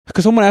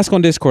because someone asked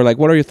on Discord, like,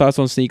 what are your thoughts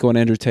on Sneako and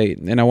Andrew Tate?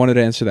 And I wanted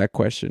to answer that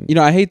question. You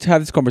know, I hate to have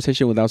this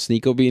conversation without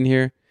Sneako being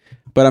here,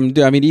 but I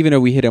mean, even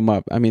if we hit him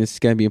up, I mean, it's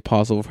gonna be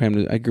impossible for him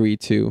to agree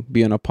to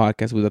be on a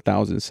podcast with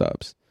 1,000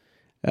 subs,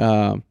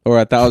 or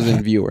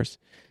 1,000 viewers.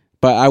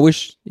 But I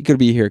wish he could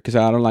be here because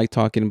I don't like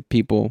talking to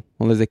people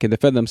unless they can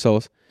defend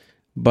themselves.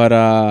 But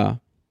I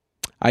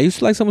used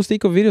to like some of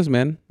Sneako videos,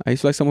 man. I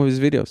used to like some of his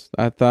videos.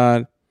 I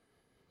thought,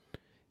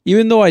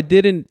 even though I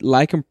didn't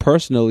like him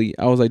personally,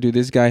 I was like, dude,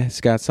 this guy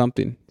has got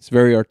something. It's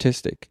very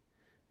artistic.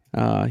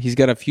 He's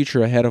got a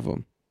future ahead of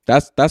him.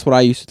 That's what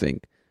I used to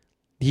think.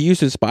 He used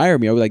to inspire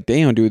me. I was like,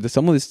 damn, dude,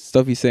 some of this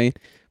stuff he's saying.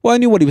 Well, I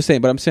knew what he was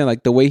saying, but I'm saying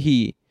like the way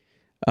he,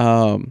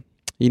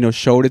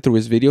 showed it through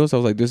his videos. I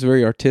was like, this is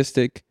very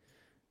artistic.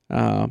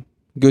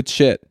 Good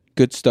shit.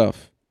 Good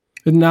stuff.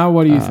 And now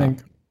what do you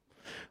think?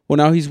 Well,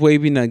 now he's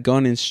waving a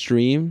gun in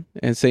stream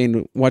and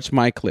saying, watch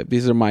my clip.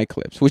 These are my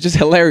clips, which is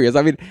hilarious.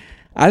 I mean,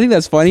 I think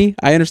that's funny.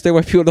 I understand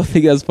why people don't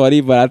think that's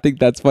funny, but I think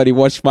that's funny.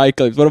 Watch my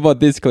clips. What about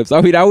this clips? I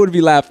mean, I would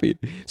be laughing.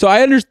 So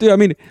I understood. I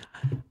mean,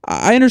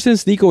 I understand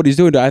Sneako what he's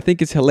doing. I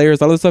think it's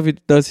hilarious. All the stuff he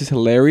does is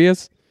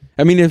hilarious.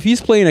 I mean, if he's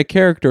playing a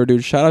character,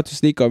 dude, shout out to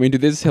Sneako. I mean,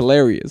 dude, this is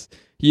hilarious.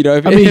 You know,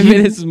 if in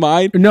his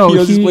mind,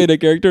 he's playing a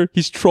character,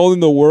 he's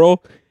trolling the world.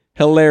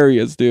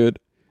 Hilarious, dude.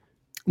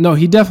 No,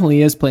 he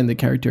definitely is playing the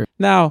character.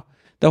 Now,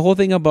 the whole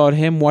thing about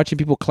him watching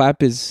people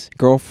clap his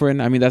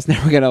girlfriend, I mean, that's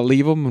never going to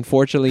leave him.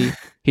 Unfortunately,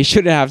 he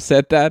shouldn't have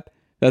said that.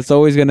 That's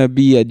always going to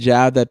be a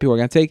jab that people are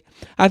going to take.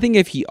 I think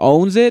if he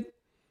owns it,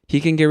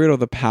 he can get rid of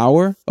the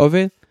power of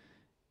it.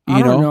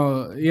 I don't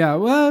know. Yeah,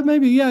 well,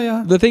 maybe.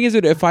 Yeah. The thing is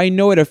that if I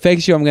know it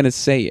affects you, I'm going to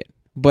say it.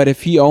 But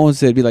if he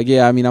owns it, be like,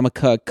 yeah, I mean, I'm a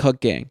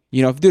cuck gang.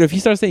 You know, if he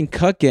starts saying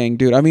cuck gang,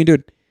 dude, I mean,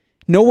 dude,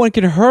 no one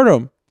can hurt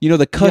him. You know,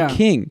 the cuck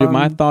king. Dude,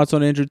 my thoughts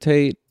on Andrew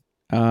Tate.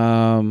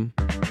 I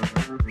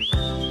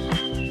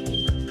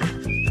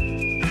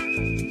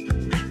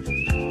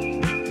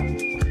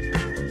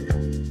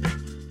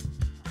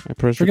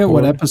forget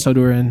what episode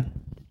we're in.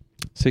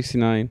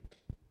 69.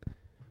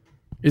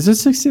 Is it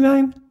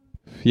 69?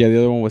 Yeah, the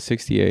other one was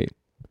 68.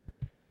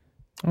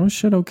 Oh,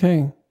 shit.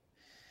 Okay.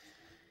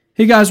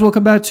 Hey, guys.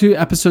 Welcome back to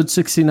episode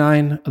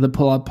 69 of the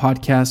Pull Out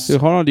Podcast. Dude,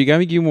 hold on. You got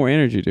me give more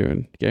energy,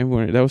 dude. That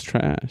was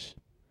trash.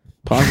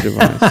 Positive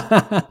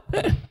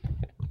vibes.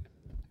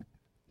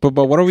 But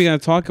what are we going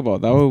to talk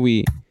about? That way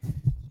we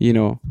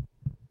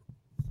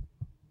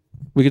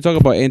could talk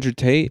about Andrew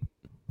Tate.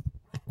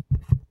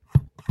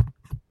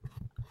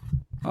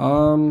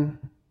 And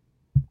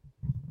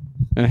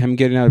him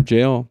getting out of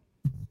jail.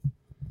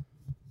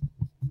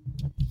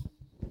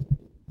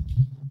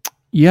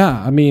 Yeah,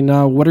 I mean,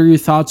 what are your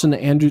thoughts on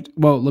the Andrew?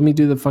 Well, let me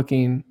do the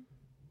fucking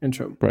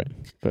intro. Right,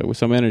 but with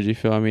some energy,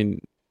 Phil. I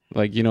mean,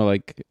 like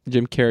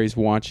Jim Carrey's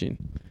watching.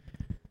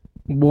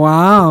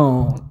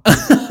 Wow.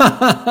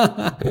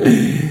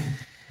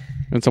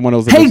 And someone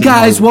else. Hey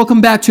guys,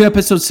 welcome back to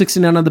episode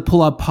 69 of the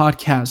Pull Up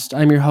Podcast.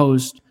 I'm your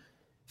host,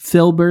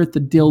 Philbert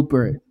the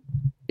Dilbert.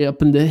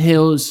 Up in the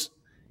hills,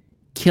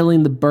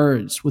 killing the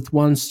birds with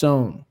one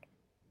stone.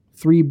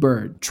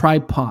 3-bird,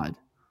 tripod.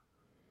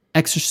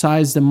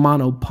 Exercise the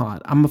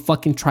monopod. I'm a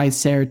fucking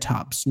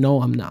triceratops.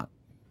 No, I'm not.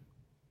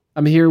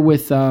 I'm here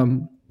with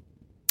the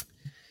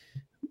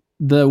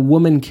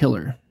woman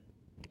killer.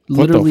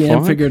 Literally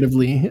and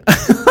figuratively.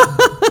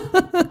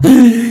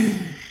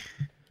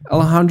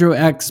 Alejandro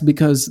X,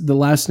 because the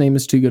last name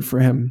is too good for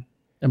him.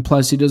 And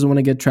plus, he doesn't want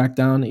to get tracked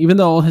down, even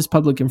though all his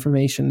public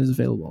information is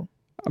available.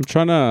 I'm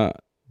trying to...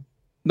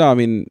 No, I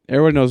mean,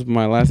 everyone knows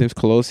my last name's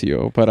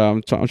Colosio, but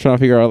I'm trying to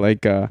figure out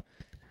like a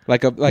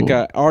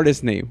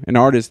artist name, you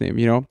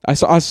know? I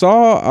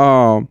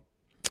saw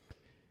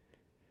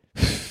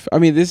I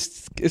mean,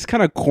 this is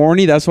kind of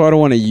corny, that's why I don't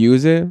want to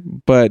use it,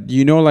 but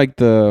you know, like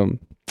I don't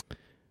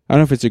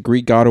know if it's a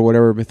Greek god or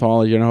whatever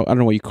mythology, I don't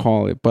know what you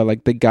call it, but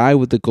like the guy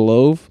with the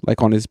glove,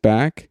 like on his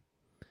back,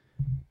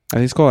 I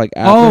think it's called like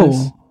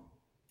Atlas.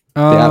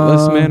 The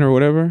Atlas man or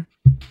whatever.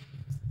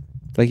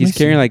 Like he's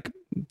carrying like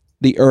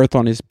the earth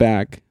on his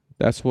back.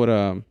 That's what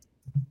it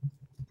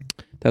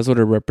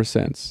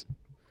represents.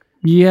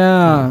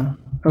 Yeah.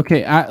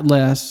 Okay,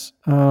 Atlas.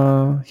 He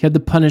had the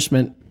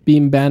punishment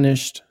being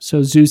banished,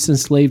 so Zeus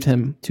enslaved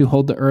him to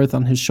hold the earth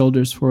on his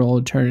shoulders for all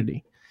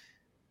eternity.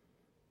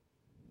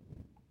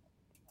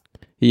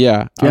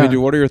 Yeah. I mean,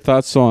 dude, what are your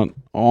thoughts on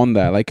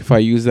that? Like if I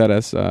use that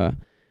as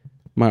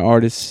my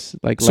artist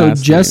like so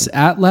last just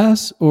name.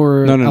 Atlas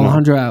or no.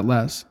 Alejandro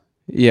Atlas?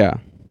 Yeah.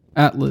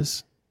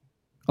 Atlas.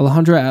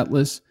 Alejandro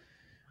Atlas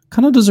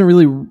kind of doesn't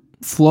really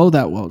flow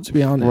that well, to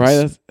be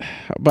honest. Right.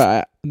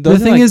 But the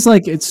thing is,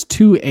 like, it's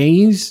 2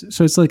 A's,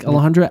 so it's like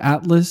Alejandro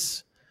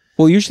Atlas.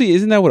 Well, usually,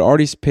 isn't that what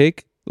artists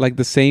pick? Like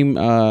the same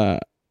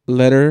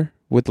letter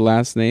with the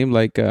last name,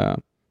 like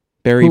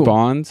Barry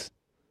Bonds,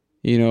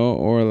 you know,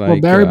 or like.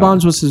 Well, Barry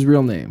Bonds was his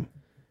real name.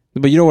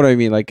 But you know what I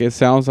mean? Like, it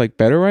sounds like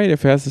better, right?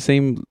 If it has the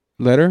same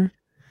letter.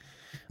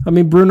 I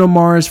mean, Bruno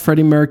Mars,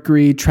 Freddie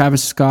Mercury,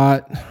 Travis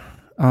Scott,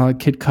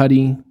 Kid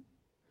Cudi.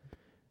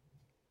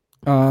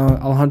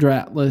 Alejandro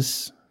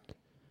Atlas.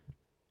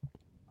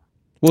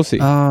 We'll see.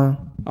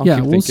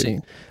 We'll see.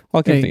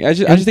 All kind of thing. I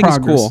just think it's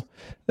cool.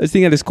 I just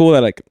think that it's cool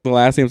that like the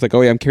last name was like,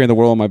 oh yeah, I'm carrying the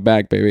world on my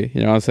back, baby.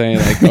 You know what I'm saying?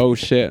 Like, oh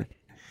shit.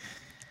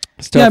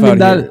 Stuff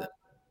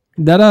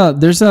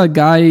there's a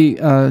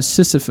guy,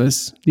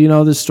 Sisyphus. Do you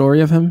know the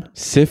story of him?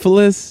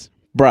 Syphilis,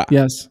 bruh.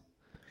 Yes.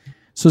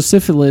 So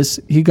Syphilis,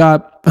 he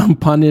got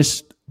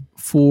punished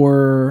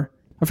for,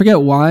 I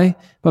forget why,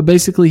 but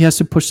basically he has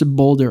to push the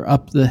boulder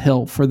up the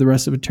hill for the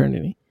rest of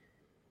eternity.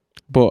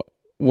 But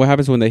what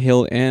happens when the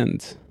hill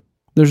ends?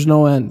 There's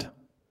no end.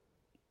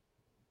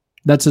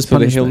 That's his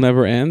punishment. So the hill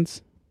never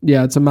ends?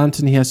 Yeah, it's a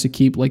mountain he has to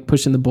keep like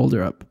pushing the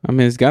boulder up. I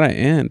mean, it's got to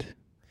end.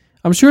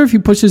 I'm sure if he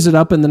pushes it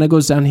up and then it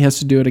goes down, he has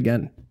to do it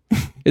again.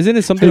 Isn't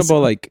it something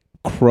about like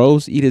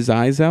crows eat his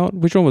eyes out?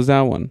 Which one was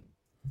that one?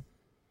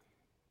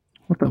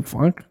 What the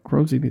fuck?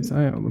 Crows eat his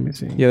eye out. Let me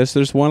see. Yeah,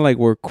 there's one like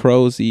where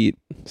crows eat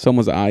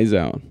someone's eyes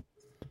out.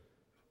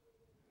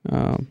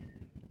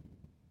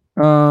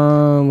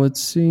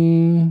 Let's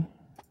see.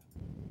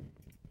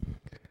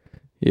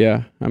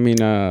 Yeah, I mean,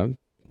 learn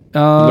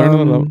a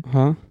little,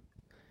 huh?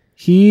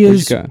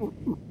 He's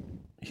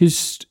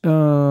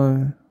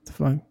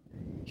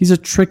a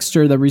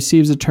trickster that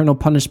receives eternal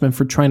punishment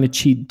for trying to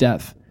cheat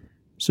death.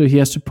 So he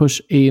has to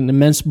push an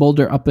immense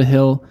boulder up a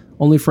hill,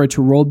 only for it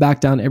to roll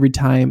back down every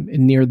time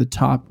and near the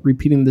top,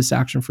 repeating this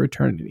action for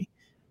eternity.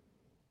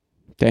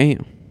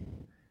 Damn.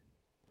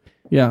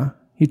 Yeah,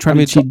 he tried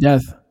to cheat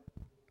death.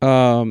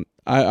 I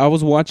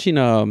was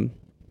watching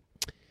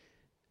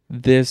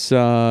this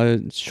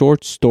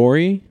short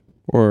story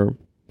or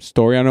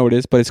story, I don't know what it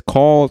is, but it's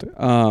called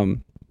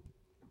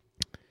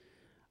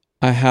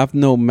I Have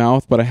No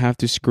Mouth But I Have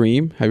to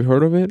Scream. Have you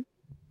heard of it?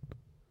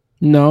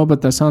 No,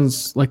 but that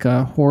sounds like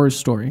a horror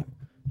story.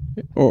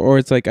 Or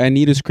it's like I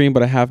need to scream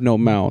but I have no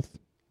mouth.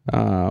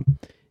 Yeah,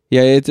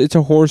 it's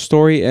a horror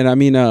story, and I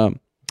mean I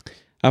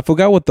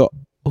forgot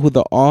who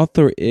the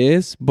author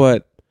is,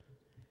 but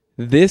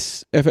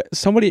this, if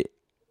somebody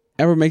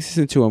ever makes this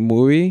into a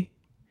movie,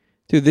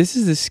 dude, this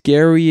is the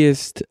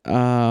scariest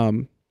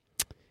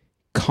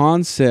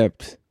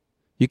concept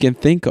you can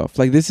think of.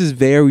 Like, this is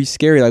very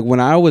scary. Like,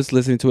 when I was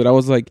listening to it, I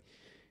was like,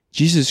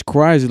 Jesus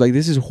Christ, like,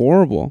 this is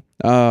horrible.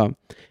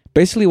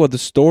 Basically what the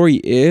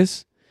story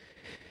is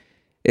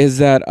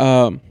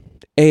that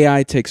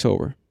AI takes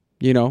over,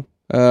 you know,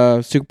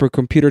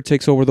 supercomputer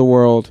takes over the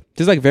world.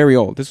 This is like very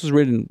old. This was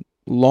written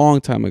long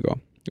time ago.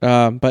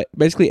 But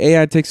basically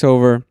AI takes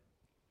over.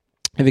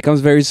 It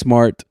becomes very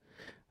smart.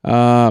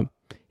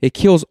 It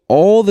kills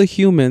all the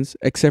humans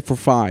except for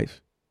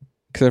five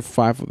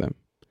of them.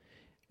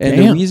 And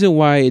the reason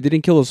why it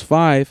didn't kill those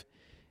five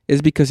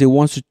is because it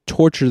wants to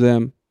torture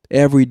them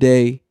every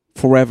day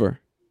forever.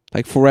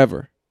 Like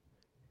forever.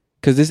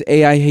 Because this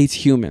AI hates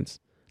humans.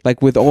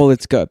 Like with all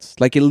its guts.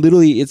 Like it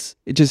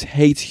just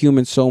hates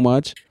humans so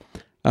much.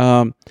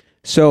 But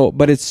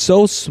it's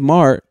so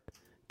smart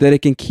that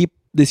it can keep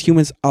these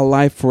humans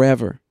alive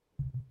forever.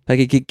 Like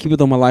it can keep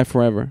them alive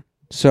forever.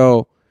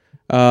 So,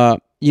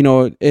 you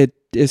know, it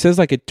says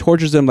like it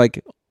tortures them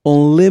like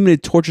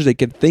unlimited tortures they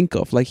can think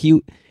of. Like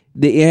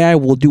the AI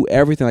will do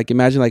everything. Like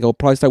imagine like it'll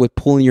probably start with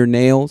pulling your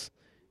nails,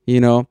 you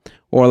know,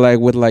 or like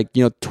with like,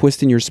 you know,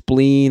 twisting your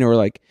spleen or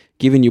like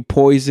giving you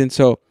poison.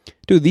 So,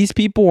 dude, these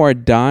people are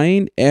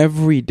dying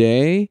every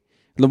day.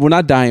 Well,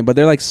 not dying, but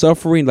they're like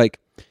suffering, like,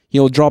 you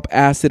know, drop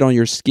acid on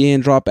your skin,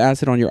 drop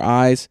acid on your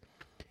eyes.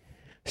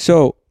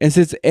 So, and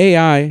since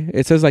AI,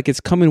 it says like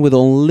it's coming with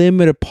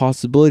unlimited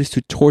possibilities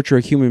to torture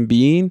a human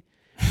being.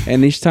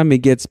 And each time it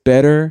gets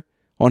better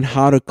on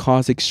how to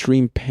cause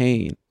extreme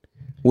pain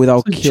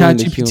without killing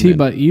the human.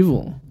 But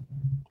evil.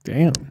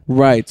 Damn.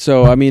 Right.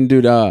 So, I mean,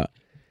 dude,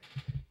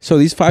 so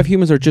these five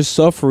humans are just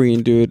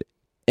suffering, dude,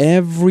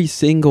 every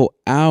single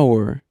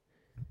hour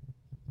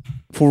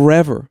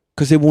forever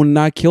because it will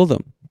not kill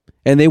them.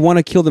 And they want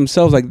to kill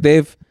themselves. Like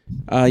they've,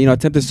 you know,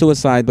 attempted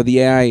suicide, but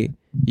the AI,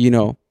 you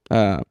know,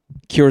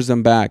 cures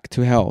them back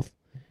to health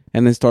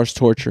and then starts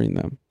torturing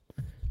them.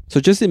 So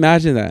just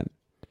imagine that.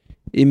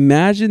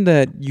 Imagine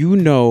that you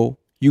know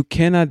you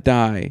cannot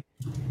die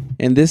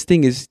and this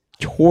thing is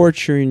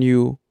torturing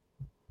you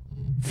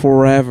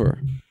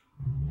forever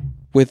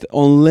with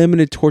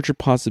unlimited torture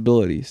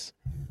possibilities.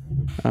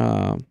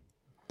 I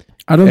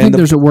don't think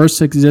there's a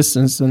worse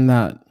existence than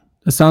that.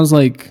 It sounds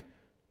like,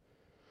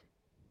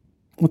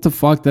 what the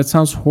fuck? That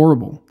sounds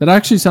horrible. That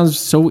actually sounds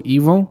so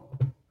evil.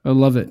 I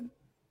love it.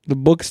 The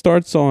book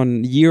starts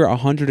on year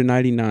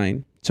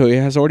 199. So it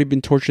has already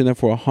been torturing them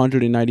for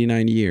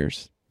 199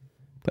 years.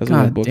 That's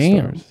when the book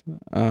starts.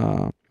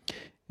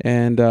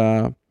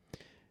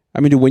 I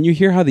mean, when you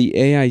hear how the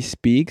AI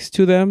speaks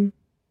to them,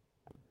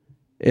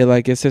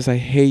 it says, I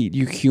hate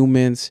you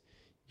humans,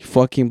 you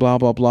fucking blah,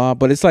 blah, blah.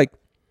 But it's like,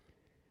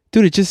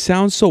 dude, it just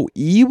sounds so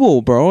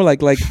evil, bro.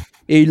 Like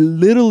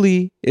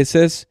it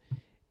says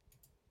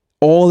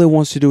all it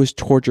wants to do is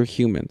torture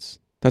humans.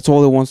 That's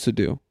all it wants to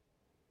do.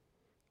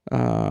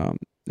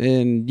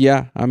 And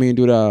yeah, I mean,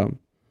 dude,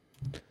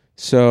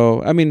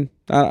 so, I mean,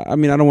 I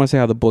don't want to say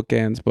how the book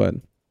ends, but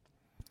it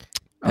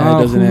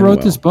doesn't who end wrote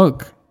well. this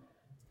book?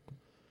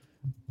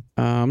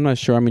 I'm not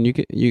sure. I mean, you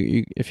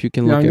if you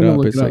can Yeah, look I'm it gonna up,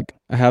 look it's it up. like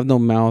I have no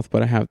mouth,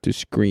 but I have to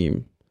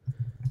scream.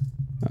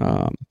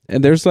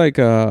 And there's like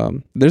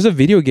there's a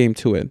video game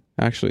to it.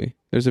 Actually,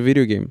 there's a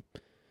video game.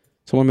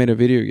 Someone made a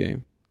video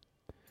game.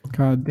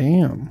 God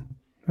damn.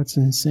 That's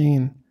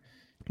insane.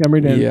 Yeah, I'm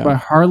reading it Yeah. by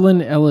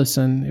Harlan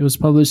Ellison. It was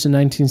published in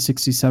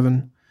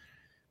 1967.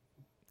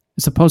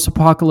 It's a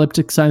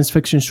post-apocalyptic science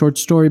fiction short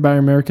story by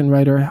American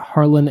writer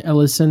Harlan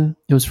Ellison.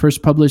 It was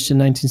first published in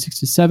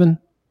 1967.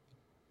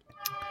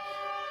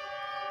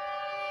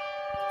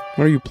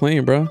 What are you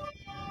playing, bro?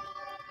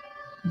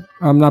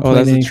 I'm not Oh, playing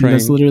that's a anything.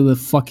 That's train. literally the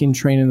fucking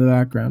train in the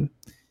background.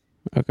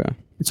 Okay.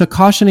 It's a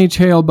cautionary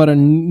tale about a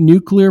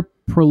nuclear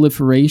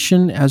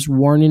proliferation as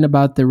warning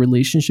about the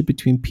relationship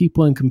between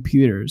people and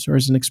computers, or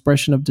as an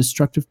expression of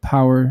destructive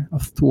power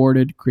of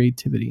thwarted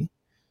creativity.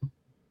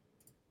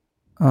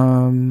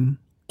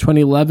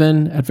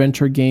 2011,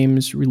 Adventure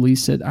Games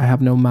released it. I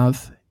Have No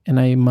Mouth and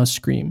I Must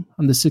Scream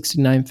on the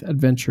 69th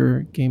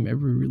adventure game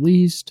ever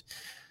released.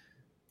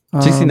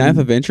 69th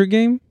adventure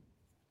game?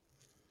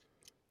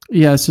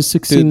 Yeah, it's the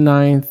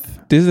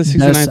 69th This is the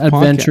best 69th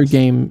adventure podcast.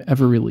 game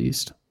ever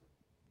released.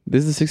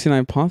 This is the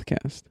 69th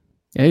podcast.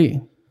 Hey,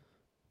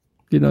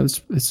 you know,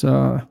 it's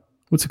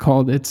what's it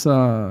called? It's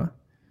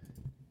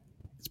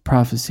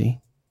prophecy.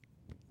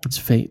 It's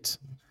fate.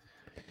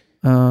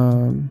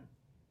 Let's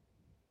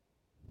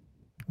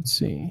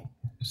see.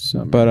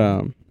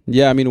 But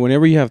yeah, I mean,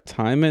 whenever you have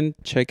time and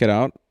check it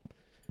out,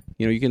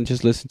 you know, you can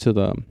just listen to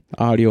the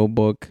audio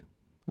book,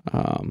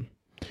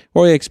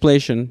 or the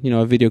explanation. You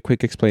know, a video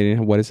quick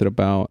explaining what is it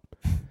about.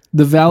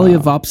 The Valley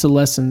of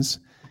Obsolescence.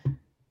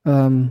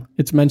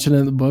 It's mentioned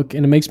in the book,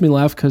 and it makes me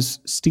laugh because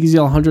Steezy,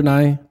 Alejandro, and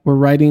I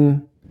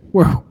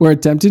we're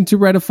attempting to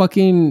write a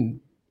fucking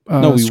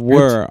No, we script.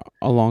 were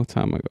a long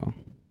time ago.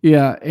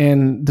 Yeah,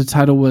 and the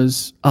title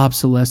was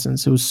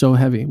Obsolescence. It was so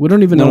heavy. We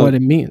don't even know what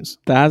it means.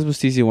 That's what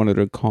Stacey wanted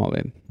to call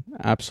it,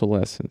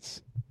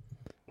 obsolescence,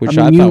 which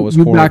I mean, I thought was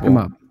horrible. Back him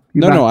up.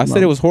 No, I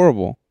said it was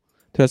horrible.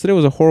 I said it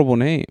was a horrible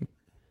name.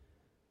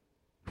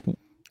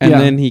 And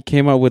then he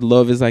came out with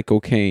Love Is Like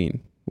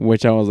Cocaine,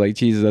 which I was like,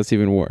 Jesus, that's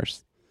even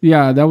worse.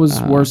 Yeah, that was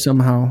worse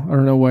somehow. I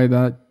don't know why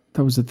that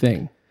was a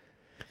thing.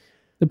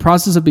 The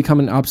process of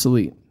becoming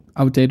obsolete,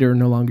 outdated, or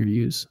no longer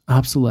used.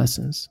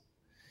 Obsolescence.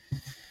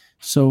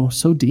 So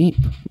deep.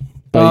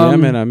 But yeah,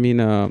 man, I mean,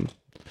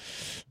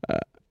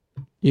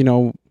 you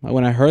know,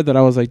 when I heard that,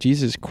 I was like,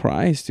 Jesus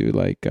Christ, dude.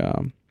 Like,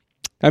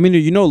 I mean,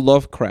 you know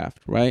Lovecraft,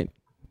 right?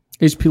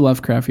 H.P.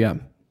 Lovecraft, yeah.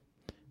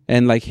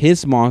 And like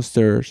his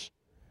monsters,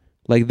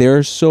 like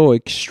they're so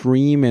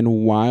extreme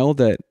and wild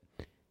that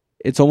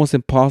it's almost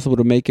impossible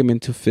to make them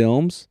into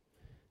films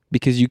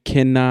because you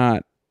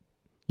cannot,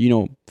 you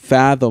know,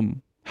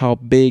 fathom how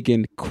big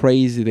and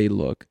crazy they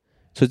look.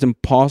 So it's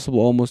impossible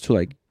almost to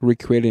like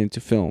recreate it into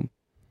film.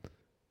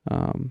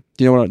 Do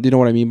you know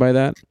what I mean by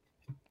that?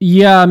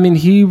 Yeah, I mean,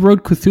 he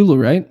wrote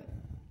Cthulhu, right?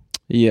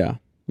 Yeah.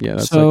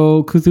 That's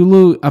so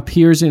Cthulhu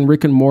appears in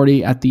Rick and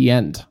Morty at the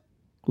end,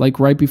 like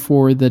right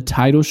before the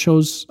title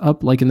shows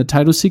up, like in the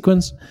title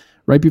sequence,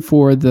 right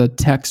before the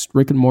text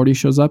Rick and Morty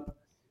shows up.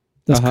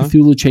 That's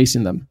Cthulhu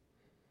chasing them.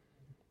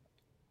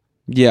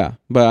 Yeah,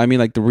 but I mean,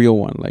 like the real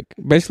one, like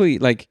basically,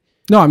 like.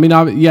 No, I mean,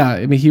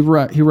 he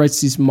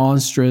writes these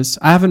monstrous.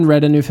 I haven't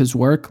read any of his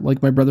work.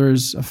 Like my brother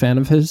is a fan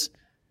of his.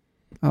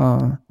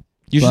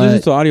 You should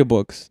listen to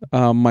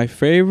audiobooks. My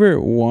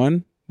favorite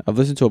one, I've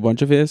listened to a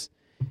bunch of his,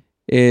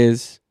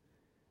 is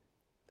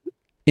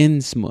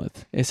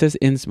Innsmouth. It says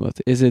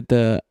Innsmouth. Is it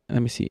the?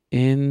 Let me see.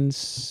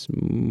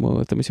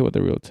 Innsmouth. Let me see what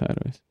the real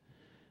title is.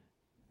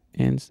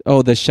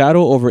 The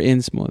Shadow over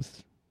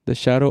Innsmouth. The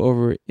Shadow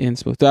over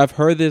Innsmouth. So I've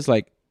heard this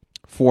like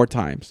 4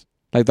 times,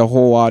 like the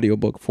whole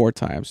audiobook 4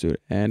 times, dude.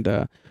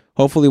 And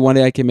hopefully one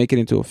day I can make it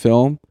into a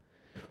film.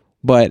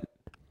 But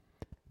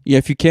yeah,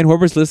 if you can,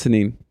 whoever's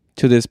listening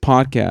to this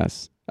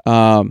podcast,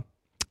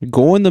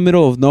 go in the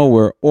middle of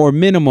nowhere, or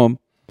minimum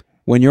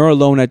when you're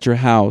alone at your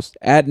house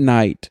at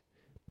night,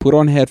 put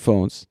on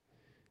headphones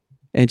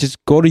and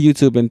just go to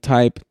YouTube and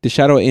type The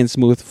Shadow in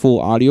Smooth full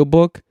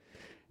audiobook.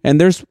 And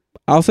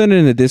I'll send it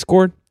in the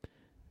Discord.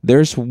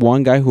 There's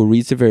one guy who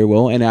reads it very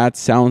well and adds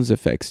sounds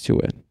effects to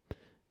it.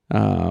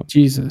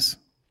 Jesus,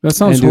 that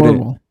sounds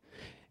horrible.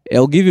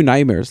 It'll give you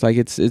nightmares. Like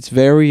it's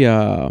very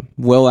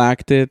well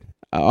acted.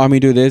 I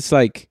mean, dude, it's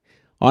like,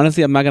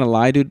 honestly, I'm not gonna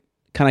lie, dude.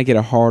 Kind of get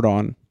a hard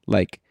on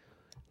like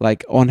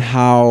on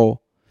how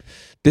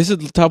this is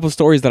the type of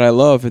stories that I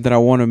love and that I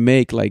want to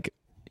make. Like,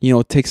 you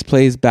know, takes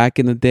place back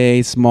in the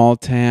day, small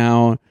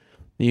town.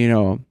 You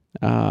know,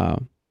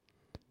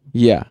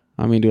 yeah.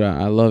 I mean, dude,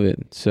 I love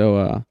it.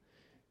 So,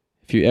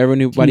 if you ever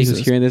anybody who's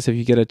hearing this, if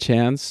you get a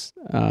chance,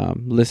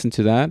 listen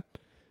to that.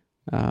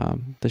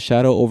 The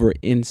Shadow over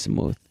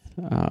Innsmouth.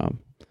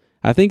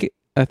 I think.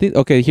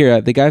 Okay,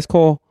 here the guy's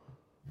called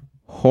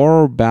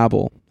Horror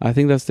Babble. I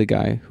think that's the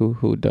guy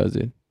who does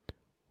it.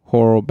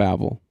 Horror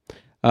Babble.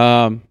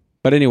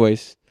 But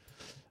anyways,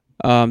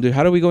 dude,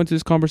 how do we go into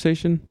this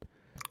conversation?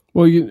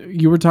 Well,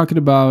 you were talking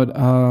about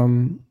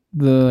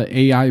the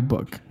AI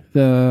book.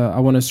 I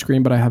Want to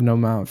Scream, but I Have No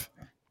Mouth.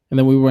 And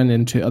then we went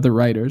into other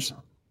writers.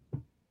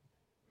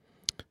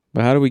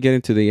 But how do we get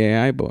into the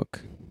AI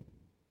book?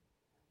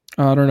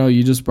 I don't know.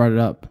 You just brought it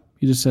up.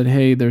 You just said,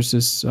 hey, there's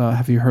this,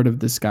 have you heard of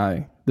this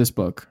guy, this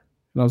book?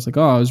 And I was like,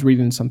 oh, I was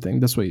reading something.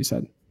 That's what you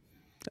said.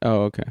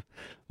 Oh, okay.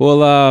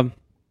 Well, all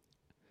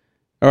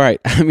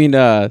right. I mean,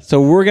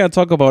 so we're going to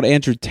talk about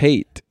Andrew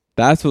Tate.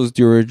 That was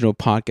the original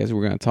podcast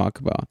we're going to talk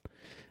about.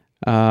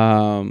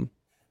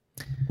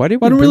 Why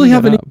did we I don't bring really that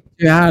have up? anything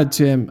to add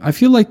to him. I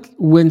feel like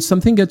when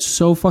something gets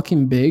so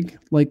fucking big,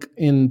 like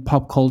in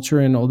pop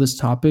culture and all these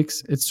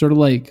topics, it's sort of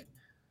like,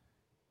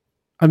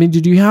 I mean,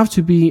 did you have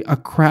to be a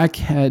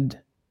crackhead?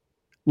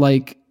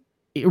 Like,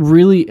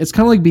 it's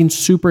kind of like being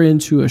super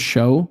into a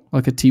show,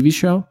 like a TV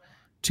show,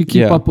 to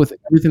keep up with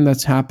everything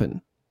that's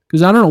happened.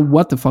 Because I don't know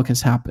what the fuck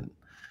has happened.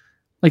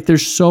 Like,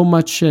 there's so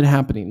much shit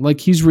happening. Like,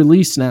 he's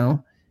released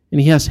now,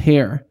 and he has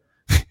hair.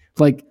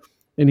 Like,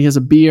 and he has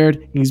a beard,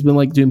 and he's been,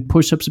 like, doing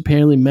push-ups,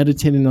 apparently,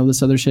 meditating, and all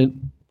this other shit.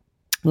 And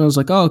I was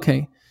like, oh,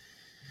 okay.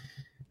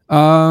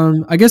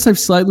 I guess I've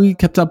slightly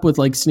kept up with,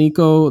 like,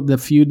 Sneako, the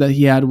feud that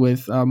he had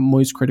with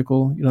Moist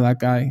Critical, you know, that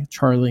guy,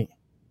 Charlie.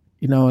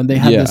 You know, and they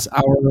had this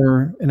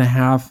hour and a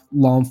half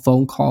long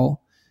phone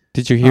call.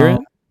 Did you hear it?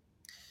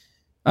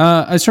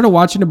 I started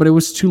watching it, but it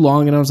was too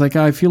long, and I was like,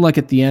 I feel like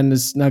at the end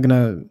it's not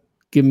gonna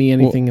give me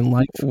anything in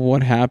life.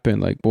 What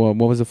happened? Like, what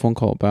was the phone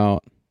call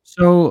about?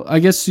 So I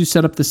guess you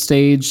set up the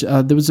stage.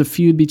 There was a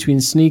feud between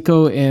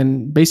Sneako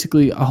and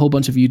basically a whole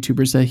bunch of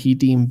YouTubers that he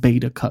deemed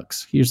beta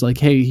cucks. He was like,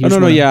 "Hey, here's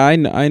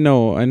I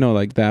know,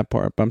 like that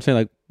part." But I'm saying,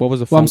 like, what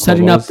was the phone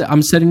call?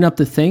 I'm setting up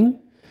the thing.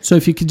 So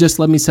if you could just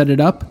let me set it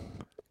up,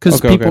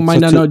 because people might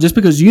not know. Just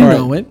because you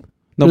know it,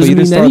 no, but you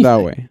didn't start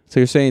that way. So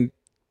you're saying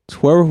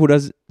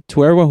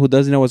to everyone who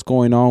doesn't know what's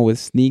going on with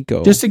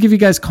Sneako. Just to give you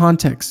guys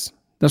context,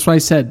 that's what I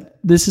said.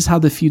 This is how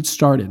the feud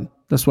started.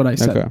 That's what I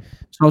said. Okay.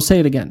 So I'll say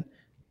it again.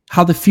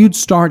 How the feud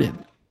started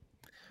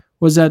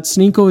was that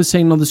Sneako is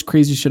saying all this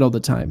crazy shit all the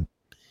time.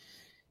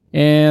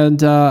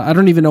 And I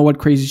don't even know what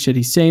crazy shit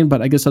he's saying,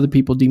 but I guess other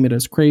people deem it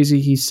as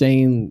crazy. He's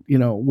saying, you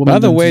know... By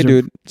the way,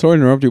 dude, sorry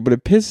to interrupt you, but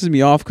it pisses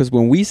me off because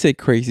when we say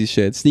crazy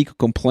shit, Sneako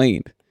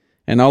complained.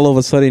 And all of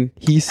a sudden,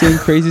 he's saying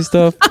crazy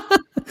stuff.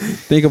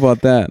 Think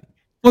about that.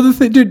 Well,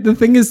 the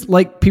thing is,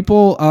 like,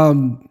 people...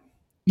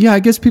 I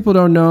guess people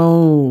don't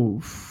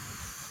know...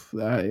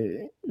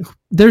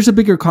 there's a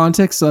bigger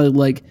context,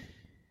 like...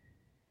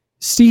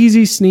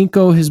 Steezy,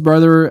 Sneako, his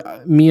brother,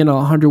 me and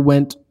Alejandro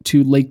went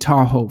to Lake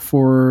Tahoe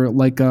for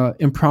like a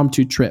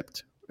impromptu trip.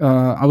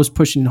 I was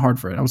pushing hard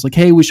for it. I was like,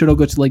 hey, we should all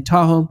go to Lake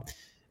Tahoe.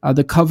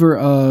 The cover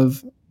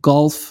of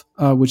Golf,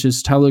 which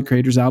is Tyler, the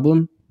Creator's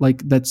album,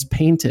 like that's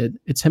painted.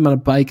 It's him on a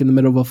bike in the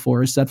middle of a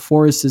forest. That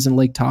forest is in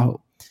Lake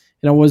Tahoe.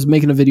 And I was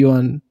making a video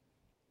on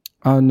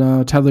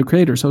Tyler, the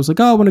Creator. So I was like,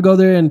 oh, I want to go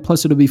there. And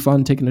plus it'll be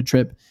fun taking a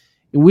trip.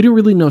 And we didn't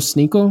really know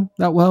Sneako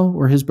that well,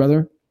 or his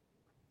brother.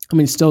 I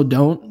mean, still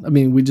don't. I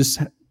mean, we just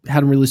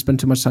hadn't really spent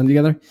too much time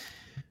together.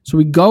 So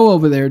we go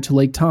over there to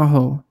Lake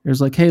Tahoe. It was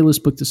like, hey, let's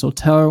book this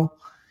hotel.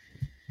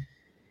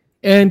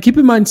 And keep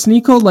in mind,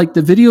 Sneako, like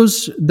the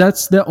videos,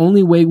 that's the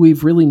only way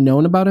we've really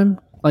known about him.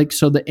 Like,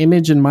 so the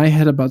image in my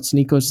head about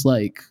Sneako is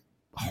like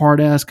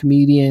hard-ass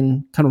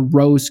comedian, kind of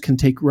roast, can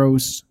take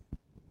roast.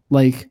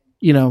 Like,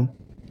 you know,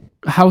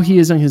 how he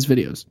is on his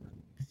videos.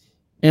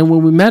 And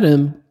when we met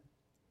him,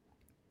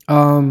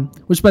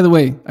 which by the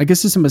way, I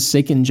guess is a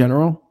mistake in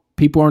general.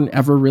 People aren't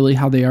ever really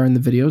how they are in the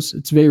videos.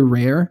 It's very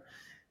rare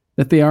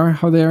that they are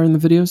how they are in the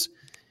videos.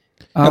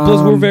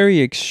 Plus, we're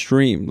very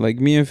extreme. Like,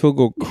 me and Phil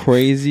go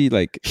crazy.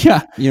 Like,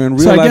 yeah. You know, in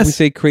real life, we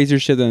say crazier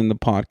shit than in the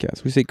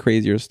podcast. We say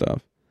crazier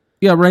stuff.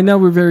 Yeah, right now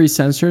we're very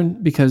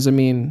censored because, I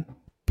mean,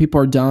 people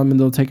are dumb and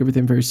they'll take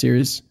everything very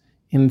serious.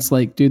 And it's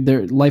like, dude,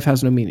 their life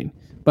has no meaning.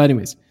 But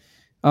anyways,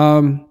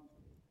 the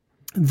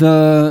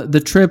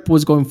trip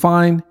was going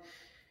fine.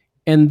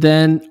 And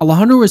then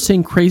Alejandro was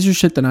saying crazier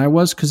shit than I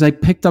was because I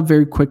picked up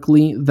very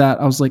quickly that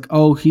I was like,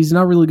 oh, he's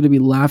not really going to be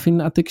laughing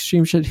at the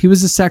extreme shit. He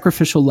was a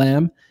sacrificial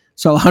lamb.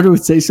 So Alejandro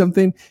would say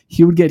something,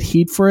 he would get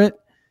heat for it,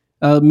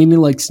 meaning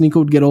like Sneako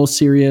would get all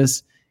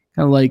serious,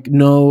 kind of like,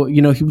 no,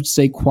 you know, he would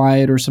stay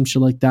quiet or some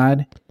shit like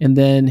that. And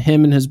then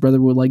him and his brother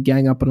would like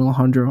gang up on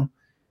Alejandro.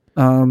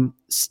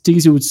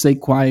 Steezy would stay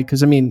quiet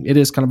because, I mean, it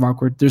is kind of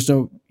awkward.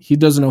 He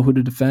doesn't know who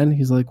to defend.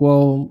 He's like,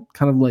 well,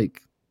 kind of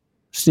like,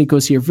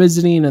 Sneako's here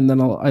visiting, and then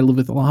I live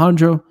with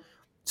Alejandro.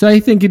 So I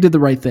think he did the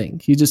right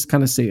thing. He just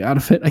kind of stayed out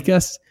of it, I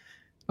guess.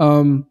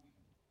 And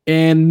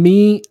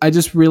me, I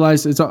just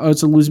realized it's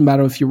a losing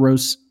battle if you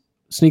roast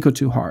Sneako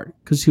too hard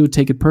because he would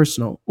take it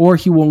personal or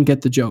he won't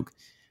get the joke.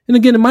 And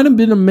again, it might have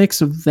been a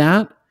mix of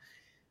that,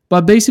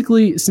 but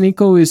basically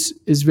Sneako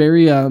is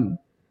very...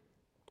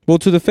 Well,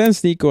 to defend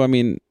Sneako, I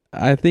mean,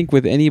 I think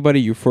with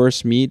anybody you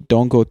first meet,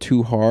 don't go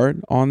too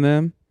hard on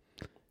them.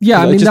 Yeah,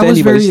 I mean, that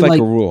was very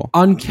like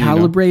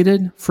uncalibrated,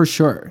 you know? For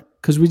sure.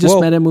 Because we just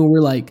met him and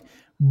we're like,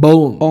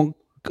 boom.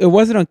 It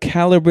wasn't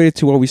uncalibrated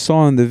to what we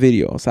saw in the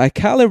videos. I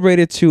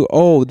calibrated to,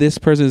 this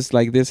person's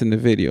like this in the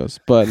videos.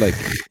 But like,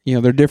 you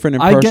know, they're different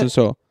in person.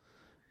 So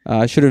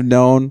I should have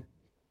known,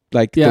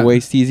 like, the way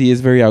Steezy is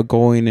very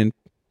outgoing in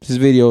his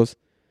videos.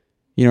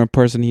 in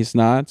person he's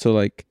not. So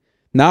like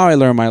now I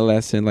learned my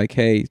lesson. Like,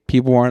 hey,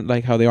 people aren't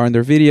like how they are in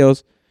their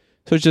videos.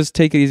 So just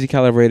take it easy,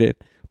 calibrate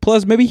it.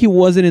 Plus, maybe he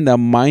wasn't in that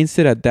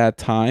mindset at that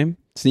time.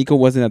 Sneako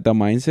wasn't at that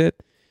mindset.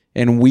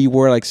 And we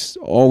were like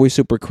always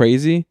super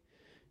crazy.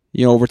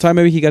 Over time,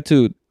 maybe he got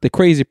to the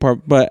crazy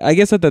part. But I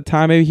guess at the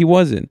time, maybe he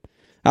wasn't.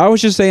 I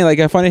was just saying, like,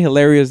 I find it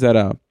hilarious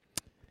that,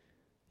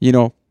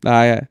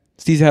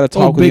 Steve had a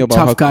talk with me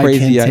about how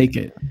crazy take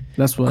it.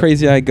 That's what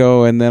crazy I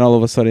go. And then all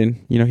of a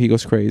sudden, he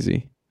goes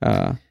crazy.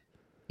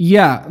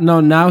 Yeah,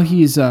 no, now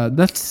he's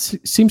that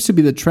seems to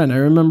be the trend. I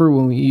remember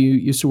when you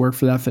used to work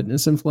for that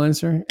fitness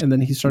influencer and then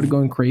he started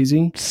going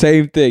crazy.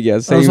 Same thing, yeah.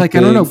 I was like,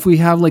 I don't know if we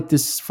have like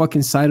this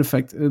fucking side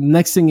effect.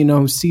 Next thing you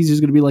know, Caesar's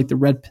going to be like the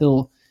red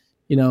pill,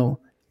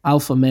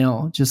 alpha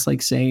male, just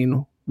like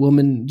saying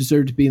women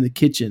deserve to be in the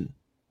kitchen.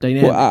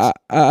 Dynamics. Well,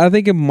 I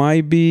think it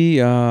might be,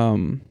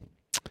 the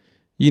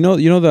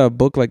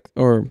book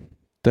or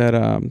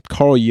that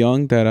Carl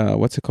Jung, that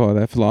what's it called,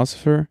 that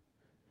philosopher?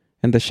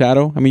 And The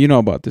Shadow. I mean, you know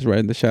about this,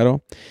 right? The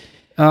Shadow.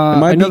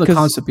 I know the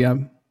concept, yeah.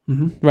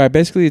 Mm-hmm. Right.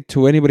 Basically,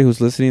 to anybody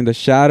who's listening, The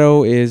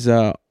Shadow is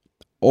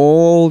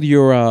all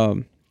your,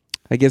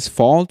 I guess,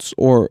 faults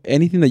or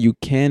anything that you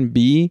can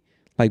be,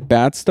 like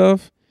bad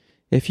stuff.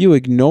 If you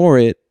ignore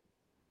it,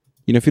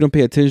 if you don't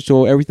pay attention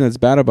to everything that's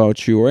bad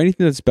about you or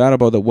anything that's bad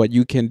about what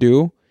you can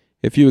do,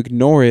 if you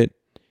ignore it,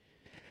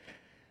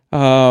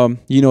 the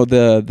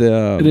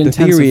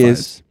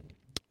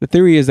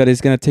theory is that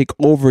it's gonna take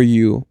over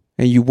you.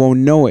 And you won't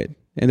know it.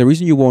 And the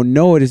reason you won't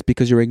know it is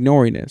because you're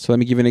ignoring it. So let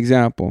me give you an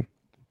example.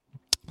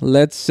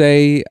 Let's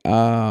say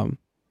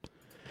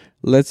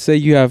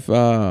you have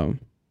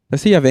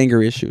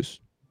anger issues,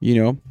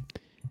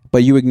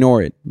 but you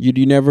ignore it.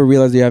 You never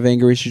realize you have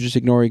anger issues. Just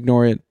ignore it.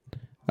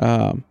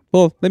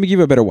 Well, let me give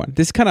you a better one.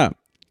 This is kind of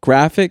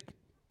graphic,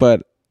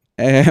 but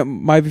it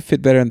might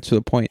fit better to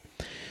the point.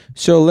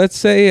 So let's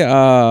say,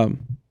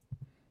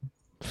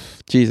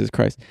 Jesus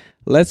Christ.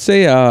 Let's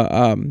say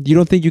you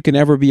don't think you can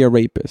ever be a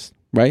rapist,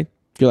 right?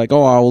 You're like,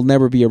 oh, I will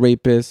never be a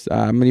rapist.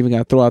 I'm not even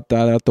going to throw that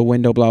out the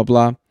window, blah,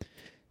 blah.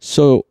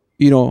 So,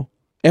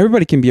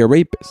 everybody can be a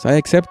rapist. I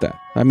accept that.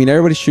 I mean,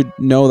 everybody should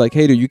know, like,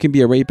 hey, dude, you can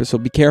be a rapist, so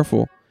be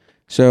careful.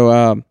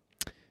 So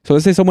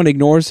let's say someone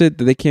ignores it,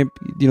 that they can't,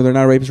 they're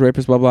not a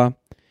rapist, blah, blah.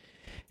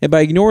 And by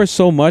ignoring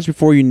so much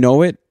before you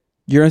know it,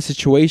 you're in a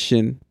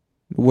situation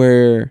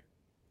where...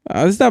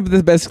 it's not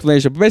the best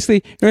explanation, but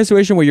basically you're in a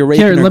situation where you're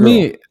raping a girl.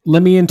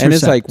 Let me intersect. And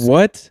it's like,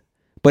 what?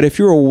 But if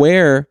you're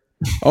aware,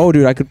 oh,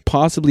 dude, I could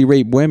possibly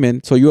rape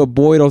women, so you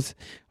avoid those.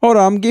 Hold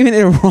on, I'm giving it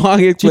a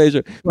wrong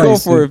explanation. Go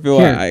for it, Phil.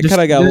 I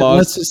kind of got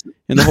lost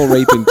in the whole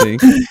raping thing.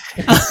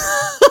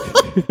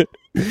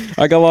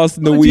 I got lost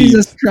in the weeds.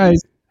 Jesus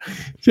Christ.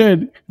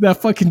 Dude,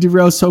 that fucking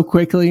derailed so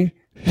quickly.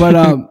 But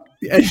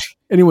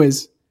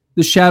anyways,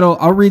 the Shadow,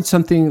 I'll read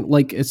something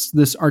like it's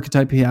this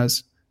archetype he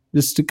has.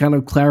 Just to kind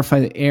of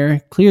clarify the air,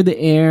 clear the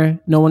air.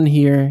 No one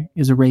here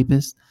is a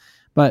rapist,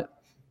 but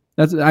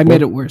I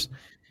made it worse.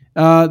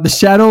 The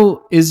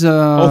Shadow is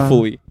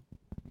hopefully.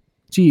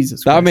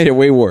 Jesus Christ. That made it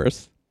way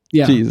worse.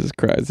 Yeah. Jesus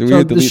Christ. We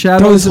so the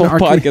Shadow is an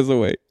podcast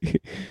away.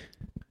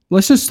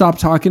 Let's just stop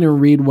talking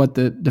and read what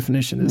the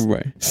definition is.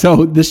 Right.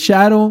 So the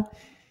Shadow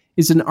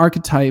is an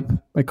archetype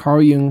by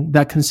Carl Jung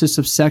that consists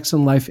of sex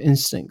and life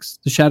instincts.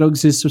 The Shadow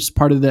exists as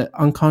part of the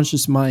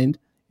unconscious mind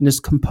and is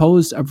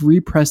composed of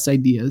repressed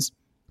ideas,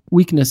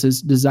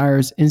 weaknesses,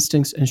 desires,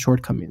 instincts, and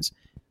shortcomings.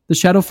 The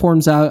Shadow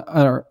forms out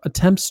our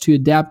attempts to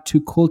adapt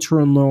to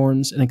cultural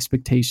norms and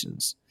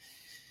expectations.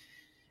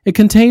 It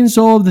contains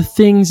all of the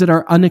things that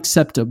are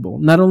unacceptable,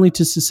 not only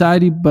to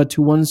society, but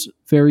to one's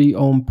very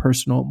own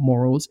personal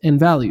morals and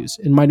values.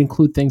 It might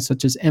include things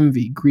such as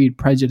envy, greed,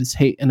 prejudice,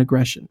 hate, and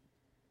aggression.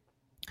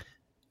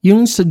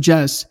 Jung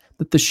suggests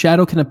that the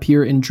Shadow can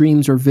appear in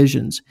dreams or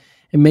visions.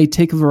 It may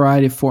take a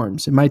variety of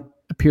forms. It might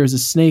appear as a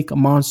snake, a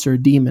monster, a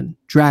demon,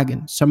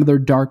 dragon, some other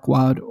dark,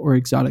 wild, or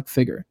exotic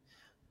figure.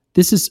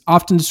 This is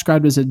often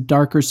described as a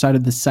darker side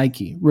of the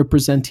psyche,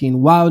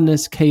 representing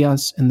wildness,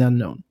 chaos, and the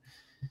unknown.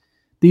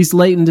 These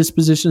latent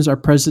dispositions are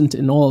present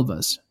in all of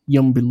us,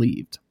 Jung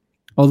believed,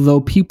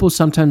 although people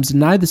sometimes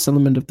deny this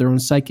element of their own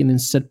psyche and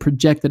instead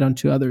project it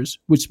onto others,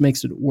 which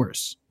makes it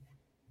worse.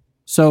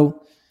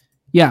 So,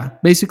 yeah,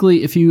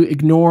 basically, if you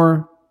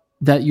ignore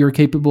that you're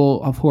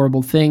capable of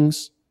horrible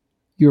things,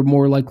 you're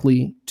more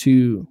likely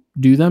to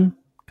do them,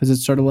 because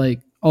it's sort of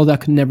like, oh,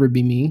 that could never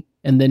be me,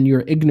 and then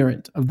you're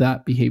ignorant of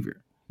that behavior.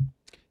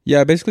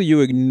 Yeah, basically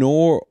you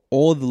ignore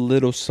all the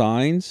little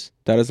signs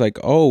that is like,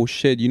 oh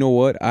shit, you know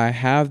what? I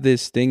have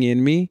this thing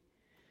in me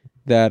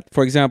that,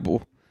 for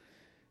example,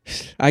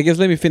 I guess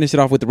let me finish it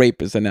off with the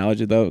rapist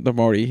analogy, though I'm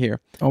already here.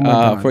 Oh my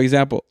God. For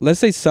example, let's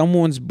say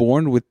someone's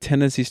born with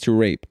tendencies to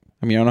rape.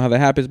 I mean, I don't know how that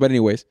happens, but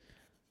anyways,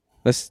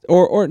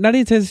 or not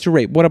even tendencies to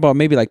rape. What about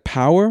maybe like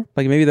power?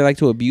 Like maybe they like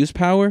to abuse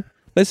power.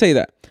 Let's say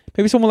that.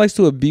 Maybe someone likes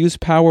to abuse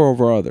power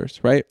over others,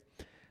 right?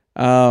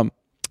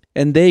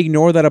 And they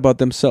ignore that about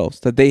themselves,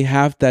 that they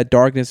have that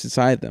darkness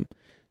inside them.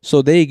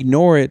 So they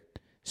ignore it.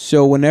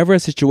 So whenever a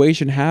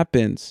situation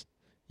happens,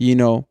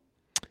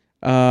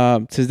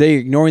 since they're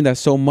ignoring that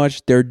so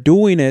much, they're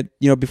doing it,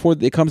 before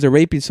it comes to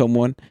raping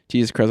someone.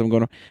 Jesus Christ, I'm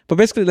going on. But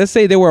basically, let's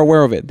say they were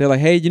aware of it. They're like,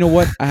 hey, you know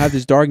what? I have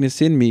this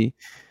darkness in me.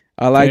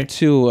 I like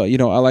to,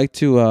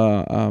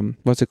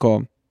 what's it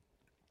called?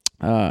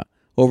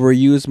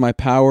 Overuse my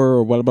power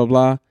or blah, blah,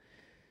 blah.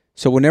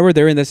 So whenever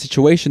they're in that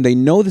situation, they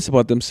know this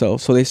about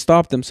themselves. So they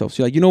stop themselves.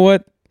 You're like, you know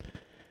what?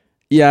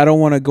 Yeah, I don't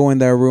want to go in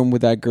that room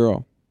with that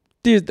girl.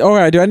 Dude, all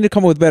right, dude, I need to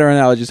come up with better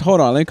analogies.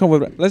 Hold on.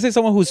 Let's say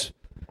someone who's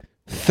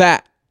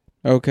fat.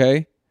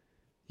 Okay.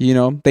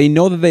 They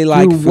know that they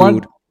like food.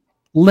 What?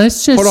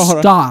 Let's just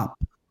stop.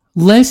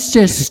 Let's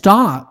just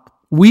stop.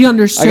 We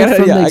understood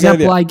from the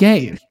example I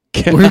gave.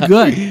 We're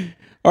good.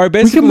 All right,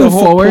 basically the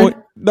whole point.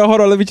 No,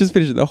 hold on. Let me just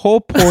finish it. The whole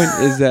point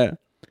is that.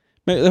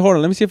 Hold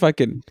on. Let me see if I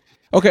can.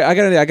 Okay, I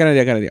got an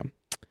idea.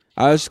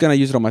 I was just going to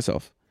use it on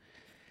myself.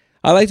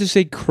 I like to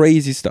say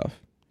crazy stuff,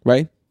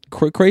 right?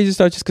 Crazy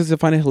stuff just because I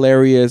find it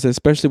hilarious,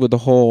 especially with the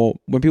whole,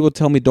 when people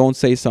tell me don't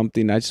say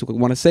something, I just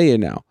want to say it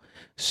now.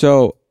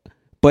 So,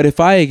 but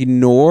if I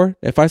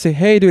say,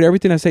 hey, dude,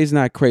 everything I say is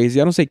not crazy.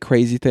 I don't say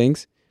crazy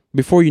things.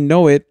 Before you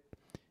know it,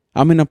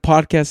 I'm in a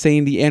podcast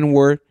saying the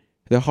N-word,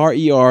 the hard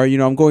ER,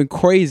 I'm going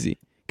crazy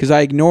because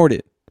I ignored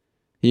it.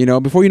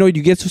 Before you know it,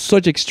 you get to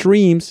such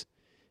extremes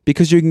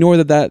because you ignore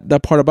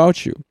that part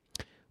about you.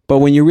 But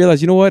when you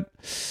realize, you know what,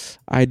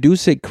 I do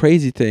say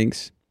crazy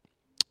things.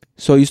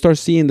 So you start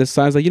seeing the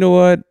signs like, you know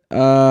what,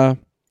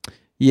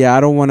 yeah,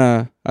 I don't want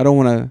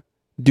to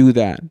do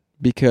that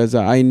because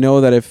I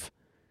know that if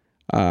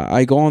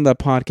I go on that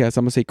podcast,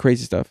 I'm going to say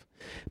crazy stuff.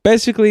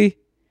 Basically,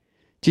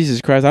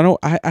 Jesus Christ,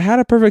 I had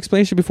a perfect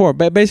explanation before,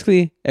 but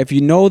basically, if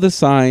you know the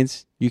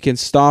signs, you can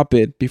stop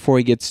it before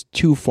it gets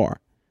too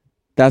far.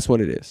 That's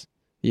what it is,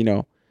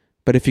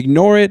 But if you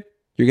ignore it,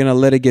 you're going to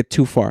let it get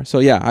too far. So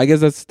yeah, I guess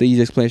that's the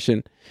easy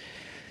explanation.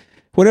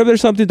 Whenever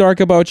there's something dark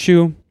about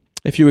you,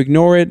 if you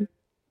ignore it,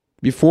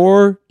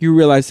 before you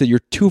realize that you're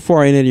too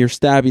far in it and you're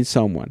stabbing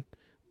someone.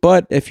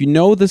 But if you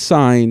know the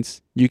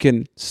signs, you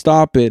can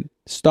stop it,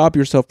 stop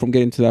yourself from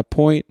getting to that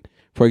point.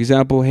 For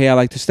example, hey, I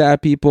like to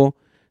stab people.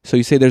 So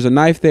you say there's a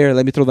knife there.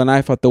 Let me throw the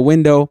knife out the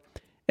window.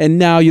 And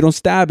now you don't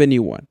stab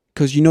anyone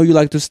because you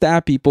like to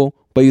stab people,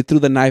 but you threw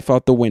the knife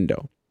out the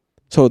window.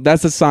 So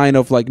that's a sign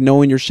of like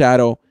knowing your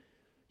shadow.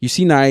 You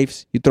see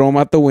knives, you throw them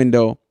out the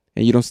window,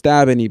 and you don't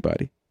stab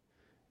anybody.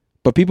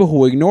 But people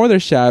who ignore their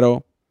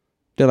shadow,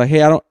 they're like,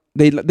 hey,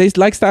 they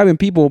like stabbing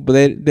people, but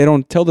they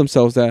don't tell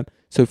themselves that.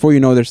 So before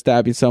you know, they're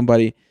stabbing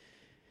somebody.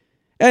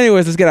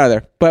 Anyways, let's get out of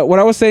there. But what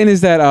I was saying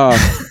is that,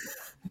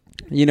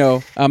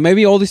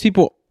 maybe all these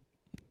people,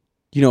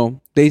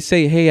 they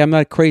say, hey, I'm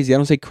not crazy. I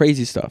don't say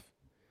crazy stuff.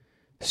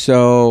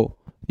 So,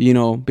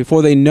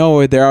 before they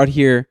know it, they're out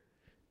here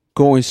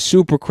going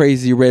super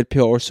crazy red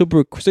pill or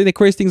super saying the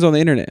crazy things on the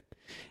internet.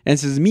 And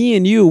since me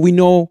and you,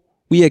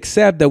 we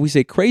accept that we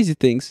say crazy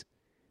things,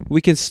 we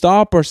can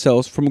stop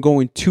ourselves from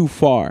going too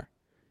far.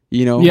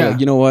 Yeah. Like,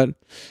 you know what?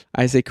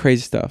 I say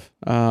crazy stuff.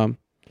 I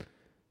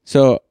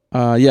guess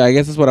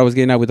that's what I was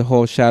getting at with the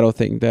whole shadow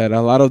thing, that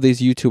a lot of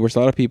these YouTubers, a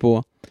lot of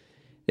people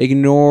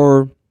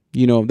ignore,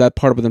 that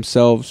part of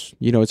themselves.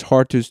 It's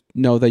hard to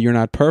know that you're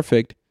not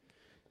perfect.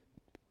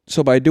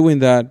 So by doing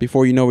that,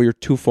 before you know you're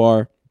too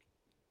far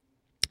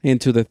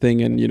into the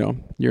thing and,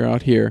 you're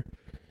out here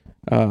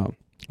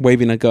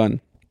waving a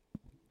gun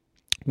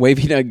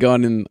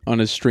on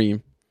a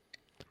stream.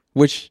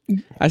 Which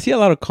I see a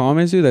lot of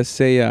comments, dude, that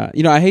say,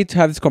 I hate to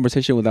have this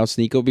conversation without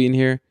Sneako being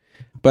here,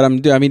 but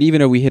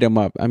even if we hit him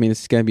up,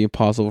 it's going to be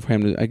impossible for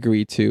him to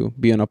agree to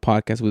be on a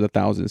podcast with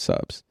 1,000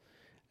 subs,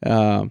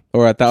 or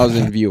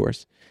 1,000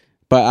 viewers.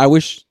 But I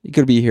wish he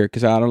could be here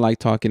because I don't like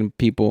talking to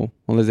people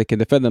unless they can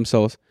defend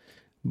themselves.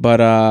 But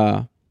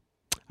I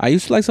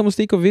used to like some of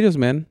Sneako videos,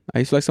 man. I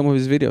used to like some of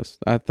his videos.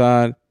 I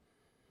thought,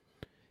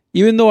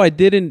 even though I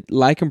didn't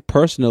like him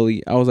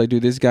personally, I was like,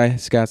 dude, this guy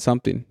has got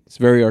something. It's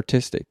very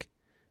artistic.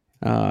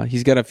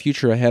 He's got a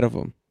future ahead of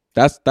him.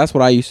 That's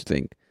what I used to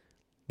think.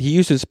 He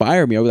used to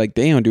inspire me. I was like,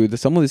 damn, dude,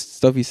 some of this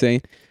stuff he's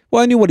saying.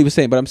 Well, I knew what he was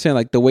saying, but I'm saying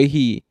like the way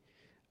he,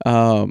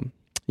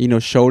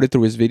 showed it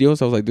through his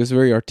videos. I was like, this is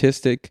very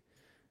artistic.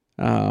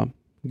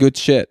 Good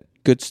shit.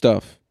 Good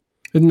stuff.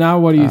 And now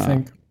what do you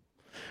think?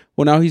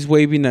 Well, now he's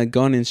waving a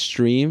gun in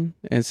stream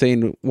and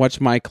saying, watch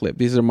my clip.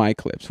 These are my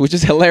clips, which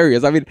is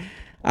hilarious. I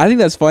think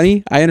that's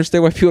funny. I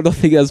understand why people don't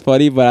think that's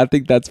funny, but I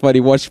think that's funny.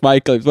 Watch my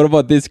clips. What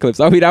about these clips?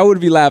 I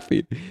would be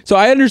laughing. So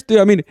I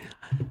understood.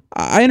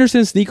 I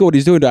understand Sneako what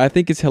he's doing. I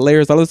think it's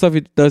hilarious. All the stuff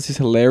he does is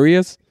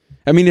hilarious.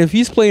 If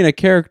he's playing a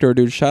character,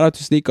 dude, shout out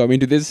to Sneako.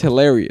 Dude, this is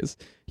hilarious.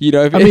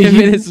 If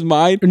in his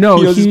mind,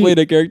 he's playing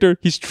a character,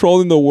 he's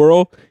trolling the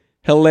world.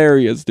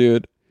 Hilarious,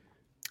 dude.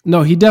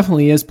 No, he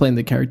definitely is playing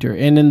the character.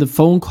 And in the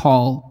phone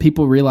call,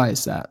 people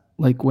realize that.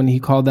 Like when he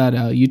called that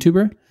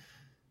YouTuber.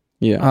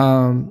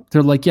 Yeah.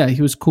 They're like, yeah,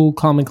 he was cool,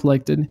 calm, and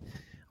collected.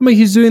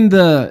 He's doing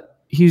the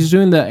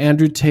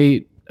Andrew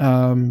Tate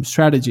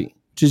strategy.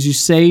 Just you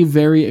say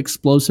very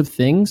explosive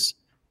things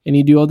and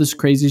you do all this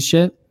crazy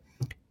shit.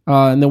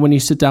 And then when you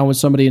sit down with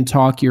somebody and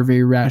talk, you're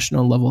very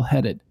rational and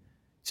level-headed.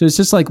 So it's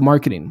just like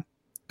marketing.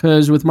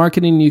 Because with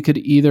marketing, you could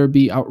either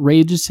be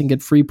outrageous and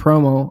get free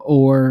promo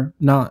or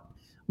not.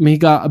 I mean, he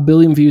got 1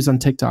 billion views on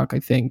TikTok,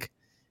 I think.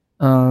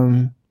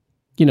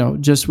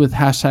 Just with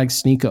hashtag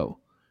Sneako.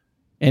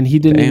 And he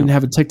didn't even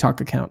have a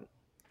TikTok account,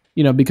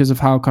 because of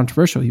how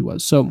controversial he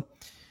was. So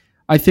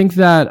I think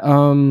that,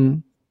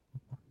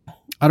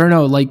 I don't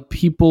know, like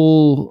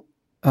people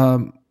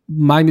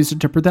might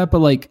misinterpret that, but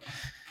like,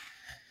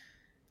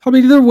 I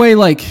mean, either way,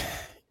 like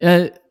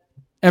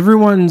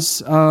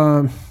everyone's,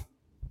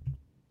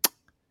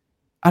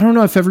 I don't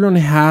know if everyone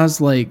has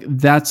like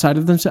that side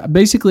of themselves.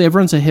 Basically,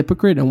 everyone's a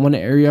hypocrite in one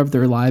area of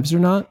their lives or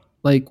not,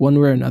 like one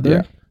way or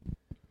another.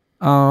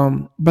 Yeah.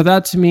 But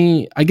that to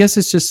me, I guess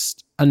it's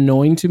just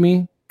annoying to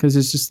me because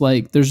it's just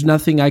like there's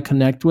nothing I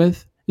connect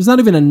with. It's not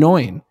even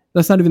annoying.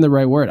 That's not even the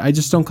right word. I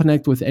just don't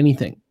connect with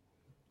anything.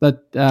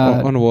 That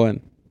on what?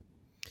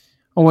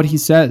 On what he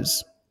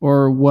says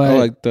or what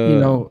like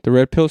the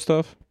red pill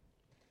stuff.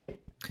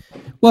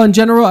 Well, in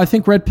general, I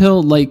think red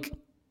pill, like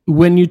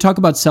when you talk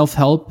about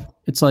self-help,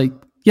 it's like,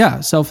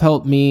 yeah,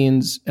 self-help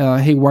means,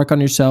 hey, work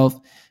on yourself,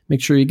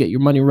 make sure you get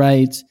your money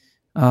right,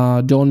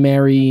 don't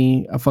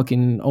marry a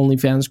fucking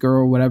OnlyFans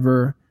girl or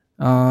whatever,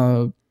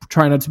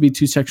 try not to be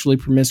too sexually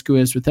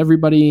promiscuous with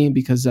everybody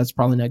because that's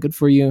probably not good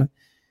for you.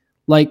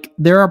 Like,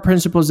 there are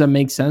principles that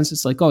make sense.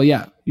 It's like, oh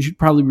yeah, you should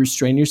probably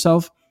restrain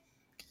yourself.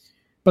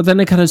 But then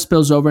it kind of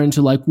spills over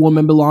into like,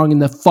 women belong in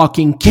the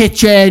fucking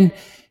kitchen.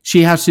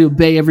 She has to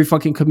obey every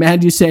fucking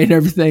command you say and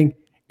everything.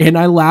 And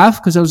I laugh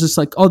because I was just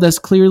like, oh, that's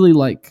clearly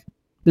like,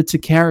 that's a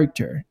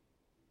character.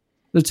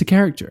 That's a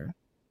character.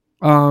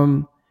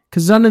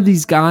 Because none of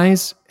these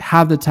guys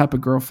have the type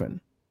of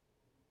girlfriend.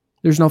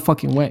 There's no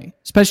fucking way.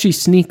 Especially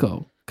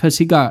Sneako. Because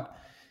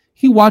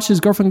he watched his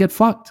girlfriend get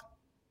fucked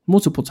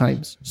multiple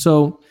times.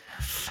 So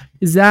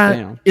is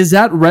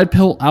that red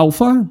pill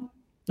alpha?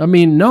 I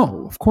mean,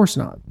 no, of course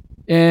not.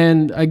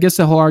 And I guess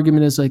the whole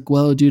argument is like,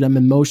 well, dude, I'm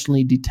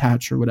emotionally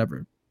detached or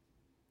whatever.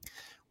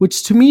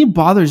 Which to me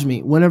bothers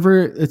me whenever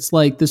it's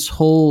like this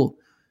whole,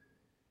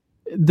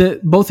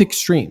 both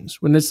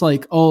extremes. When it's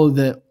like, oh,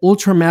 the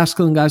ultra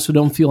masculine guys who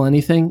don't feel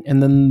anything,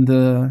 and then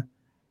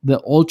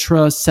the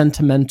ultra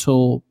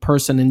sentimental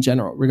person in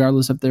general,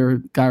 regardless if they're a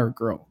guy or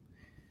girl.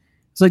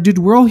 It's like, dude,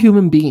 we're all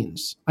human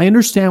beings. I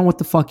understand what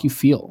the fuck you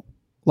feel.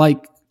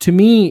 Like, to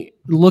me,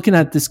 looking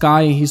at this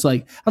guy, he's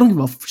like, I don't give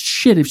a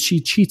shit if she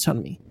cheats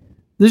on me.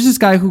 There's this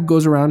guy who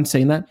goes around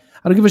saying that.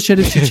 I don't give a shit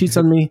if she cheats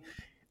on me.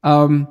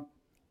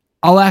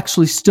 I'll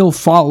actually still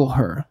follow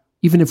her,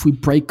 even if we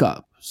break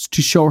up,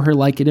 to show her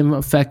like it didn't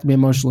affect me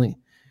emotionally.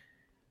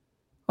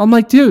 I'm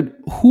like, dude,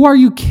 who are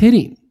you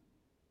kidding?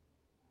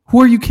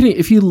 Who are you kidding?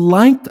 If you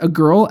liked a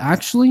girl,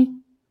 actually,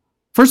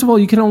 first of all,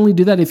 you can only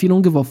do that if you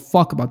don't give a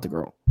fuck about the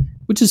girl,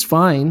 which is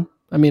fine.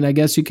 I mean, I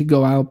guess you could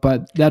go out,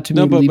 but that to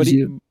me leaves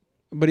you.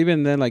 But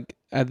even then, like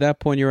at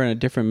that point, you're in a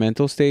different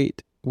mental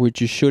state,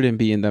 which you shouldn't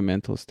be in that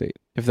mental state,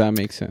 if that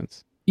makes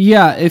sense.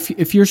 Yeah,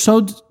 if you're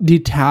so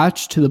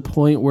detached to the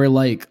point where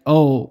like,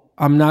 oh,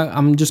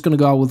 I'm just going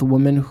to go out with a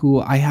woman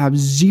who I have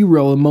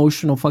zero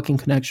emotional fucking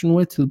connection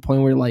with, to the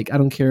point where like, I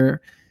don't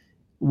care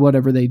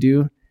whatever they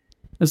do.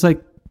 It's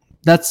like,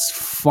 that's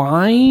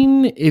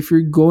fine if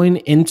you're going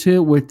into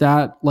it with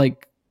that,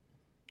 like,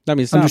 I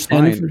mean, it's not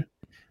fine.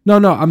 No,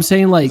 I'm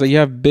saying like, you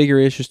have bigger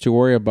issues to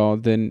worry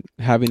about than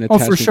having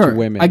attachment to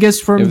women. I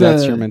guess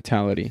that's your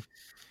mentality.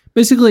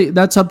 Basically,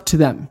 that's up to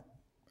them.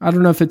 I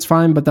don't know if it's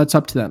fine, but that's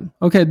up to them.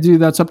 Okay, dude,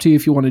 that's up to you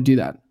if you want to do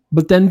that.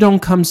 But then don't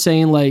come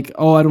saying like,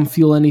 oh, I don't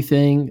feel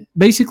anything.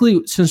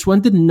 Basically, since when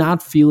did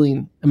not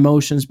feeling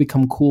emotions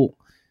become cool?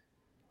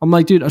 I'm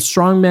like, dude, a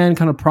strong man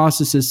kind of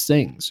processes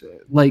things.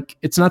 Like,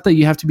 it's not that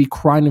you have to be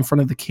crying in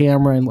front of the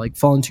camera and like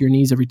fall into your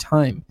knees every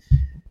time.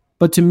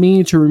 But to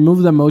me, to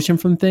remove the emotion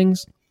from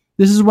things,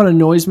 this is what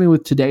annoys me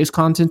with today's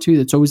content too.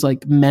 That's always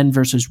like men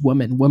versus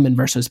women, women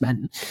versus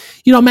men.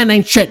 You know, men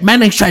ain't shit. Fucking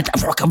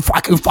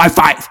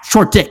 5'5",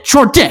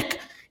 short dick.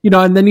 You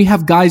know, and then you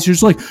have guys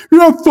who's like,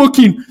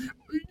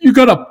 you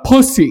got a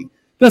pussy.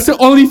 That's the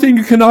only thing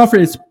you can offer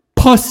is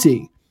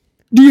pussy.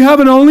 Do you have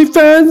an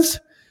OnlyFans?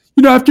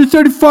 You know, after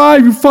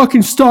 35, your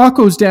fucking stock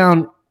goes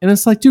down. And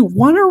it's like, dude,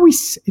 what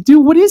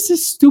is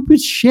this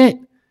stupid shit?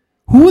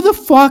 Who the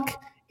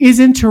fuck is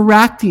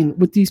interacting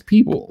with these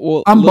people?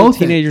 Well, I'm both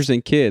teenagers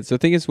and kids. The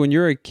thing is, when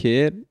you're a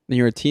kid and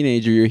you're a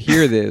teenager, you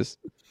hear this,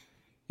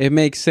 it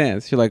makes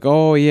sense. You're like,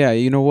 oh yeah,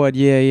 you know what?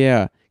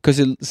 Yeah. Because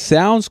it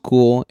sounds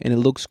cool and it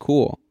looks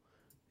cool,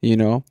 you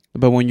know?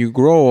 But when you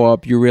grow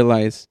up, you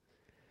realize,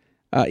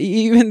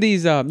 even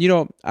these, I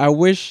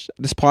wish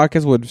this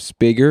podcast was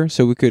bigger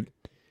so we could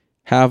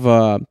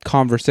have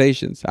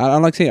conversations. I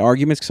don't like saying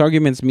arguments, because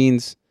arguments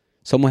means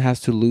someone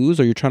has to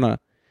lose, or you're trying to...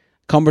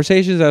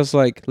 Conversations that's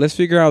like, let's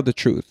figure out the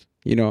truth,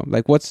 you know,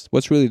 like what's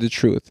really the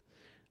truth.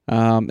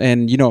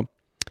 And, you know,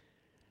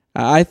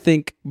 I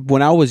think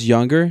when I was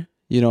younger,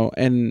 you know,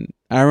 and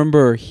I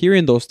remember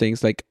hearing those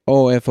things like,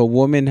 oh, if a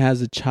woman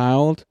has a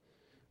child,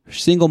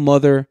 single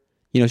mother,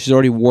 you know, she's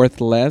already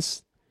worth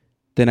less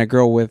than a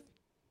girl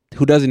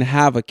who doesn't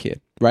have a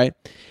kid, right?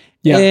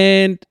 Yeah.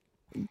 And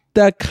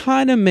that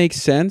kind of makes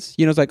sense.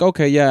 You know, it's like,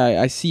 okay,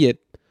 yeah, I see it.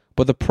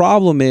 But the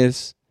problem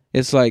is,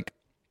 it's like,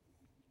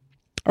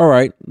 all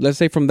right, let's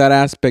say from that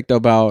aspect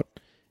about,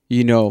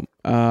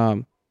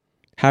 having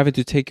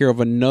to take care of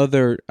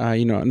another,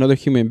 another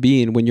human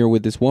being when you're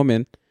with this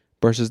woman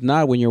versus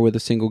not when you're with a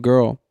single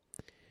girl.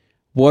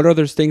 What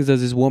other things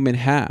does this woman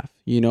have?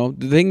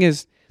 The thing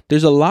is,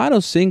 there's a lot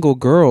of single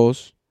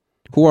girls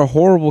who are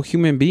horrible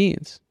human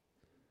beings.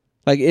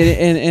 Like,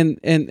 and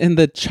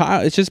the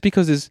child, it's just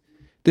because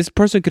this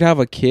person could have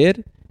a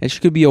kid and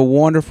she could be a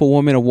wonderful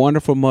woman, a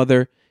wonderful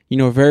mother,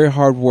 very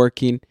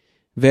hardworking,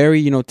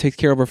 very, takes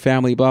care of her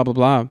family, blah, blah,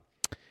 blah.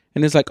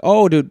 And it's like,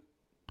 oh, dude,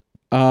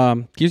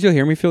 can you still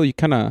hear me, Phil? You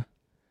kind of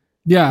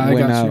I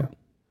got out.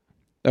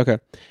 You. Okay.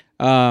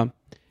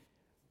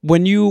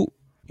 When you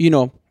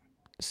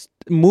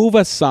move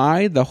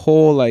aside the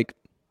whole, like,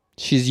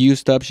 she's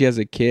used up, she has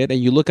a kid, and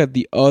you look at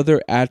the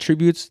other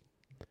attributes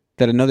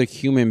that another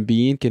human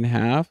being can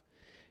have,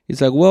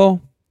 it's like,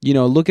 well,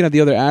 looking at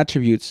the other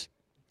attributes,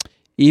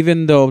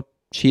 even though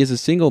she is a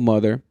single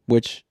mother,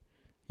 which,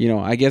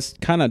 I guess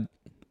kind of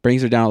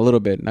brings her down a little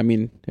bit. I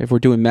mean, if we're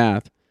doing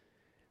math,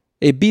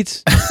 it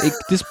beats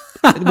this.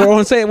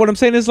 What I'm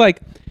saying is, like,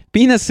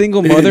 being a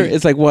single mother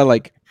is like what,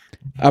 like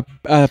a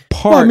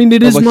part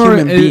it is of a more,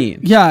 human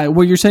being. Yeah,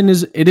 what you're saying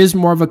is it is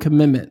more of a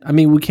commitment. I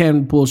mean, we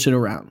can't bullshit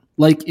around.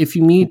 Like, if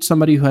you meet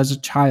somebody who has a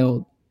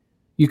child,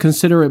 you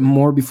consider it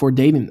more before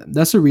dating them.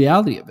 That's the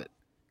reality of it.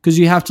 Because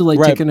you have to,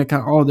 like, take into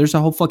account, oh, there's a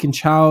whole fucking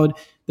child.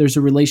 There's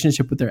a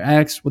relationship with their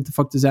ex. What the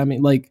fuck does that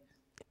mean? Like,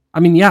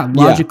 I mean,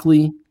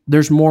 logically,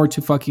 there's more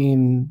to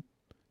fucking.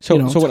 So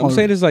what I'm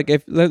saying is, like,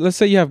 if let's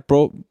say you have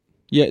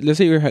let's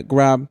say you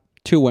grab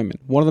two women.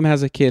 One of them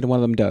has a kid, one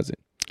of them doesn't.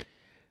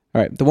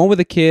 All right, the one with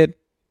the kid,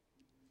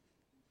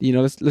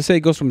 let's say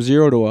it goes from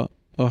 0 to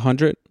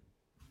 100.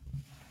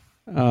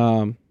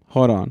 Hold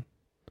on.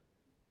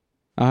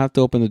 I'll have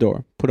to open the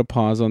door. Put a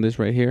pause on this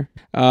right here.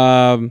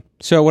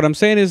 So what I'm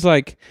saying is,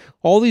 like,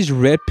 all these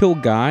red pill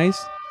guys.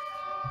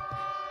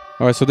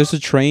 All right, so there's a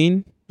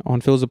train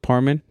on Phil's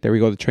apartment. There we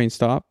go. The train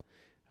stopped.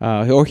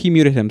 Or he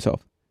muted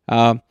himself.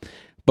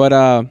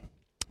 But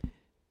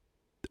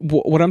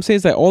what I'm saying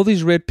is that all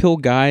these red pill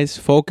guys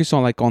focus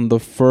on, like, on the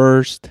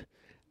first,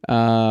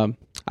 I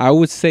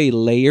would say,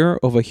 layer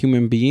of a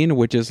human being,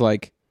 which is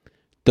like,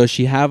 does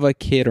she have a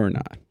kid or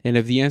not? And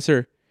if the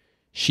answer,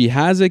 she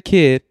has a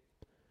kid,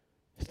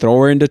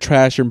 throw her in the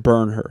trash and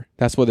burn her.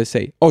 That's what they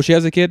say. Oh, she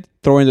has a kid?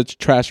 Throw her in the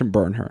trash and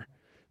burn her.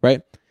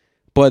 Right?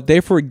 But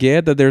they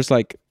forget that there's,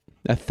 like,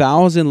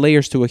 1,000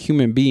 layers to a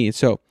human being.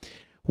 So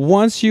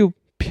once you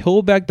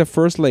peel back the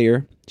first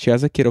layer, she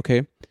has a kid,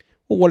 okay.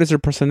 Well, what is her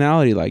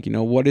personality like?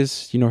 What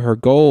is, her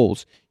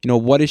goals?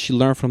 What did she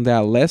learn from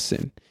that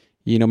lesson?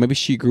 Maybe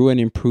she grew and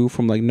improved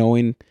from, like,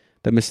 knowing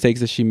the mistakes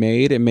that she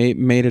made and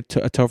made it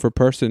a tougher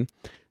person.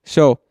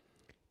 So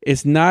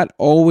it's not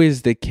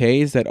always the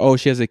case that, oh,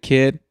 she has a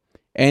kid,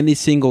 any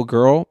single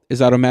girl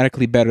is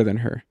automatically better than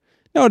her.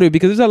 No, dude,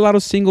 because there's a lot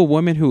of single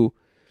women who,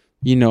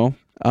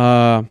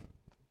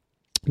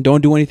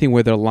 don't do anything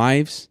with their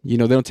lives. They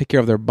don't take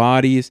care of their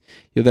bodies.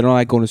 They don't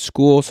like going to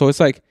school. So it's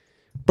like,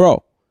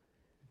 bro,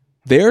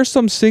 there are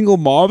some single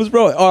moms,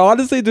 bro.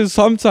 Honestly, dude,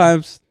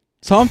 sometimes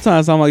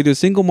I'm like, dude,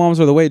 single moms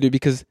are the way, dude,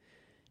 because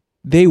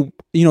they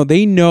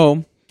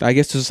know, I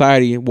guess,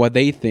 society, what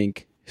they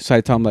think.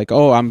 Society tell them, like,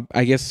 oh,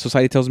 I guess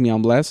society tells me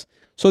I'm less.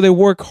 So they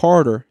work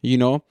harder, they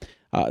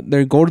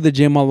go to the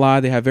gym a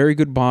lot. They have very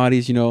good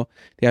bodies, they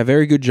have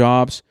very good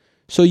jobs.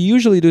 So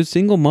usually, dude,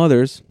 single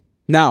mothers,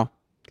 now,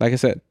 like I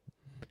said,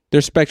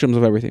 there's spectrums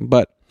of everything,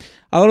 but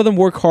a lot of them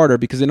work harder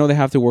because they know they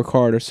have to work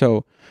harder.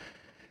 So,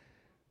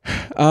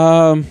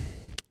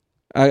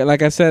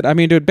 like I said, I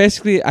mean, dude,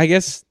 basically, I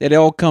guess it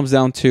all comes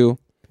down to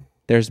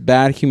there's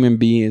bad human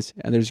beings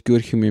and there's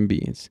good human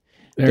beings.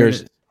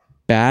 There's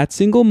bad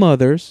single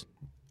mothers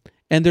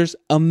and there's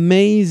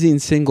amazing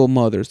single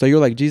mothers. So you're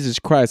like, Jesus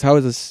Christ, how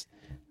is this?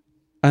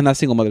 Not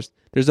single mothers.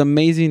 There's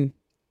amazing.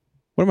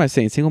 What am I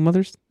saying? Single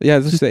mothers? Yeah,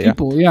 let's say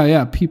people.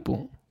 Yeah,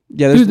 people.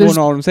 Yeah, there's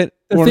no. What I'm saying.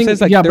 What I'm saying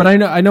is, like, yeah, but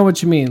I know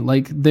what you mean.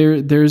 Like,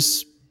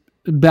 there's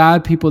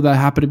bad people that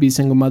happen to be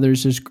single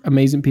mothers. There's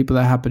amazing people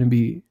that happen to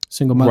be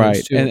single mothers,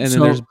 right? Too. And then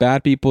there's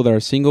bad people that are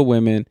single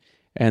women,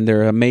 and there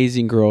are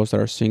amazing girls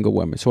that are single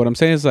women. So what I'm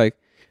saying is, like,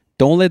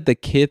 don't let the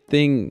kid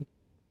thing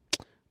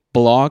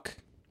block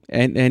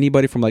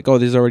anybody from, like, oh,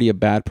 this is already a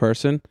bad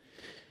person.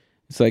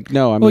 It's like,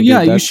 no, I mean,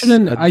 dude, you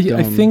shouldn't.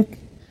 I think.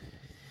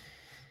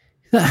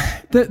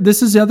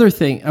 This is the other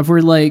thing. If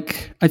we're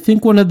like, I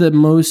think one of the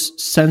most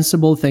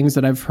sensible things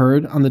that I've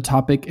heard on the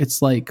topic,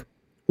 it's like,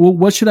 well,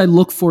 what should I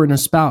look for in a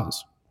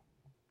spouse?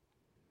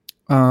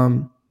 What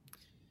kind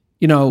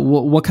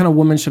of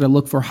woman should I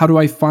look for? How do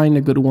I find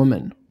a good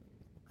woman?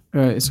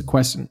 It's a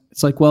question.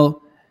 It's like,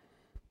 well,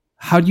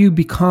 how do you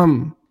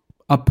become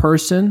a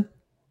person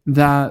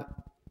that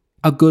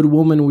a good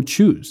woman would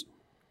choose?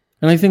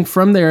 And I think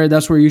from there,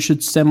 that's where you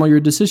should stem all your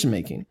decision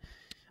making.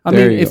 I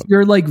mean, if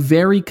you're, like,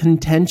 very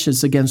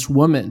contentious against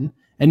women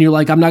and you're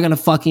like, I'm not going to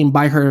fucking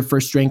buy her a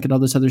first drink and all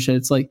this other shit.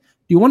 It's like,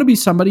 do you want to be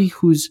somebody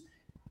who's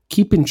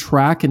keeping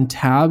track and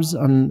tabs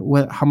on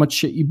how much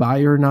shit you buy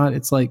or not?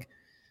 It's like,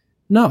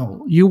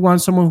 No, you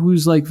want someone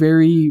who's like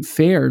very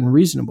fair and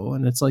reasonable.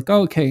 And it's like,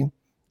 oh, okay.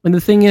 And the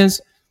thing is,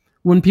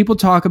 when people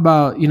talk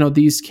about,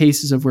 these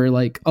cases of where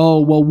like, oh,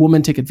 well,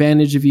 women take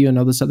advantage of you and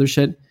all this other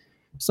shit,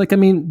 it's like, I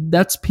mean,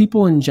 that's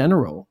people in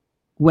general.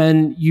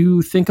 When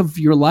you think of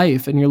your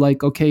life and you're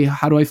like, okay,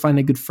 how do I find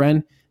a good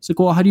friend? It's like,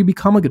 well, how do you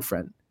become a good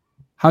friend?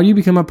 How do you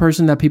become a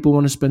person that people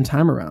want to spend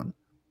time around?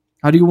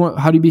 How do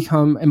you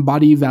become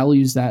embody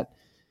values that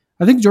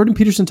I think Jordan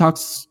Peterson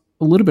talks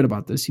a little bit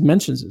about this. He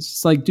mentions this.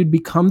 It's like, dude,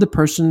 become the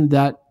person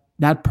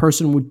that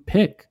person would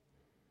pick.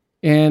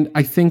 And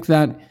I think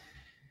that,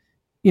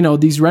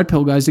 these red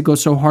pill guys that go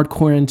so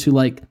hardcore into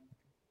like,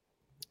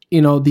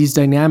 these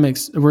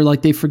dynamics where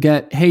like they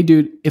forget, hey,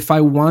 dude, if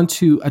I want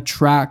to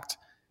attract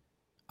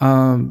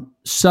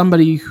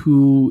somebody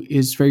who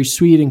is very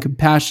sweet and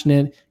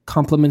compassionate,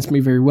 compliments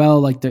me very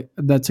well, like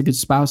that's a good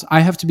spouse,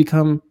 I have to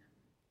become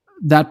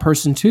that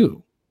person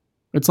too.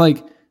 It's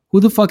like, who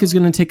the fuck is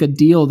going to take a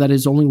deal that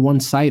is only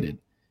one-sided?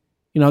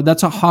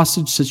 That's a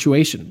hostage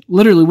situation.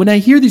 Literally, when I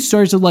hear these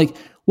stories of like,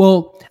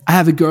 well, I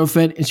have a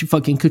girlfriend and she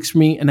fucking cooks for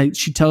me and I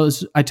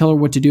tell her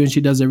what to do and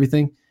she does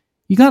everything.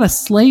 You got a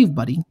slave,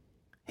 buddy.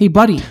 Hey,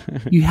 buddy,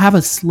 you have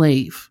a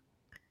slave.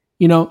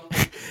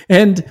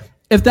 And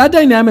if that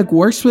dynamic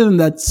works for them,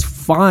 that's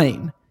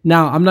fine.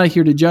 Now, I'm not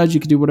here to judge. You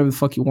can do whatever the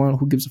fuck you want.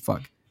 Who gives a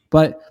fuck?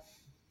 But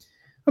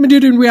I mean,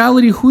 dude, in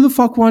reality, who the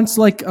fuck wants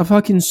like a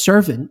fucking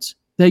servant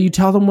that you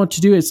tell them what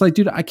to do? It's like,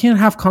 dude, I can't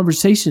have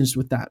conversations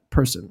with that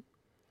person.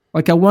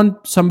 Like, I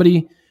want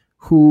somebody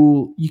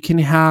who you can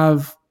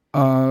have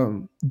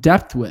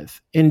depth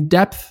with. And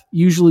depth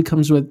usually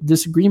comes with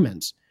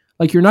disagreements.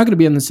 Like, you're not going to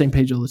be on the same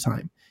page all the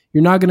time.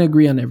 You're not going to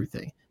agree on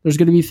everything. There's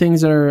going to be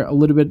things that are a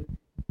little bit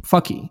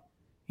fucky,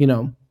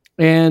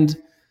 And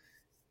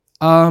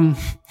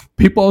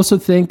people also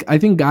think, I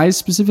think guys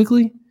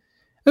specifically,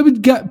 I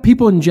would get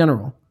people in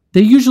general,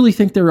 they usually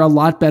think they're a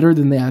lot better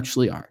than they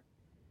actually are.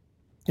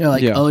 They're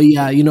like, oh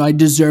yeah, I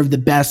deserve the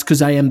best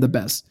because I am the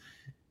best.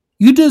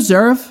 You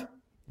deserve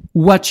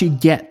what you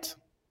get.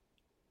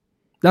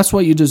 That's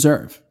what you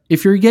deserve.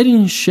 If you're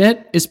getting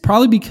shit, it's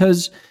probably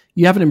because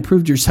you haven't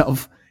improved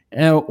yourself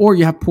or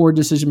you have poor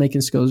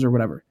decision-making skills or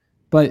whatever.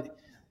 But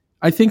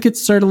I think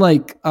it's sort of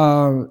like,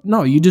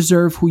 no, you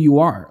deserve who you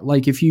are.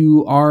 Like if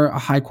you are a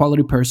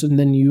high-quality person,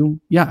 then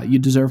you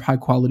deserve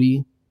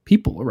high-quality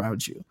people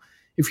around you.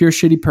 If you're a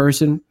shitty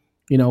person,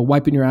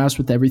 wiping your ass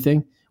with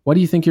everything, what do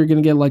you think you're going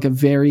to get? Like a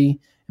very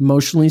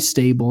emotionally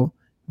stable,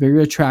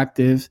 very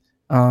attractive,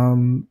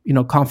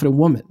 confident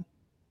woman.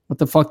 What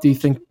the fuck do you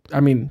think? I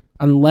mean,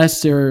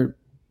 unless they're,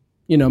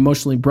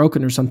 emotionally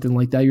broken or something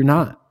like that, you're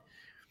not.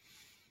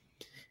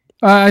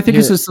 I think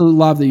it's just the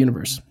law of the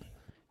universe.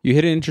 You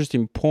hit an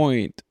interesting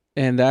point,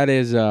 and that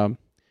is, I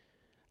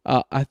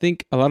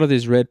think a lot of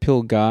these red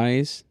pill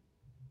guys,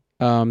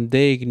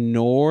 they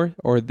ignore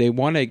or they don't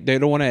want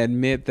to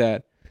admit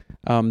that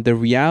the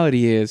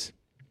reality is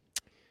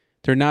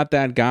they're not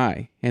that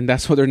guy, and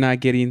that's why they're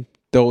not getting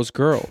those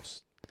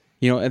girls.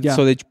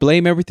 So they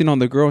blame everything on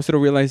the girl instead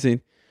of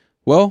realizing,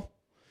 well,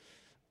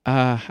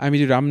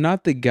 dude, I'm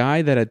not the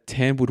guy that a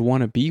 10 would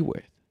want to be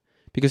with.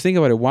 Because think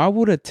about it, why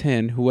would a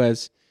 10 who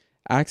has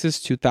access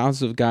to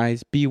thousands of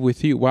guys be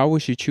with you? Why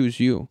would she choose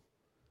you?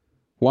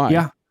 Why?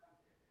 Yeah.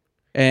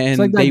 And it's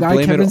like that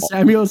guy Kevin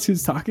Samuels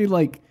who's talking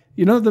like,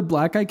 the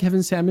black guy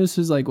Kevin Samuels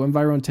who's like went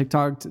viral on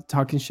TikTok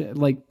talking shit,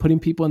 like putting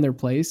people in their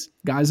place,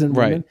 guys and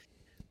women.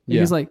 And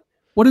he's like,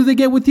 what do they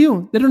get with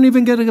you? They don't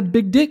even get a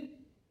big dick.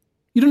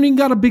 You don't even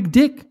got a big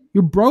dick.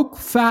 You're broke,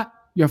 fat.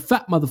 You're a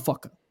fat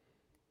motherfucker.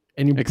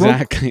 And you're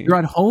broke. You're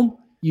at home.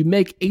 You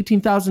make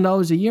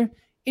 $18,000 a year,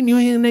 and you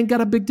ain't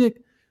got a big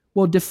dick.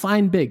 Well,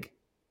 define big.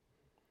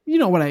 You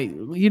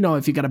know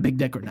if you got a big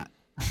dick or not.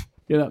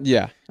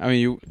 Yeah. I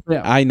mean,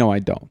 I know I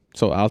don't.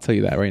 So I'll tell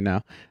you that right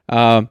now.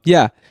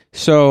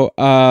 So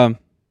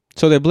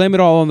they blame it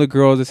all on the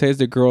girls. They say it's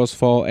the girls'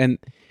 fault,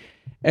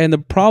 and the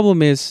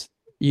problem is,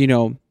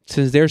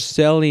 since they're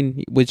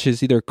selling, which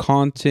is either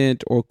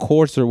content or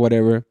course or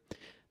whatever,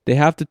 they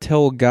have to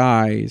tell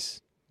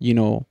guys,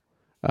 hey,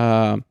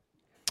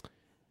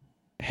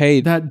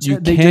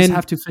 they just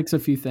have to fix a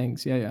few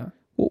things. Yeah.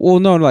 Well,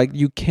 no, like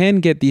you can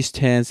get these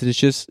 10s, and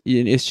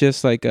it's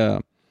just like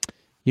a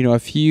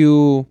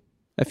few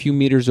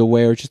meters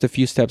away or just a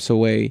few steps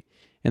away,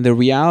 and the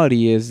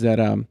reality is that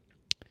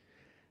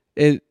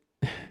the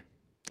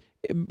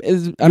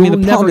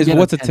problem is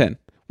what's a 10?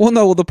 Well,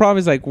 no, the problem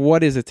is like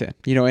what is a 10?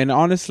 And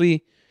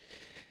honestly,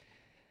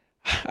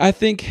 I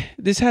think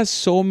this has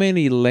so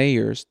many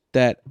layers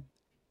that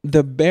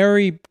the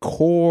very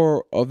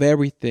core of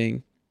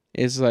everything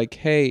is like,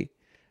 hey,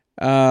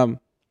 well,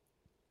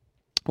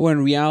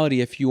 in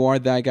reality, if you are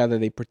that guy that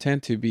they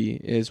pretend to be,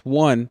 is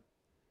one,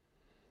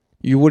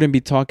 you wouldn't be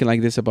talking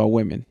like this about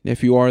women.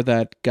 If you are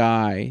that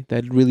guy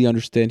that really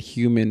understands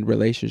human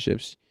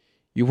relationships,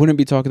 you wouldn't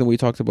be talking the way you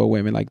talked about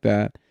women like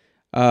that.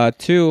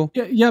 Two,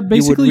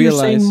 basically you're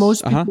saying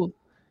most people,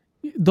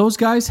 those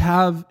guys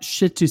have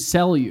shit to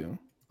sell you.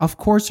 Of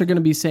course they're going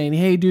to be saying,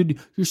 hey, dude,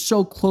 you're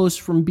so close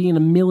from being a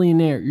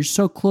millionaire. You're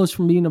so close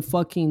from being a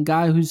fucking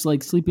guy who's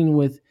like sleeping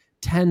with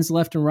tens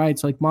left and right,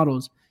 so like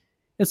models.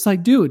 It's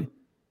like, dude,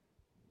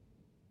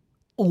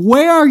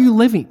 where are you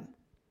living?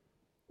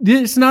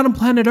 It's not on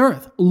planet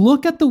Earth.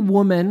 Look at the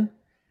women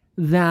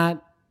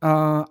that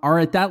are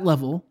at that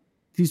level,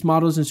 these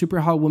models and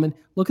super hot women.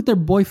 Look at their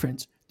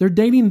boyfriends. They're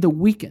dating The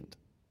Weeknd.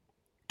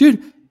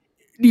 Dude,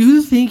 do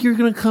you think you're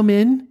going to come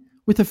in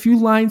with a few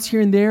lines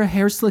here and there,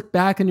 hair slicked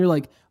back, and you're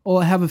like, oh,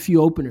 I have a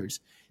few openers.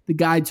 The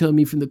guy told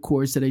me from the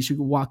course that I should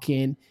walk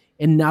in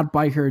and not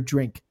buy her a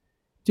drink.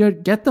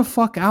 Dude, get the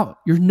fuck out.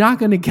 You're not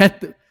going to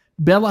get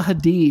Bella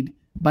Hadid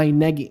by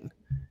negging.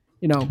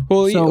 You know,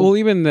 well,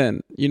 even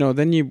then, you know,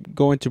 then you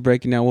go into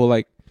breaking down. Well,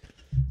 like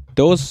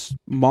those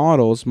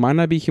models might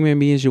not be human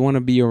beings you want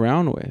to be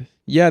around with.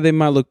 Yeah, they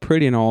might look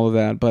pretty and all of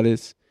that, but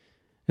it's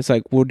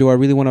like, well, do I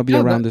really want to be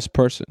around this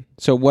person?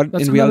 So what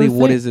in reality,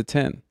 what is a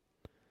 10?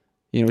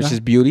 You know, it's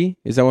just beauty.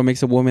 Is that what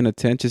makes a woman a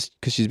 10? Just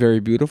because she's very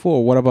beautiful,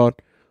 or what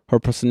about her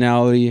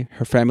personality,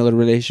 her family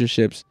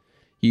relationships?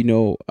 You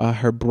know,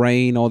 her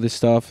brain, all this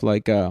stuff.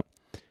 Like,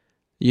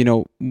 you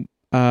know,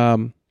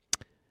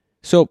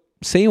 so.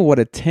 Saying what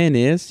a 10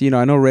 is, you know,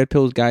 I know Red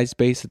Pill's guys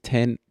base a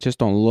 10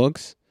 just on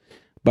looks,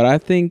 but I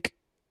think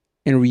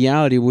in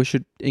reality we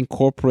should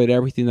incorporate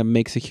everything that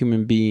makes a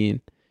human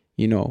being,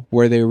 you know,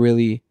 where they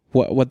really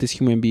what this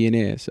human being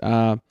is.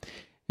 And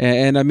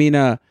I mean,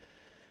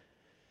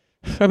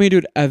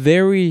 dude, a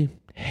very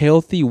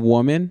healthy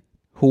woman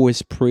who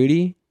is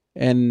pretty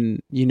and,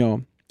 you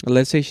know,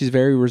 let's say she's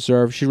very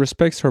reserved, she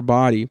respects her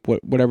body,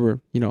 whatever,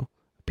 you know,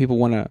 people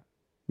want to,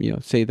 you know,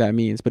 say that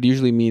means, but it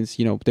usually means,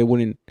 you know, they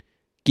wouldn't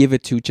give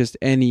it to just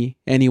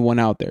anyone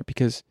out there,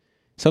 because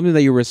something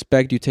that you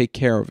respect, you take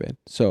care of it.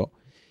 So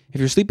if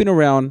you're sleeping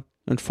around,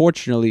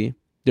 unfortunately,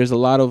 there's a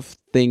lot of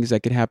things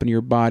that can happen to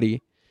your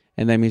body,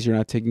 and that means you're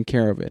not taking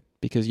care of it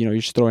because, you know,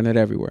 you're just throwing it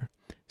everywhere.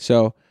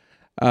 So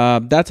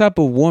that type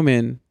of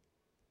woman,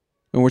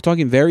 when we're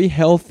talking very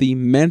healthy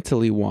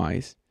mentally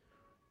wise,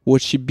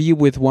 would she be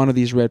with one of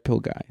these Red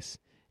Pill guys?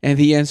 And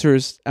the answer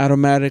is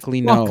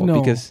automatically no.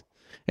 Because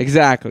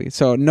exactly.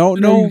 So no.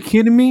 Are you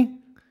kidding me?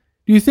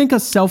 Do you think a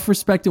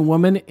self-respecting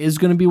woman is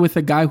going to be with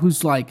a guy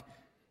who's like,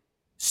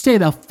 stay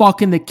the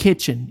fuck in the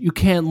kitchen. You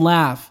can't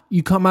laugh.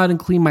 You come out and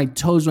clean my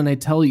toes when I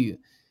tell you.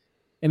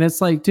 And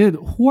it's like, dude,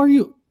 who are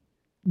you?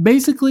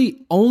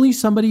 Basically, only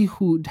somebody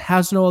who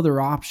has no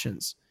other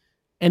options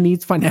and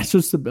needs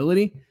financial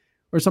stability,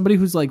 or somebody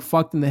who's like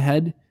fucked in the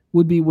head,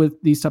 would be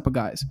with these type of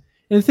guys.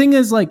 And the thing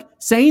is, like,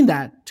 saying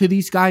that to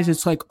these guys,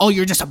 it's like, oh,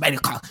 you're just a beta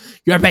cock.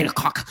 You're a beta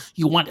cock.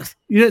 You want it.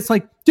 It's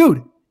like,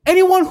 dude,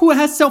 anyone who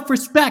has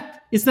self-respect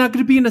is not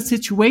going to be in a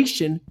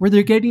situation where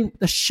they're getting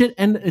the shit,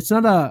 and it's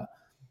not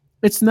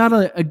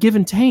a give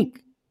and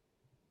take.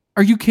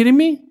 Are you kidding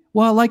me?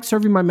 Well, I like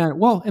serving my man.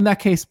 Well, in that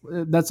case,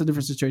 that's a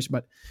different situation.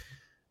 But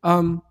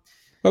I mean,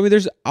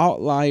 there's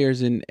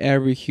outliers in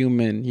every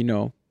human, you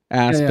know,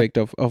 aspect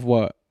of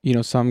what, you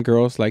know, some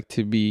girls like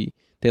to be.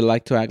 They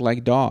like to act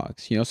like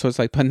dogs, you know. So it's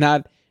like, but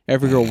not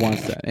every girl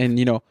wants that, and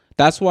you know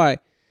that's why,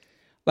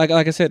 like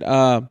I said,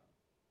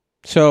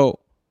 so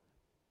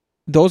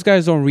those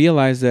guys don't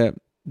realize that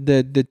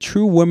the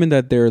true women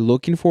that they're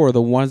looking for are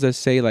the ones that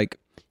say, like,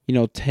 you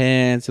know,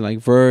 10s and like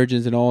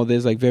virgins and all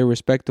this, like very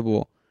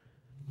respectable.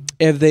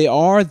 If they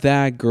are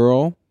that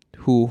girl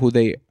who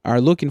they are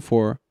looking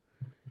for,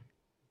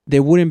 they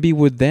wouldn't be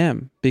with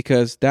them,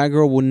 because that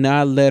girl will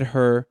not let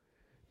her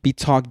be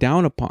talked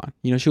down upon.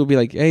 You know, she will be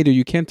like, hey, dude,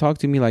 you can't talk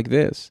to me like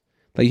this.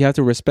 Like, you have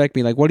to respect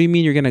me. Like, what do you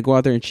mean you're going to go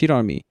out there and cheat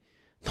on me?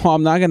 No,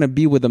 I'm not going to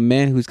be with a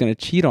man who's going to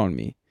cheat on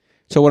me.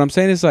 So what I'm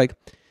saying is, like,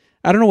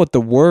 I don't know what the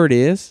word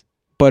is,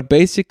 but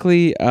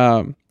basically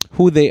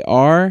who they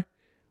are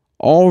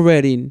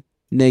already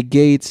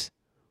negates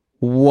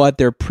what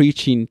they're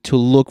preaching to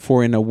look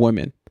for in a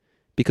woman.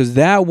 Because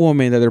that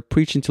woman that they're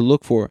preaching to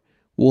look for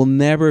will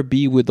never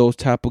be with those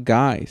type of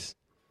guys.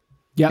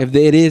 Yeah. If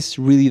it is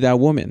really that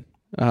woman.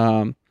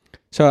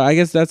 So I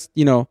guess that's,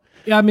 you know.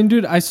 Yeah, I mean,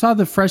 dude, I saw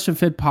the Fresh and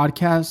Fit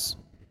podcast,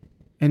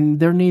 and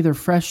they're neither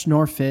fresh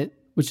nor fit,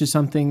 which is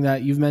something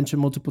that you've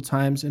mentioned multiple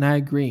times, and I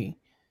agree.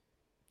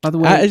 By the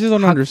way, I just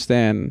don't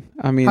understand.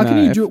 I mean, how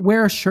can you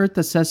wear a shirt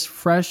that says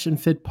Fresh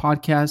and Fit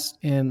podcast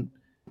and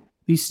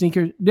these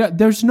sneakers?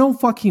 There's no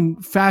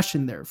fucking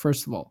fashion there,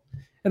 first of all.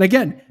 And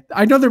again,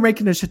 I know they're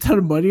making a shit ton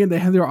of money and they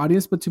have their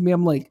audience, but to me,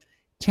 I'm like,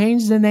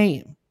 change the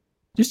name.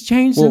 Just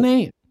change the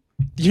name.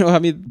 You know, I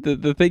mean,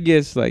 the thing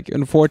is, like,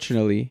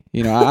 unfortunately,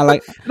 you know, I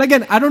like... And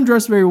again, I don't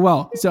dress very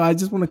well, so I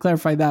just want to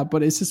clarify that,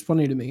 but it's just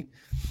funny to me.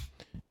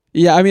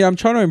 Yeah, I mean, I'm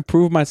trying to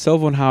improve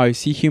myself on how I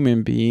see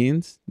human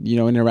beings, you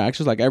know,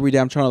 interactions. Like, every day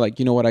I'm trying to, like,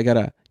 you know what, I got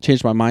to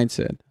change my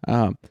mindset.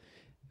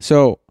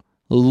 So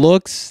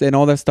looks and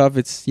all that stuff,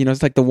 it's, you know,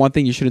 it's like the one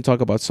thing you shouldn't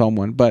talk about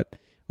someone. But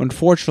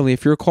unfortunately,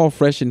 if you're called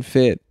fresh and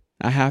fit,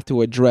 I have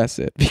to address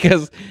it,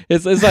 because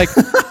it's like...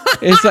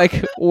 It's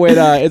like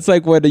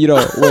when you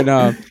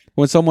know,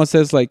 when someone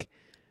says, like,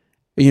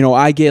 you know,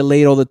 I get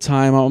laid all the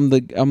time, I'm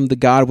the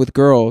god with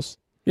girls.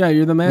 Yeah,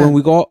 you're the man. When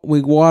we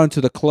go out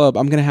into the club,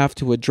 I'm gonna have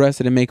to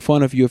address it and make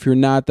fun of you if you're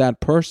not that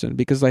person,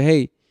 because, like,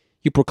 hey,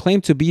 you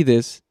proclaim to be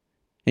this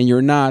and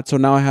you're not, so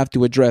now I have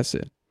to address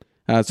it.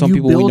 Some you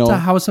people we built know. a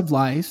house of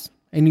lies,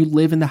 and you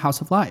live in the house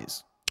of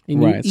lies,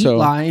 and you eat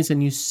lies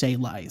and you say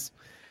lies.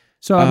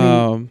 So I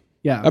mean,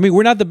 yeah. I mean,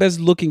 we're not the best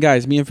looking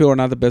guys. Me and Phil are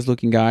not the best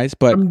looking guys,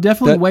 but I'm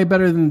definitely way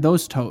better than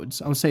those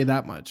toads. I'll say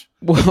that much.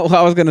 Well,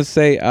 I was gonna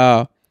say,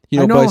 I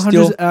know but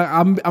still,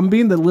 I'm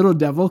being the little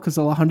devil because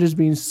Alejandro's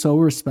being so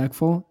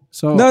respectful.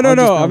 So no.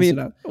 I mean,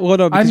 well,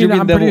 no, because you're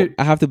being devil.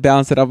 I have to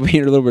balance it up,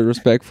 being a little bit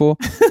respectful.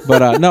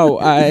 But no,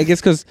 I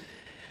guess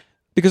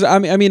because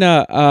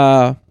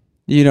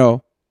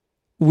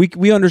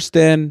we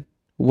understand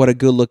what a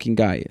good looking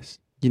guy is.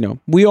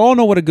 We all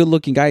know what a good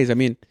looking guy is. I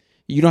mean,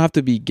 you don't have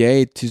to be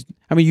gay to.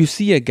 I mean, you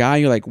see a guy,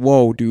 you're like,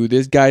 whoa, dude,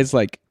 this guy's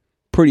like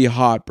pretty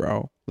hot,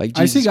 bro. Like,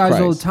 Jesus I see guys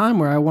Christ. all the time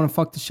where I want to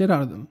fuck the shit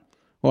out of them.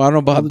 Well, I don't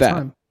know about that,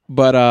 time.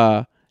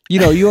 But you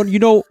know,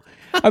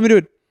 I mean,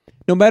 dude,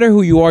 no matter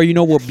who you are, you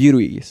know what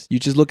beauty is. You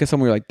just look at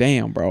someone, you're like,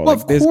 damn, bro. Well, like,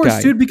 of this course,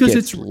 guy dude, because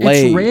gets it's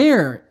laid.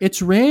 rare.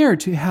 It's rare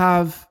to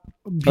have.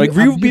 Like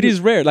real beauty is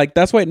rare. Like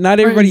that's why not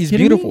everybody's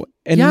beautiful,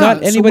 and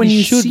not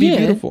anybody should be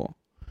beautiful.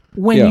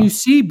 When you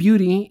see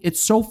beauty, it's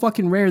so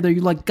fucking rare that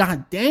you're like,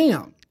 God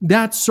damn,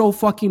 that's so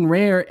fucking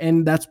rare,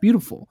 and that's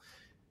beautiful.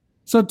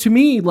 So to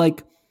me,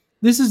 like,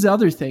 this is the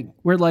other thing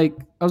where, like,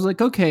 I was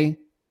like, okay,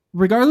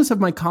 regardless of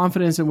my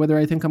confidence and whether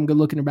I think I'm good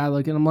looking or bad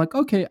looking, I'm like,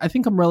 okay, I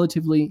think I'm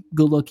relatively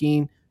good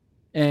looking,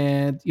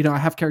 and I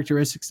have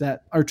characteristics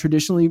that are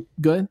traditionally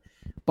good.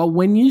 But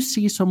when you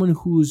see someone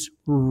who's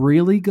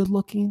really good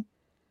looking,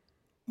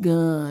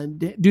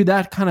 dude,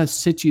 that kind of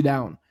sits you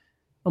down.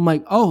 I'm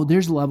like, oh,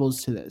 there's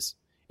levels to this.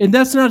 And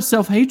that's not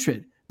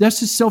self-hatred. That's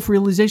just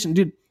self-realization.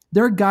 Dude,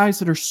 there are guys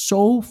that are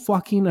so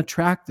fucking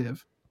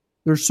attractive.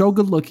 They're so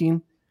good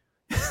looking.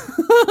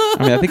 I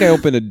mean, I think I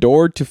opened a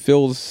door to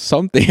fill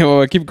something.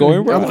 Oh, I keep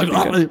going, bro.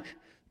 Yeah,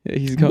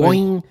 he's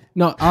going. Boing.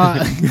 No,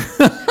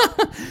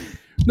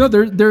 no.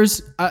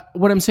 There's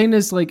what I'm saying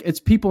is, like, it's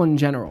people in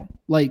general,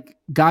 like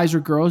guys or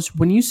girls.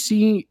 When you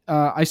see,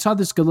 I saw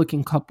this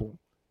good-looking couple,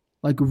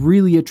 like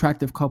really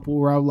attractive couple,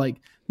 where I was like,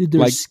 dude,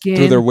 their skin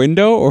through their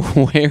window or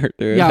where?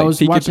 Yeah, I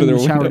was watching them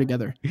shower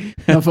together.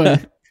 No,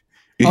 but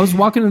I was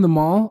walking in the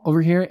mall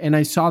over here, and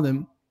I saw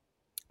them.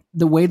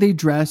 The way they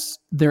dress,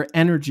 their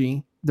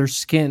energy, their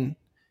skin,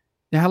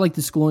 they had like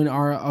this glowing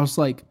aura. I was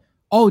like,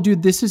 oh,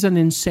 dude, this is an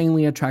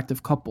insanely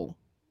attractive couple.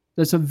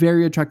 That's a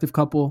very attractive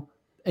couple.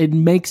 It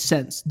makes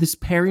sense. This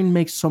pairing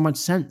makes so much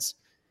sense.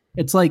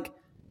 It's like,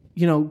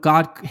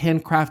 God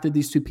handcrafted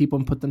these two people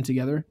and put them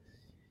together.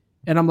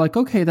 And I'm like,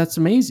 okay, that's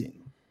amazing.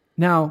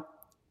 Now,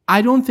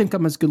 I don't think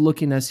I'm as good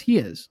looking as he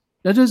is.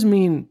 That doesn't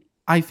mean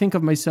I think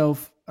of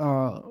myself,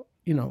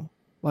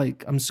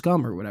 like I'm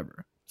scum or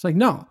whatever. It's like,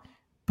 no.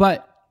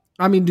 But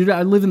I mean, dude,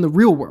 I live in the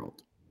real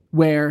world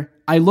where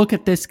I look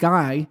at this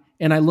guy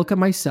and I look at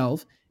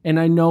myself and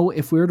I know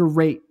if we were to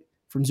rate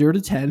from 0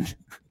 to 10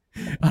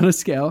 on a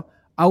scale,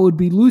 I would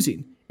be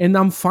losing. And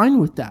I'm fine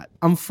with that.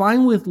 I'm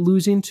fine with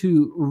losing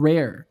to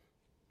rare,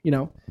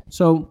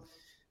 So,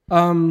 why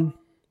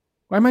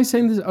am I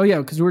saying this? Oh, yeah,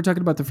 because we were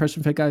talking about the fresh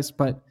and fit guys.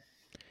 But,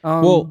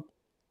 well,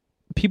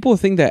 people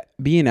think that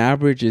being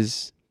average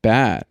is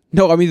bad.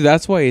 No, I mean,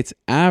 that's why it's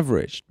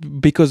average,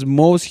 because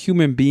most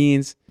human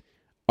beings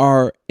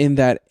are in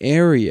that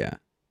area.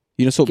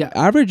 So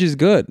average is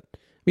good. I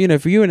mean,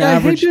 if you're an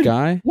average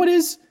guy.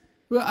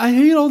 I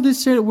hate all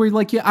this shit where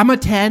like, I'm a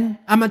 10.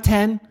 I'm a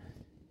 10.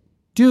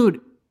 Dude,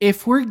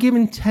 if we're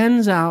giving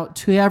 10s out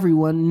to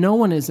everyone, no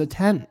one is a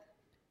 10.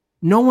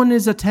 No one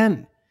is a 10.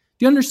 Do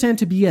you understand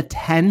to be a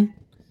 10?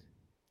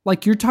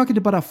 Like, you're talking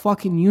about a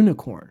fucking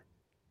unicorn.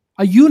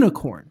 A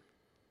unicorn.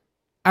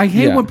 I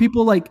hate when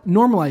people like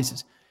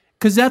normalizes.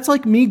 Because that's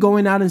like me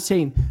going out and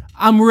saying,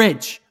 I'm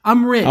rich.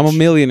 I'm a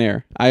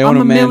millionaire. I own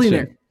a mansion.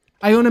 Millionaire.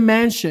 I own a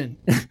mansion.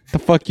 The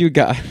fuck you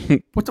got?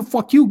 What the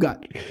fuck you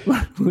got?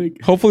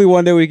 Like, hopefully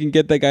one day we can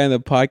get that guy in the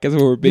podcast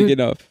where we're big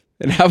enough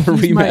and have a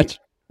rematch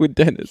with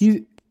Dennis.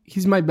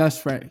 He's my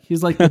best friend.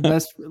 He's like the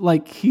best.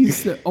 Like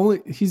he's the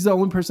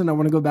only person I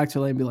want to go back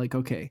to and be like,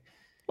 okay.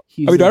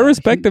 I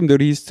respect him,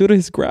 dude. He stood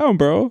his ground,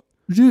 bro.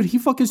 Dude, he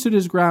fucking stood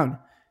his ground.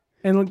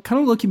 And kind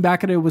of looking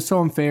back at it, was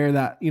so unfair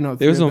that, it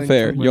was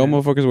unfair. Y'all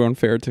motherfuckers were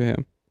unfair to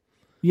him.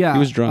 Yeah. He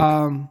was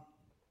drunk.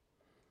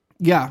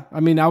 Yeah. I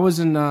mean, that was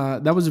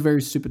a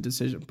very stupid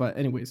decision. But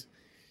anyways,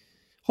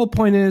 whole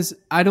point is,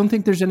 I don't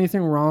think there's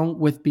anything wrong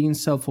with being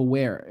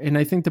self-aware. And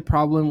I think the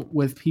problem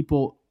with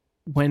people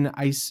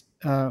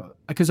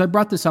because I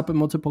brought this up in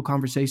multiple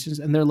conversations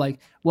and they're like,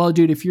 well,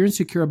 dude, if you're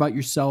insecure about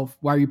yourself,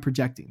 why are you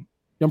projecting?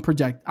 Don't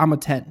project. I'm a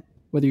 10,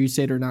 whether you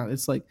say it or not.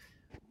 It's like,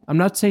 I'm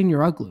not saying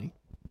you're ugly.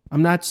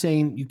 I'm not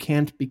saying you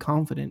can't be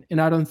confident.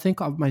 And I don't think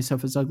of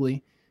myself as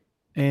ugly.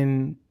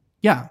 And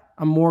yeah,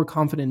 I'm more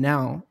confident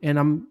now. And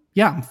I'm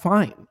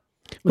fine.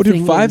 But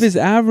dude, 5 is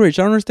average.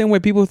 I don't understand why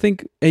people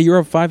think, hey, you're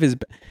a 5 is...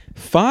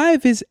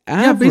 5 is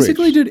average. Yeah,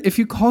 basically, dude, if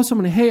you call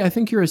someone, hey, I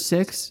think you're a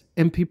 6,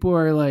 and people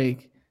are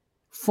like,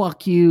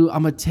 fuck you,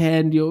 I'm a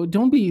 10.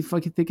 Don't be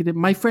fucking thinking it.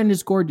 My friend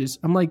is gorgeous.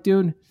 I'm like,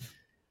 dude,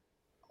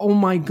 oh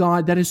my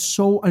God, that is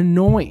so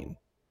annoying.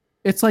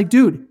 It's like,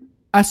 dude,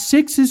 a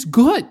 6 is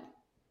good.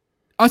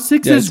 A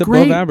 6 is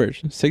great. Above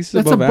average. 6 is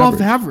That's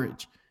above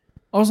average.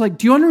 I was like,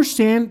 do you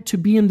understand to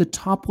be in the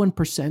top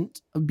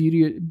 1% of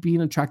beauty,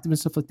 being attractive and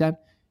stuff like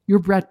that? You're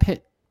Brad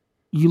Pitt.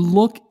 You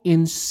look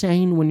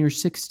insane when you're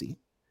 60.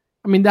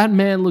 I mean, that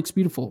man looks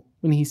beautiful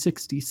when he's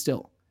 60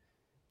 still.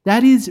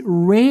 That is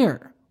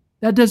rare.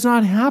 That does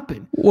not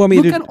happen. Well, I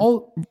mean, look at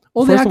all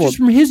the actors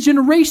from his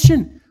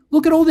generation.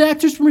 Look at all the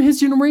actors from his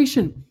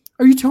generation.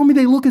 Are you telling me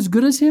they look as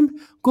good as him?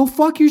 Go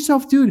fuck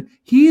yourself, dude.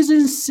 He's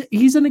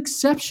an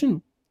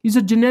exception. He's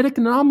a genetic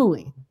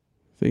anomaly.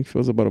 I think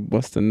feels about to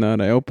bust a nut.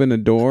 I open the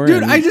door.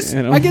 Dude, I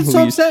get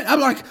so upset. I'm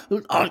like,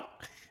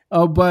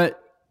 oh, but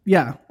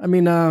yeah. I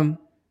mean,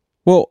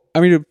 well, I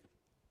mean,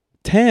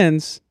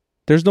 10s,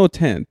 there's no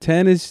 10.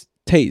 10 is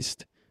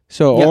taste.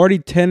 So already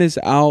 10 is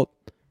out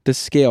the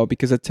scale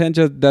because a 10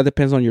 that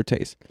depends on your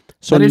taste.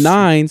 So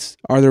 9s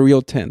are the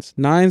real 10s.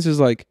 9s is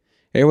like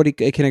everybody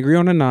can agree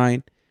on a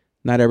 9.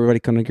 Not everybody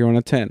can agree on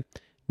a 10.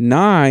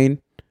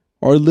 9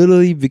 are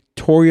literally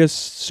Victoria's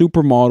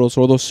supermodels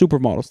or those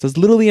supermodels. There's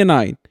literally a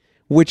 9,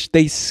 which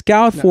they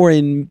scout for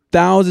in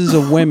thousands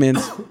of women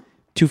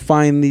to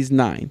find these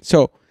 9.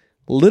 So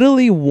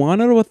literally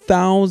 1 out of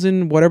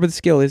 1,000, whatever the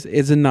scale is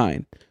a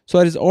 9. So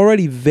that is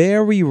already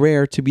very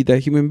rare to be that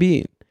human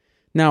being.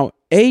 Now,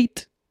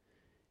 8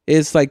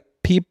 is like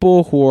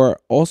people who are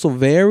also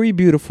very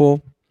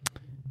beautiful.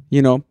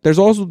 You know,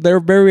 they're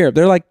very rare.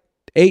 They're like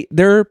 8.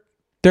 They're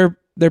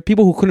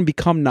people who couldn't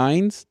become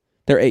 9s.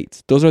 They're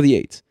 8s. Those are the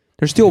 8s.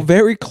 They're still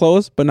very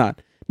close, but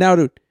not. Now,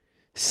 dude,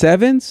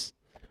 7s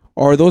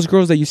are those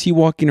girls that you see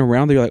walking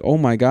around. They're like, oh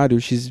my God,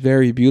 dude, she's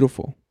very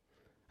beautiful.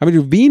 I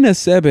mean, being a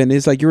 7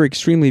 is like you're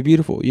extremely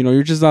beautiful. You know,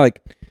 you're just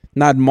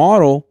not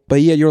model,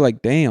 but yeah, you're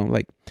like, damn.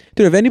 Like,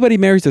 dude, if anybody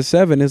marries a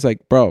 7, it's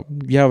like, bro,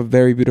 you have a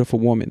very beautiful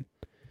woman.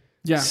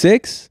 Yeah.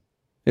 6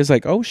 is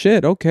like, oh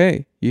shit,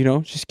 okay. You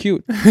know, she's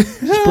cute. She's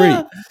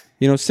pretty.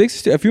 You know,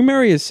 6, if you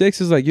marry a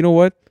 6, is like, you know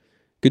what?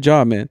 Good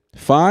job, man.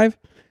 5,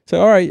 it's like,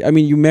 all right. I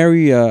mean, you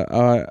marry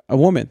a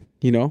woman,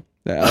 you know,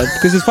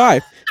 because it's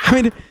 5. I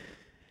mean,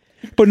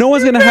 but no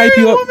one's gonna hype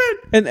you up,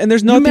 and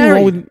there's nothing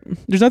wrong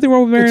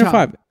with marrying a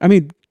 5. I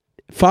mean,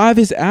 5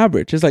 is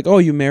average. It's like, oh,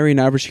 you marry an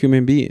average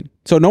human being,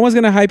 so no one's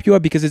gonna hype you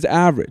up because it's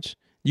average.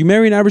 You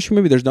marry an average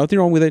human being. There's nothing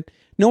wrong with it.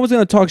 No one's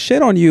gonna talk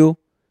shit on you,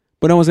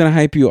 but no one's gonna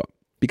hype you up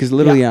because it's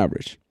literally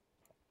average.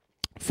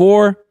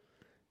 4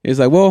 is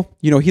like, well,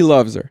 you know, he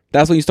loves her.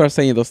 That's when you start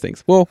saying those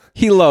things. Well,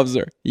 he loves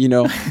her. You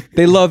know,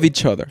 they love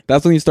each other.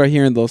 That's when you start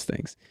hearing those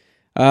things.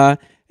 And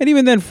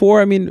even then,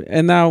 4. I mean,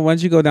 and now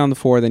once you go down to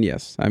 4, then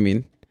yes, I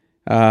mean.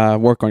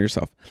 Work on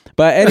yourself.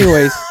 But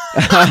anyways,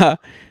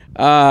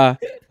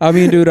 I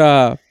mean, dude,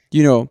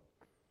 you know,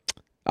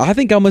 I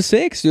think I'm a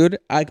 6, dude.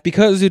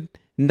 Because, dude,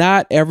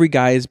 not every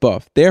guy is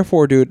buff.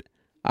 Therefore, dude,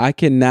 I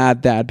can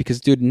add that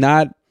because, dude,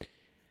 I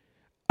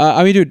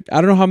mean, dude,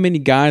 I don't know how many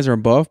guys are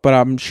buff, but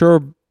I'm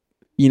sure,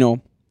 you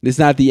know, it's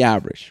not the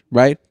average,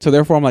 right? So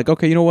therefore, I'm like,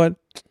 okay, you know what?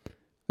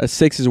 A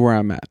 6 is where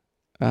I'm at.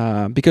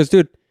 Because,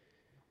 dude,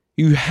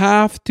 you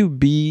have to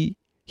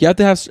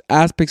have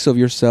aspects of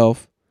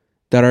yourself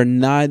that are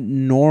not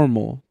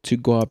normal to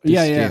go up the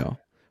scale.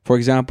 For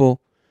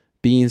example,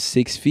 being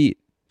 6 feet.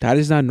 That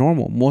is not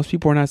normal. Most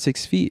people are not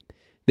 6 feet.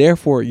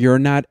 Therefore, you're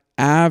not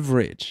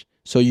average.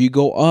 So you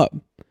go up.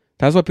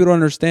 That's what people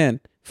don't understand.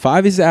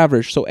 5 is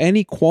average. So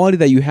any quality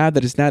that you have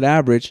that is not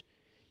average,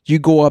 you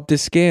go up the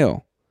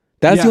scale.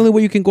 That's the only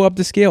way you can go up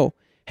the scale.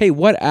 Hey,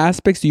 what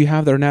aspects do you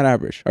have that are not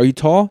average? Are you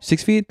tall?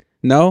 6 feet?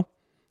 No?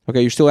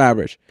 Okay, you're still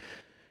average.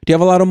 Do you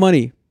have a lot of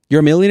money? You're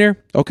a millionaire?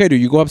 Okay,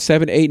 dude, you go up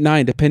 7, 8,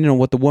 9, depending on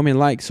what the woman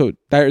likes. So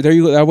there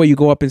you go. That way you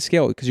go up in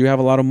scale because you have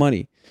a lot of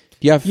money.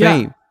 Do you have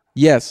fame?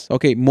 Yes.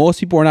 Okay, most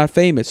people are not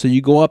famous, so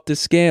you go up the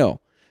scale.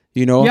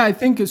 You know? Yeah, I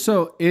think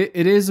so.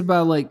 It is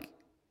about like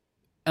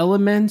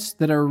elements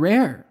that are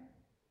rare.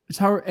 It's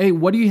how, hey,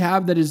 what do you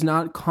have that is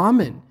not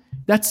common?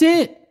 That's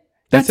it.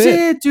 That's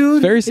it, dude.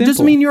 It's very simple. It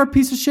doesn't mean you're a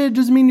piece of shit. It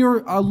doesn't mean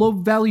you're a low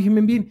value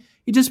human being.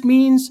 It just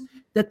means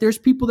that there's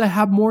people that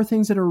have more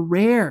things that are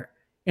rare.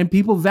 And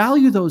people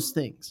value those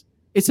things.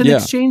 It's an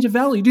exchange of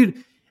value.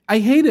 Dude, I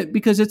hate it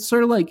because it's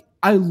sort of like,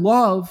 I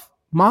love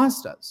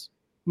Mazdas.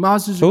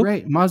 Mazdas are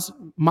great.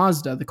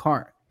 Mazda, the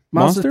car.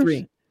 Mazda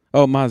 3.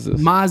 Oh, Mazdas.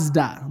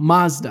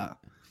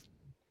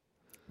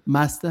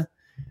 Mazda.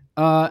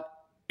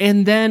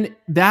 And then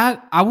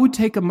that, I would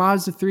take a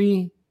Mazda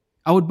 3.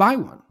 I would buy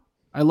one.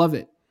 I love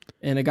it.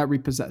 And it got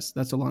repossessed.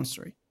 That's a long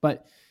story.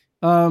 But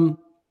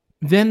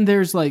then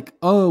there's like,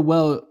 oh,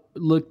 well,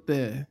 look,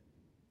 the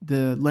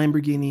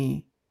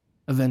Lamborghini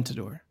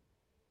Aventador.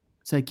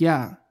 It's like,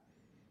 yeah,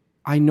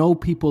 I know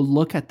people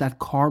look at that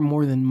car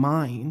more than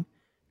mine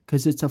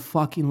because it's a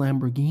fucking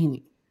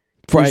Lamborghini.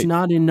 Right. There's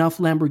not enough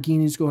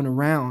Lamborghinis going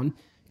around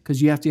because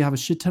you have to have a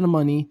shit ton of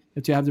money. You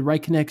have to have the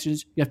right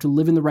connections. You have to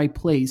live in the right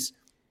place.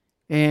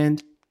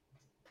 And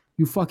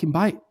you fucking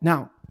buy it.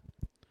 Now,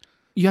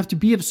 you have to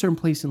be at a certain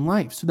place in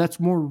life. So that's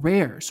more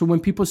rare. So when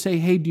people say,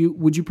 hey,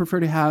 would you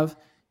prefer to have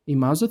a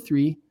Mazda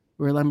 3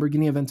 or a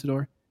Lamborghini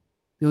Aventador?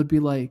 They would be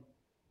like,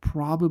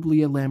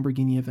 probably a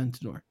Lamborghini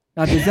Aventador.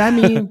 Now, does that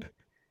mean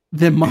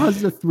the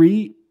Mazda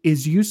 3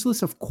 is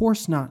useless? Of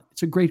course not.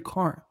 It's a great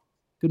car.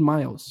 Good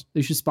miles.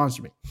 They should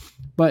sponsor me.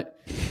 But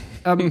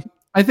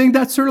I think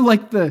that's sort of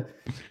like the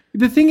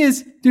thing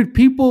is, dude,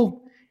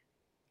 people,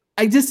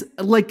 I just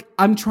like,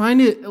 I'm trying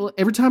to,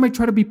 every time I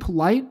try to be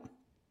polite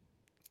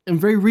and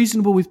very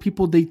reasonable with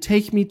people, they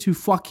take me to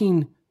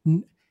fucking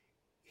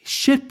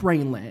shit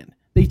brain land.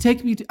 They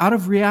take me out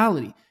of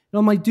reality. And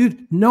I'm like,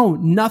 dude, no,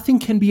 nothing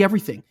can be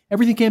everything.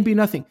 Everything can't be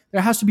nothing.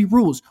 There has to be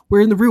rules.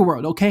 We're in the real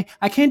world, okay?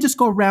 I can't just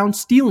go around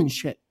stealing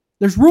shit.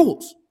 There's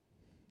rules.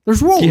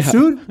 There's rules,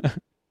 dude.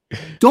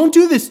 Don't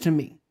do this to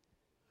me.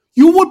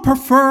 You would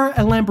prefer a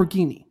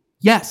Lamborghini.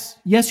 Yes,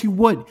 you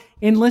would.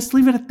 And let's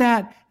leave it at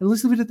that.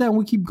 And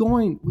we keep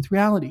going with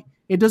reality.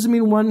 It doesn't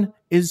mean one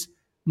is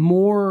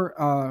more,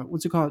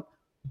 it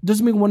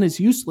doesn't mean one is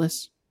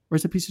useless or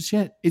it's a piece of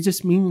shit. It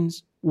just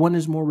means one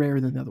is more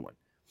rare than the other one.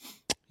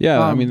 Yeah,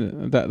 I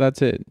mean,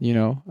 that's it,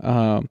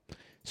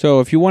 So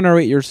if you want to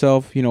rate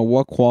yourself,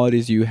 what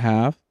qualities you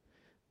have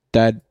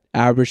that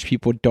average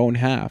people don't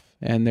have.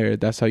 And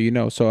that's how you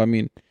know. So, I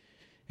mean,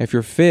 if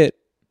you're fit,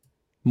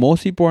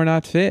 most people are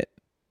not fit.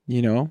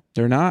 They're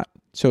not.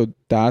 So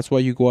that's why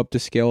you go up the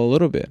scale a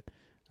little bit.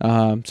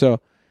 I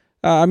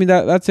mean,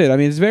 that's it. I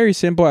mean, it's very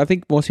simple. I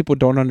think most people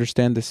don't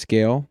understand the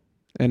scale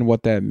and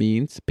what that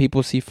means.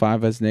 People see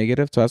 5 as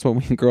negative. So that's why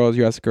when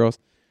you ask girls,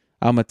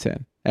 I'm a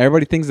 10.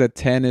 Everybody thinks that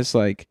 10 is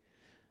like,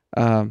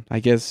 I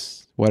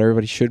guess what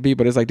everybody should be.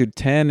 But it's like, dude,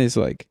 10 is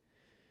like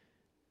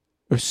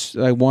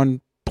 1.000%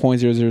 or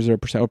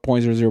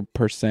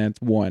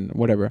 0.00%, 1,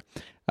 whatever.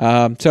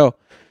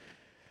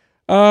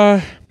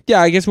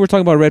 Yeah, I guess we're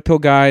talking about red pill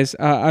guys.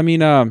 I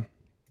mean, I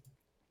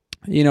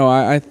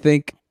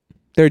think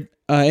they're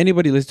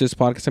anybody listening to this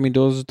podcast. I mean,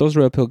 those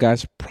red pill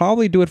guys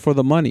probably do it for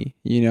the money.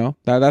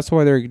 That's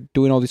why they're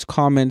doing all these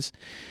comments.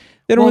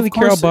 They don't really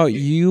care about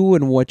you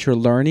and what you're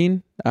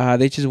learning.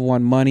 They just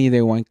want money.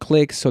 They want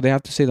clicks, so they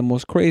have to say the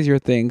most crazier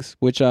things.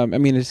 Which I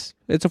mean, it's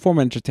a form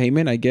of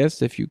entertainment, I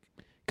guess, if you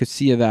could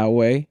see it that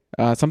way.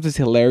 Sometimes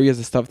hilarious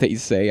the stuff that you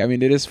say. I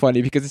mean, it is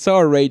funny because it's so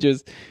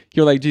outrageous.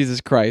 You're like, Jesus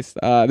Christ,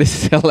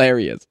 this is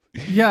hilarious.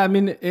 Yeah, I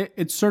mean,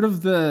 it's sort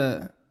of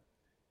the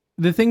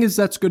thing is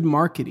that's good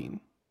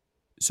marketing.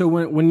 So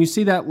when you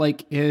see that,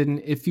 like,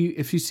 if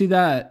you see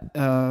that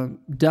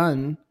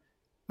done,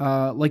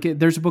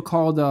 there's a book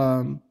called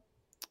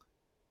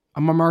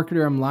I'm a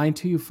Marketer, I'm Lying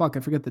to You. Fuck, I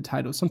forget the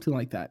title, something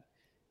like that.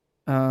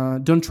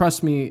 Don't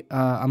Trust Me,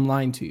 I'm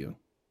Lying to You.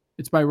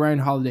 It's by Ryan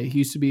Holiday. He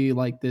used to be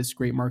like this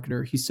great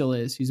marketer. He still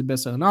is. He's a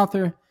best-selling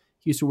author.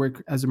 He used to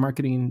work as a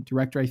marketing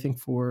director, I think,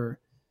 for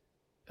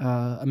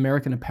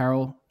American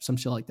Apparel, some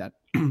shit like that.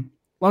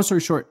 Long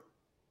story short,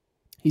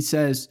 he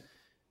says,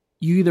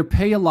 you either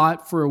pay a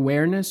lot for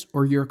awareness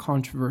or you're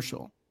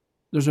controversial.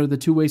 Those are the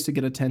two ways to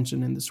get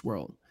attention in this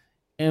world.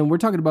 And we're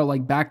talking about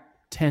like back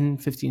 10,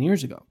 15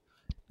 years ago.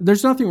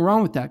 There's nothing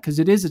wrong with that because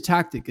it is a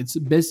tactic. It's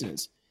a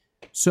business.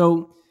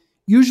 So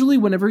usually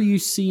whenever you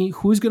see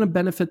who's going to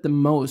benefit the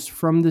most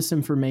from this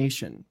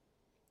information,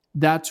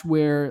 that's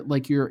where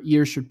like your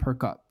ears should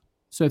perk up.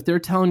 So if they're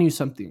telling you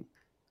something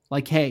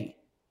like, hey,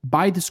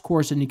 buy this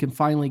course and you can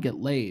finally get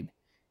laid.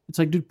 It's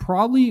like, dude,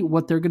 probably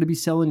what they're going to be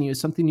selling you is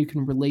something you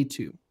can relate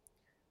to.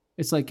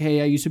 It's like,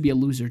 hey, I used to be a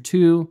loser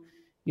too.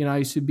 I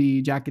used to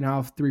be jacking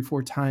off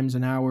 3-4 times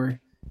an hour,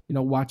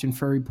 watching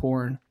furry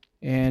porn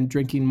and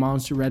drinking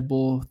Monster Red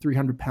Bull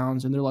 300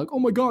 pounds. And they're like, oh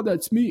my God,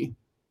 that's me.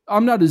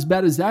 I'm not as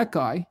bad as that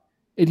guy.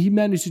 And he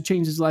managed to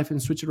change his life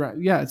and switch it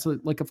around. Yeah, it's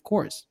like, of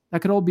course,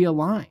 that could all be a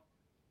lie.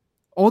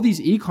 All these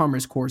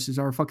e-commerce courses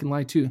are a fucking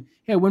lie too.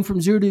 Hey, I went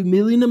from 0 to $1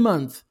 million a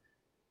month.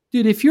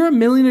 Dude, if you're a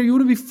millionaire, you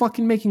wouldn't be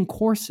fucking making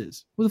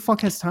courses. Who the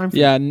fuck has time for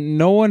that? Yeah,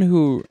 no one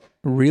who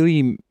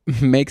really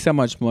makes that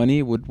much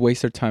money would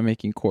waste their time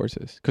making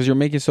courses because you're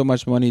making so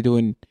much money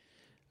doing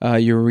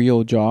your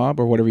real job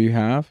or whatever you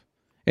have.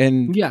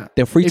 And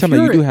the free time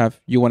that you do have,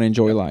 you want to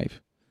enjoy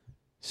life.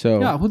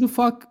 So yeah, who the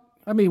fuck?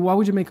 I mean, why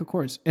would you make a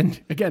course?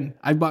 And again,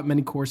 I bought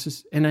many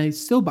courses and I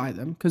still buy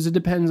them because it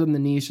depends on the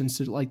niche and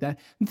shit like that.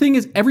 The thing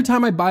is, every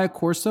time I buy a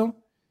course though,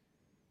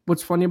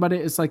 what's funny about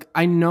it is like,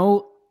 I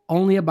know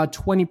only about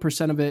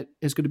 20% of it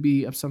is going to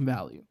be of some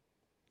value.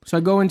 So I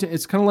go into,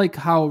 it's kind of like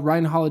how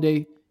Ryan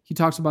Holiday, he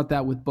talks about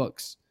that with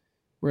books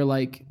where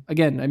like,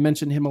 again, I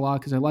mentioned him a lot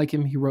because I like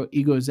him. He wrote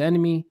Ego is the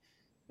Enemy,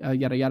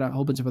 yada, yada, a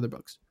whole bunch of other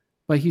books.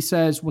 But he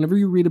says, whenever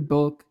you read a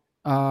book,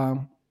 a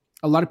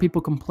lot of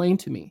people complain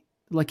to me.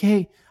 They're like,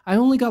 hey, I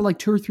only got like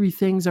 2 or 3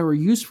 things that were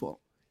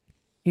useful.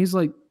 He's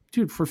like,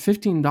 dude, for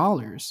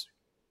 $15,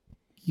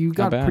 you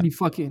got pretty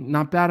fucking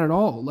not bad at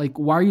all. Like,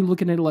 why are you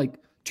looking at like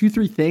 2,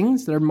 3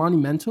 things that are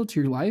monumental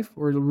to your life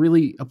or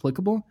really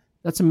applicable?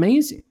 That's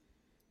amazing.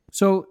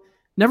 So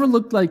never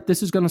look like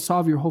this is going to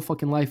solve your whole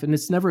fucking life. And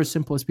it's never as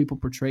simple as people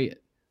portray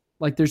it.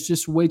 Like there's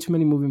just way too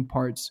many moving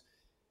parts.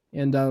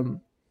 And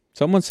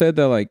someone said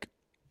that like,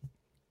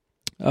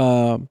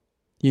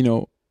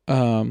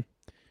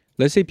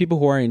 let's say people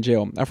who are in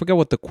jail. I forget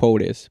what the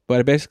quote is, but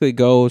it basically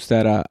goes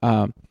that,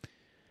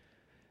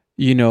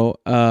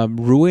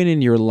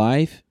 ruining your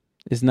life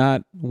is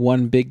not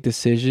one big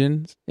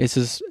decision.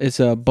 It's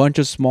a bunch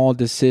of small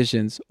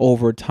decisions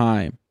over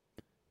time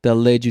that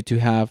led you to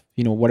have,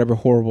 whatever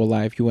horrible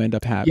life you end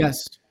up having.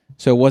 Yes.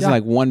 So it wasn't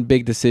like one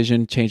big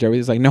decision changed everything.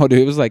 It's like, no, dude,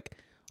 it was like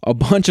a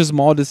bunch of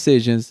small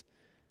decisions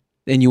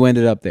and you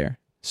ended up there.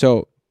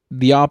 So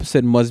the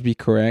opposite must be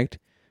correct.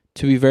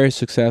 To be very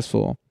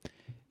successful,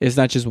 it's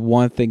not just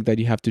one thing that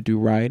you have to do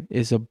right.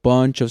 It's a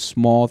bunch of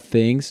small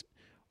things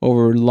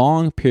over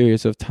long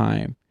periods of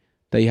time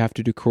that you have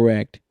to do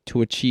correct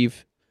to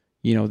achieve,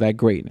 that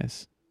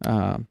greatness.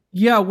 Something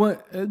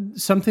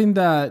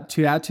that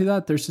to add to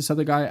that, there's this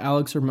other guy,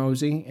 Alex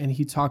Hormozy, and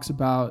he talks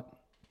about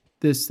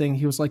this thing.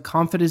 He was like,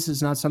 confidence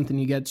is not something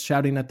you get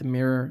shouting at the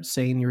mirror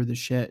saying you're the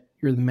shit,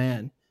 you're the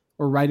man,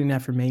 or writing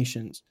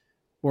affirmations,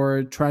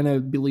 or trying to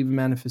believe in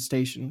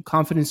manifestation.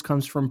 Confidence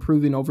comes from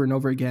proving over and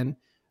over again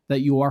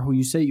that you are who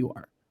you say you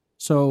are.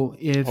 So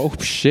if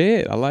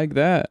I like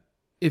that.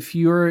 If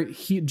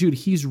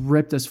he's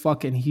ripped as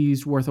fuck and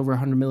he's worth over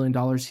 $100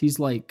 million. He's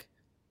like,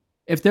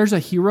 if there's a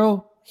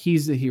hero,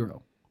 he's the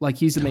hero. Like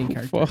he's the main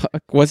character.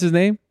 Fuck. What's his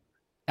name?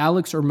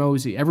 Alex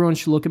Hormozy. Everyone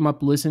should look him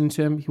up, listening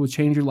to him. He will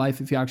change your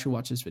life if you actually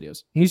watch his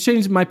videos. He's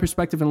changed my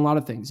perspective in a lot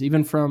of things,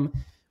 even from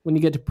when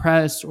you get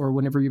depressed or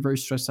whenever you're very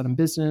stressed out in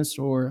business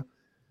or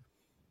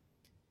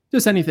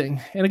just anything.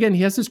 And again,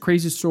 he has this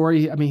crazy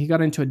story. I mean, he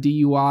got into a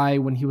DUI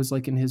when he was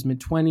like in his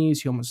mid-20s.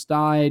 He almost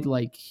died.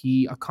 Like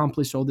he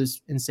accomplished all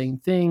these insane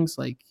things.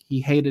 Like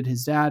he hated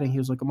his dad and he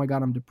was like, oh my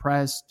God, I'm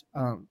depressed.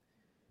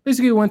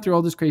 Basically he went through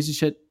all this crazy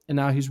shit and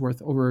now he's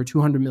worth over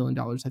 $200 million.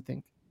 I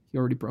think he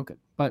already broke it,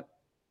 but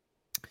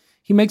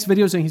he makes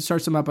videos and he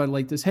starts them up by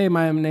like this. Hey,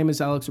 my name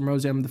is Alex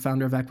Hormozy. I'm the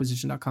founder of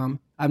acquisition.com.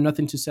 I have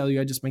nothing to sell you.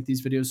 I just make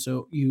these videos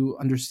so you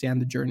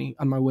understand the journey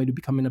on my way to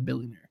becoming a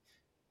billionaire.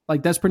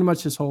 Like that's pretty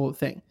much his whole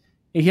thing.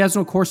 And he has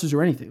no courses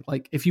or anything.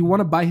 Like if you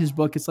want to buy his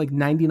book, it's like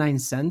 99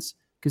 cents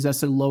because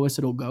that's the lowest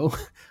it'll go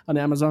on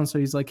Amazon. So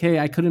he's like, hey,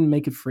 I couldn't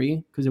make it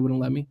free because it wouldn't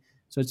let me.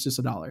 So it's just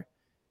 $1.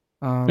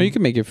 No, you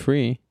can make it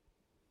free,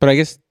 but I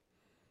guess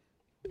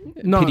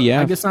PDF.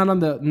 I guess not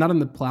on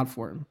the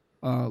platform,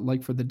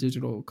 like for the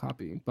digital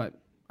copy. But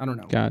I don't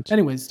know. Gotcha.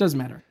 Anyways, it doesn't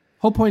matter.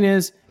 Whole point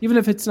is, even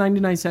if it's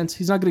 99 cents,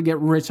 he's not going to get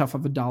rich off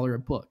of $1 a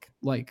book.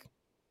 Like,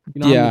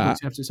 how many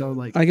books you have to sell?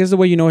 Like, I guess the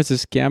way you know it's a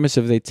scam is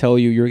if they tell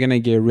you you're gonna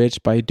get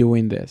rich by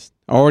doing this.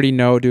 I already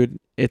know, dude,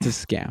 it's a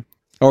scam.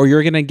 Or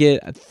you're gonna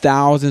get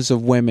thousands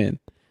of women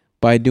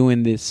by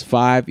doing this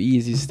 5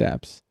 easy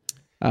steps.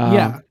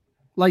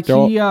 Like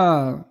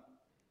well,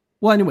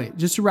 anyway,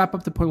 just to wrap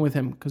up the point with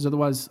him, because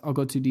otherwise I'll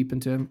go too deep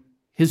into him.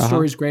 His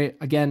story is great.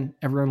 Again,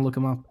 everyone look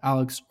him up.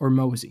 Alex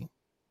Hormozy,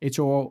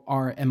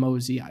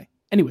 Hormozi.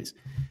 Anyways,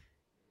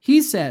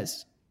 he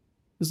says,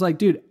 it's like,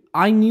 dude,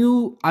 I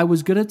knew I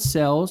was good at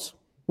sales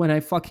when I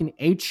fucking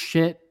ate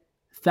shit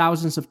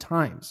thousands of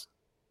times.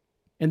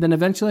 And then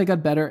eventually I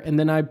got better. And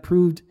then I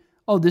proved,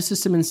 this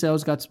system in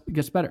sales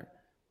gets better.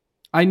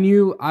 I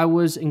knew I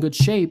was in good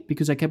shape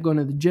because I kept going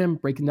to the gym,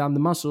 breaking down the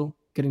muscle,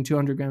 getting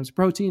 200 grams of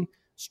protein,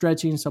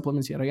 stretching,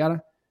 supplements, yada,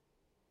 yada.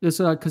 It's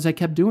because I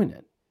kept doing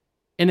it.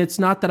 And it's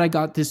not that I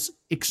got this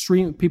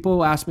extreme.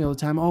 People ask me all the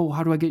time,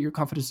 how do I get your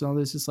confidence in all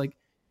this? It's like,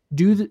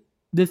 do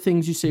the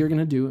things you say you're going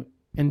to do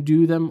and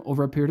do them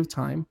over a period of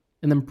time.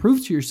 And then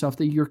prove to yourself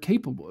that you're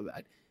capable of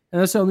that. And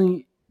that's the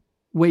only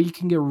way you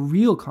can get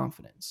real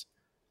confidence.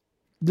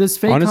 This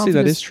fake Honestly,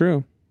 that is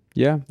true.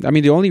 Yeah. I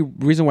mean, the only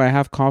reason why I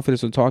have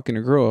confidence when talking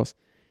to girls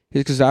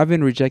is because I've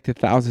been rejected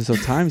thousands of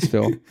times,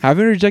 Phil. I've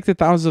been rejected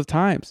thousands of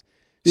times.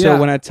 So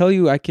when I tell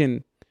you I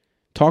can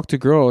talk to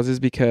girls is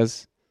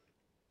because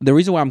the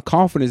reason why I'm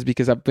confident is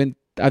because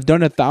I've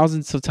done it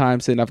thousands of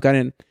times and I've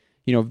gotten,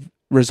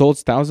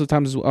 results thousands of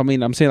times. I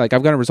mean, I'm saying like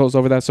I've gotten results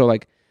over that. So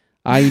like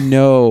I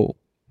know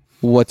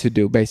what to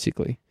do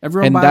basically.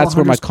 And that's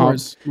where my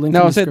confidence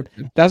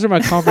that's where my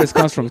confidence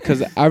comes from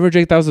because I've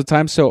rejected thousands of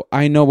times, so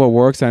I know what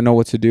works, I know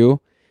what to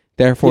do.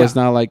 Therefore it's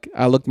not like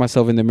I looked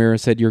myself in the mirror and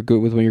said you're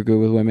good with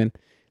women.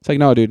 It's like,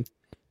 no, dude,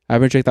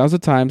 I've rejected thousands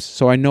of times,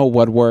 so I know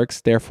what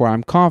works. Therefore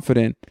I'm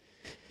confident.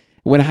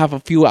 When I have a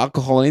few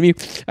alcohol in me,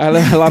 I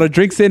have a lot of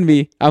drinks in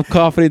me, I'm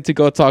confident to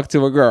go talk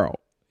to a girl,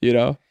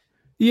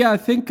 I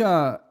think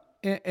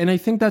and I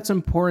think that's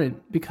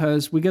important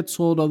because we get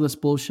sold all this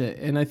bullshit.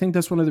 And I think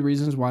that's one of the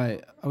reasons why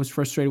I was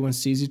frustrated when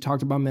CZ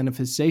talked about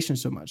manifestation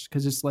so much.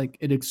 Because it's like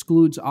it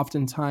excludes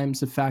oftentimes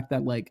the fact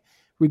that like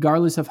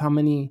regardless of how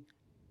many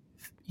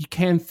you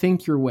can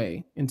think your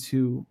way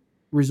into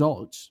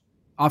results.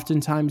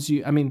 Oftentimes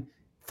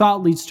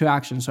thought leads to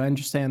action. So I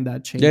understand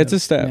that change. Yeah, it's a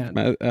step.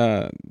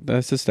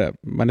 That's a step.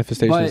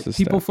 Manifestation is a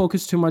step. People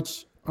focus too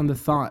much on the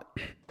thought.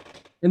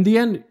 In the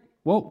end,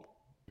 whoa.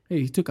 Hey,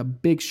 he took a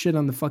big shit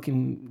on the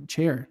fucking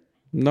chair.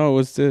 No,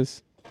 what's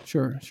this?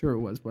 Sure it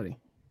was, buddy.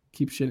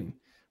 Keep shitting.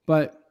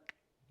 But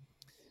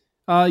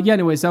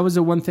anyways, that was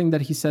the one thing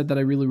that he said that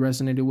I really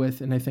resonated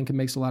with, and I think it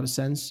makes a lot of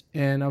sense.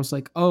 And I was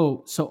like,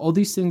 so all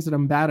these things that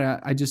I'm bad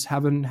at, I just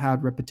haven't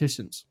had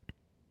repetitions.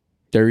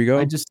 There you go.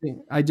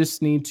 I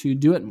just need to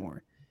do it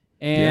more.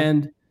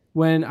 And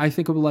when I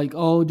think of like,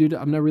 dude,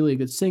 I'm not really a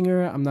good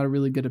singer. I'm not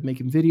really good at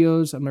making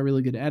videos. I'm not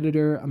really good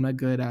editor. I'm not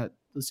good at,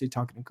 let's say,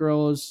 talking to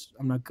girls.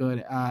 I'm not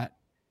good at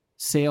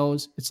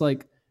sales. It's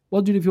like,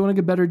 well, dude, if you want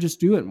to get better, just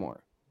do it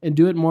more. and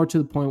do it more to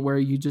the point where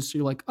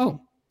you're like, oh,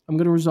 I'm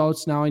getting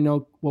results. Now I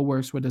know what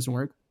works, what doesn't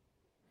work.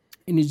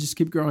 And you just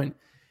keep growing.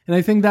 And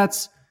I think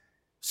that's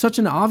such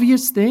an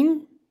obvious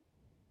thing.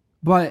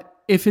 But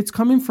if it's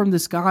coming from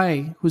this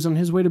guy who's on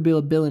his way to be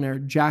a billionaire,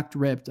 jacked,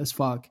 ripped as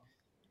fuck,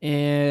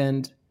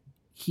 and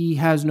he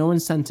has no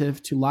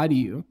incentive to lie to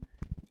you,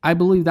 I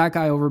believe that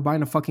guy over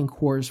buying a fucking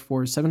course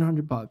for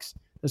 $700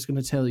 that's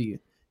going to tell you,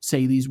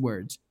 say these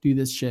words, do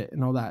this shit,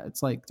 and all that.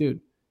 It's like,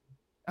 dude,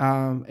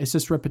 it's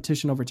just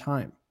repetition over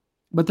time.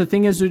 But the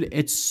thing is, dude,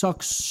 it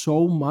sucks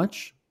so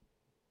much.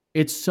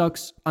 It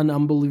sucks an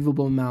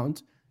unbelievable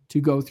amount to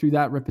go through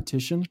that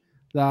repetition.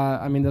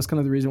 That, I mean, that's kind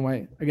of the reason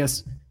why, I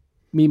guess,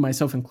 me,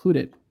 myself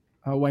included,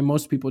 why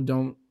most people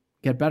don't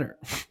get better.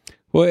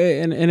 Well,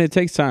 and it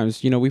takes time.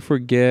 You know, we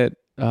forget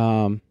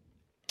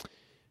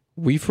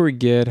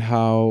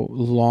how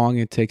long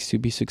it takes to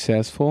be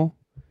successful,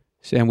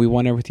 and we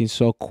want everything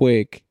so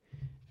quick.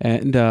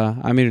 And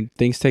I mean,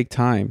 things take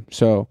time.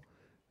 So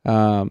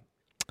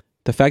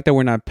the fact that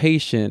we're not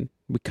patient,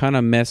 we kind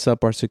of mess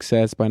up our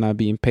success by not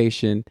being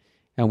patient,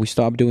 and we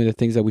stop doing the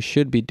things that we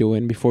should be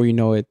doing. Before you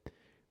know it,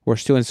 we're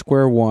still in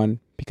square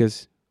one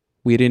because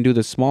we didn't do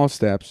the small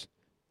steps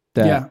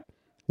that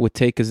would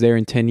take us there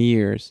in 10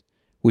 years.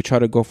 We try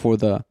to go for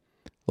the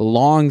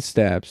long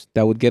steps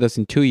that would get us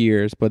in 2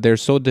 years, but they're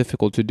so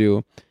difficult to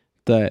do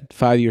that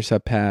 5 years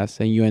have passed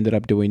and you ended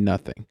up doing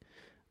nothing.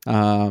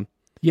 Our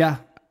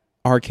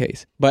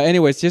case. But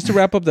anyways, just to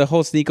wrap up the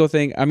whole Sneako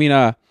thing, I mean,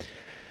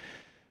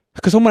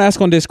 because someone asked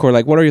on Discord,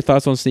 like, what are your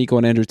thoughts on Sneako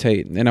and Andrew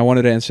Tate? And I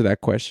wanted to answer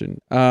that question.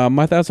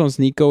 My thoughts on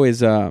Sneako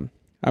is, I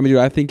mean,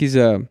 I think he's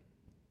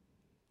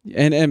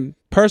and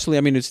personally,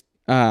 I mean, it's,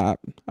 I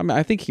mean,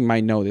 I think he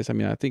might know this. I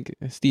mean, I think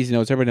Steve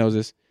knows, everyone knows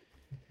this.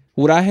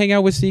 Would I hang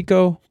out with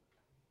Sneako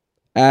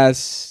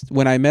as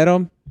when I met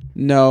him?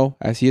 No.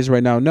 As he is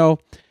right now? No.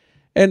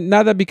 And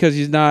not that because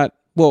he's not,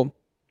 well,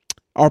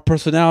 our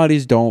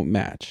personalities don't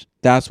match.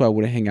 That's why I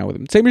wouldn't hang out with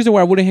him. Same reason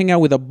why I wouldn't hang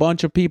out with a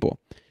bunch of people.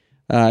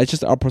 It's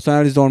just our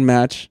personalities don't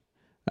match.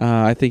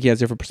 I think he has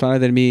a different personality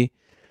than me.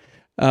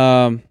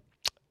 Yeah,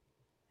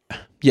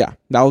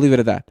 I'll leave it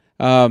at that.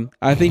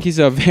 I think he's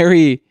a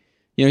very,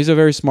 he's a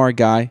very smart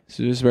guy.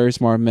 So he's a very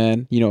smart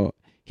man. You know,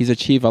 he's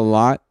achieved a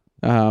lot.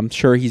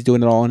 Sure, he's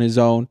doing it all on his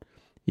own.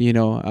 You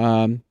know,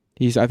 I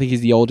think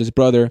he's the oldest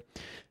brother,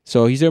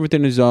 so he's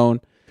everything on his own.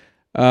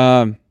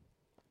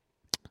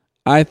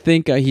 I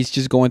think he's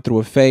just going through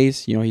a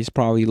phase. You know, he's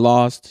probably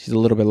lost. He's a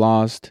little bit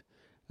lost.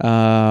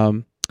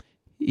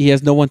 He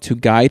has no one to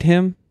guide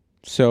him.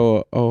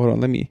 So, hold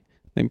on. Let me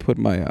put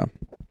my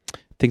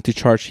thing to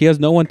charge. He has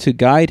no one to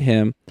guide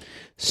him,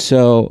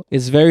 so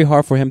it's very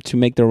hard for him to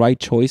make the right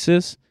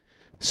choices.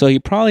 So he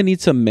probably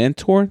needs a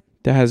mentor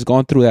that has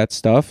gone through that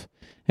stuff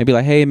and be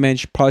like, "Hey, man,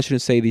 you probably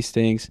shouldn't say these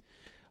things,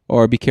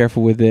 or be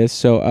careful with this."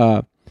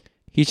 So,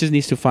 he just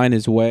needs to find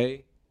his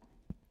way.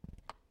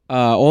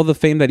 All the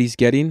fame that he's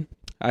getting,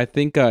 I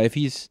think I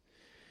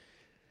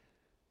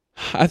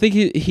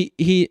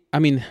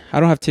mean, I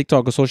don't have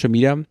TikTok or social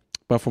media,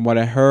 but from what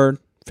I heard,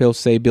 Phil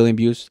say billion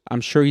views.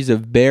 I'm sure he's a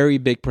very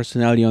big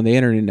personality on the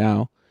internet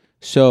now.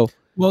 So,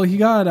 well, he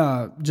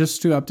got,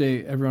 just to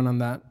update everyone on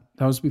that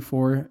was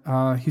before,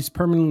 he's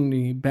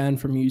permanently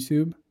banned from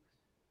YouTube.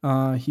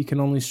 He can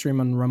only stream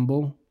on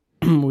Rumble,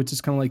 which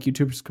is kind of like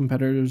YouTube's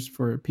competitors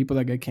for people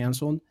that get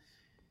canceled.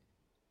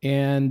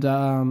 And,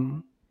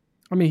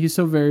 I mean, he's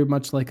so very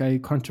much like a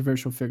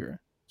controversial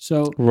figure.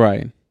 So,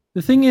 right.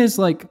 The thing is,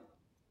 like,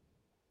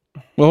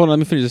 well, hold on, let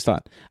me finish this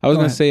thought. I was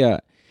going to say,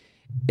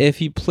 if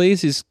he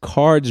plays his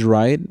cards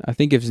right, I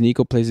think if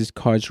Sneako plays his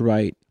cards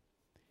right,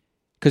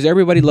 because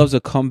everybody loves a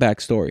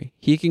comeback story.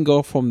 He can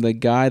go from the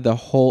guy the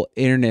whole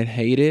internet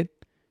hated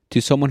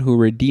to someone who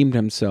redeemed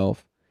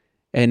himself,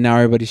 and now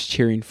everybody's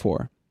cheering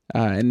for.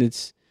 And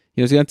it's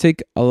going to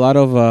take a lot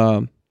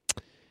of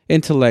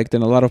intellect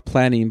and a lot of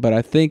planning, but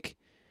I think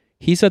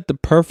he's at the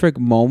perfect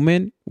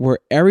moment where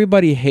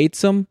everybody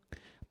hates him,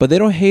 but they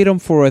don't hate him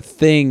for a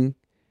thing.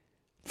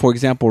 For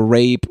example,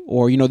 rape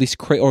or,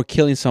 or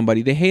killing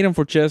somebody. They hate him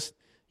for just,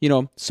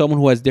 someone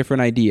who has different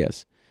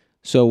ideas.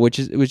 So, which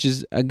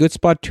is a good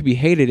spot to be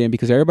hated in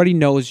because everybody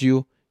knows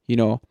you,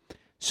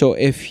 So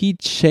if he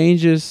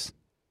changes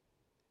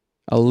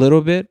a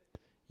little bit,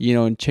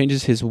 and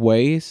changes his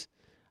ways,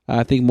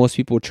 I think most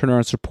people will turn around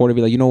and support him,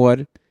 be like, you know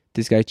what?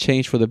 This guy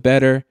changed for the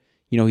better.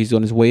 He's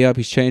on his way up.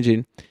 He's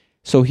changing.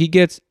 So he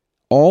gets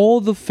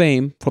all the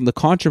fame from the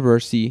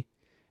controversy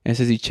and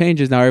says he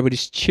changes. Now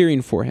everybody's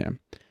cheering for him.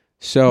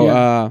 So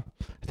I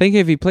think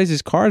if he plays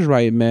his cards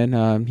right,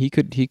 man, he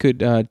could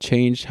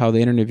change how the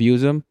internet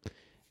views him,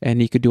 and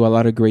he could do a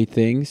lot of great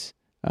things.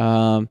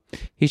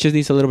 He just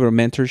needs a little bit of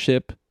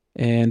mentorship,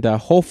 and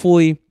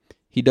hopefully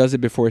he does it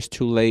before it's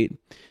too late,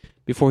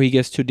 before he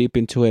gets too deep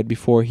into it,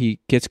 before he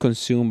gets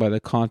consumed by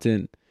the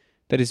content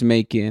that he's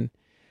making.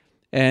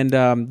 And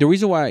the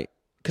reason why,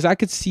 because I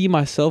could see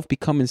myself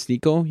becoming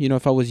Sneako,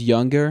 if I was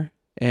younger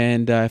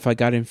and if I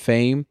got in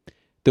fame,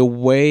 the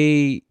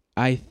way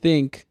I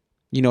think.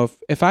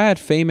 If I had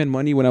fame and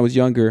money when I was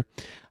younger,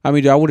 I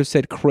mean, I would have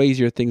said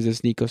crazier things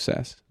as Sneako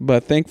says.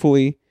 But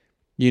thankfully,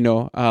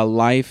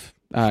 life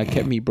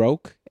kept me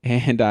broke,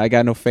 and I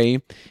got no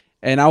fame,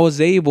 and I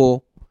was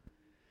able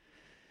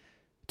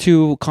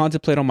to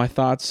contemplate on my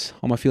thoughts,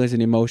 on my feelings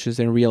and emotions,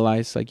 and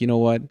realize, like, you know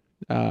what,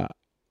 I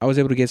was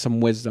able to get some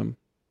wisdom,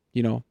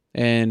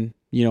 and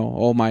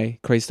all my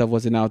crazy stuff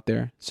wasn't out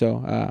there.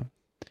 So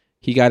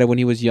he got it when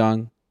he was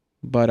young,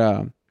 but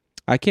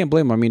I can't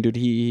blame him. I mean, dude,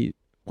 he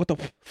what the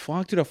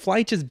fuck, dude? A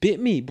fly just bit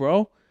me,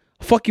 bro.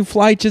 A fucking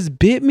fly just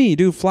bit me,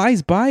 dude.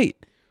 Flies bite.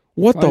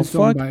 What Flies the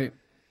fuck? don't bite.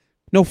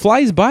 No,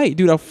 flies bite,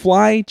 dude. A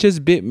fly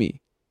just bit me.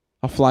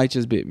 A fly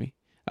just bit me.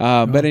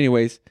 But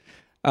anyways,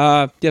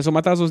 so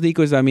my thoughts on Sneako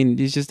is, I mean,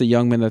 he's just a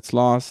young man that's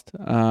lost.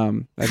 I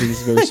think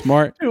he's very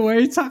smart. Dude, why are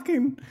you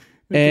talking?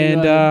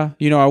 And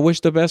I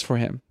wish the best for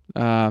him.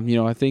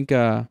 I think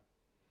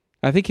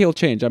he'll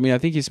change. I mean, I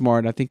think he's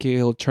smart. I think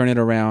he'll turn it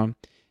around,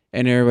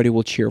 and everybody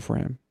will cheer for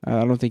him.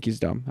 I don't think he's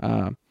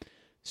dumb.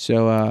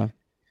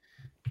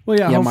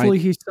 Hopefully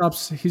he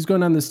stops. He's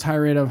going on this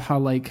tirade of how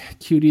like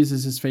Cuties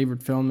is his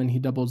favorite film, and he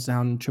doubles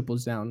down and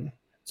triples down.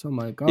 So I'm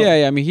like, oh.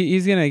 Yeah. I mean,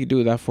 he's gonna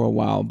do that for a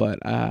while,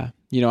 but I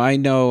know. I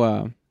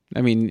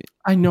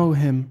know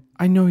him.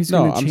 I know he's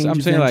gonna change. I'm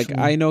saying, like,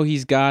 I know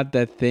he's got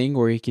that thing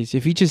where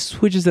if he just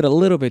switches it a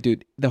little bit,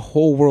 dude, the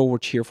whole world will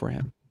cheer for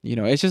him.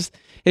 It's just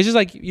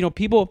like,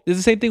 people. It's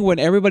the same thing when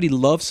everybody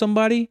loves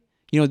somebody.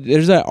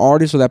 There's that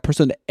artist or that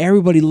person that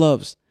everybody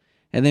loves,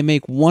 and they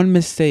make one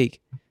mistake,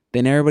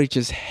 then everybody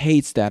just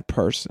hates that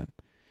person.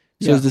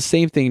 So It's the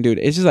same thing, dude.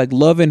 It's just like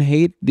love and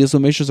hate. These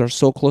emotions are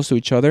so close to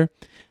each other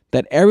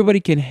that everybody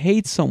can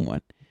hate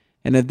someone,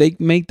 and if they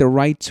make the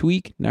right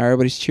tweak, now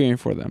everybody's cheering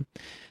for them.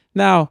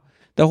 Now,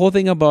 the whole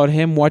thing about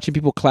him watching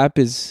people clap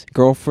his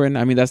girlfriend,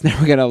 I mean, that's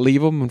never gonna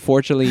leave him.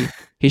 Unfortunately,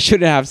 he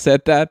shouldn't have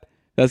said that.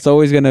 That's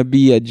always gonna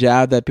be a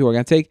jab that people are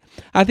gonna take.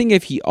 I think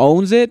if he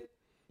owns it,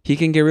 he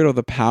can get rid of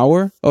the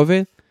power of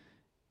it.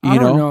 I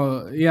don't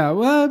know. Yeah,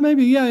 well,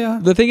 maybe. Yeah.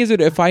 The thing is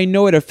that if I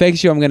know it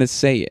affects you, I'm gonna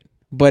say it.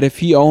 But if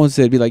he owns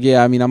it, be like,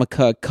 yeah, I mean, I'm a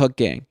cuck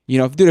gang.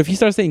 If he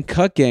starts saying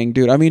cuck gang,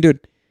 dude, I mean,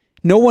 dude,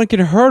 no one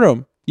can hurt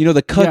him.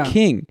 The cuck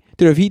king,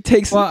 dude. If he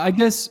takes, well, I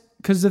guess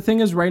because the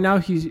thing is, right now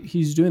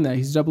he's doing that.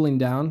 He's doubling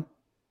down.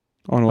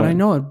 On what? But I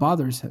know it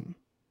bothers him.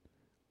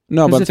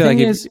 No, but I'm saying,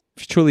 like, if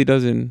he truly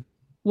doesn't.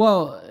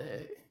 Well,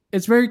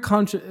 it's very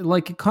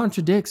it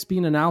contradicts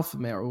being an alpha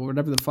male or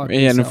whatever the fuck.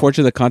 Yeah, and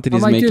unfortunately, the content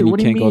he's making, you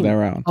can't go that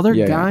route. Other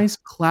guys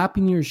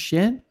clapping your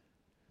shit,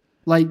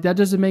 like, that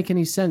doesn't make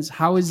any sense.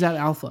 How is that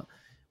alpha?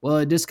 Well,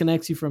 it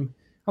disconnects you from.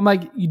 I'm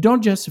like, you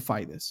don't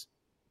justify this.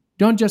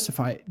 Don't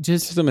justify it.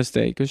 Just a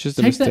mistake. It's just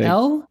a mistake. Take the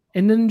L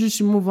and then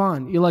just move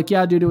on. You're like,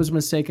 yeah, dude, it was a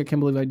mistake. I can't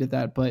believe I did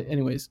that. But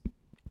anyways,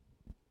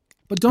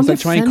 don't defend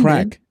trying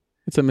crack.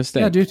 It's a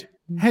mistake. Yeah, dude.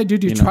 Hey,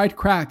 dude, you tried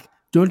crack.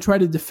 Don't try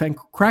to defend.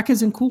 Crack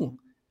isn't cool.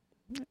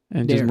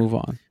 And just move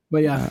on.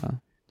 But yeah.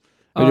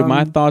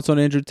 My thoughts on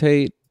Andrew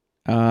Tate.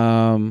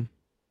 I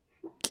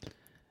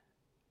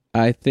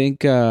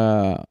think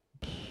it's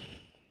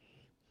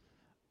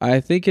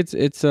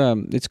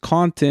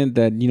content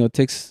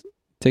that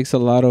takes a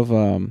lot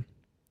of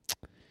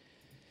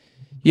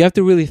you have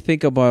to really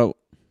think about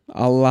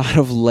a lot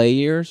of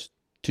layers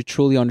to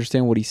truly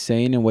understand what he's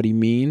saying and what he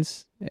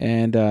means.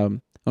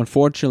 And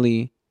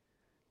unfortunately,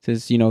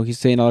 since he's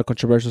saying a lot of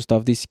controversial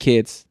stuff, these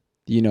kids,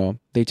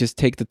 they just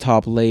take the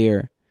top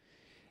layer,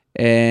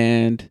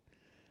 and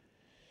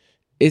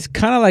it's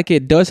kind of like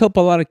it does help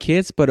a lot of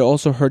kids, but it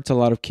also hurts a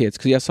lot of kids,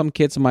 because some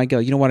kids might get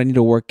like, you know what, I need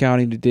to work out,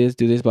 I need to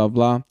do this, blah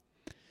blah.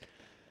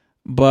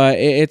 But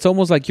it's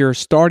almost like your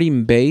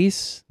starting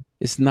base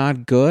is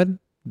not good.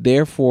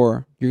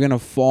 Therefore, you're going to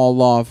fall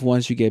off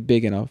once you get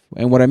big enough.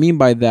 And what I mean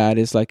by that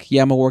is like,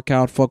 yeah, I'm going to work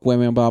out, fuck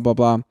women, blah, blah,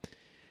 blah.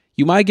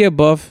 You might get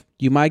buff,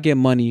 you might get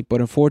money, but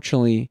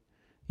unfortunately,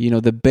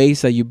 the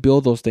base that you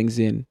build those things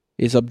in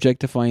is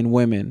objectifying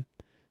women.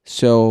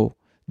 So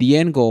the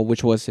end goal,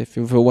 which was if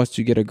it was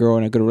to get a girl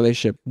in a good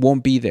relationship,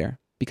 won't be there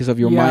because of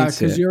your mindset. Yeah,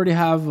 because you already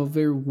have a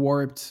very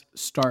warped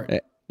start.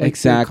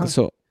 Exactly.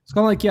 So it's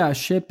kind of like, a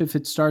ship, if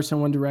it starts in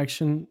one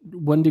direction,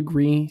 1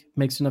 degree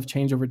makes enough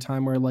change over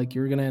time where, like,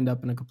 you're going to end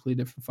up in a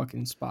completely different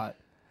fucking spot.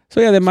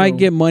 So, yeah, they might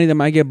get money, they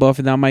might get buff,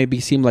 and that might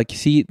seem like,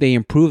 they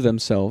improve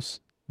themselves,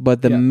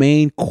 but the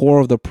main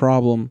core of the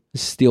problem is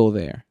still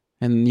there.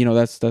 And,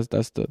 that's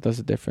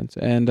the difference.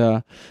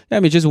 And,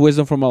 just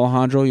wisdom from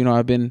Alejandro.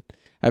 I've been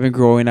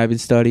growing, I've been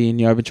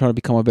studying, I've been trying to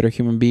become a better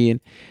human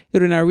being.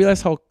 And I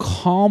realized how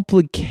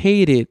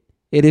complicated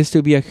it is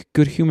to be a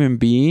good human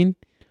being,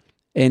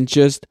 and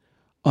just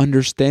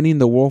understanding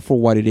the world for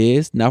what it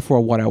is, not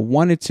for what I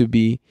want it to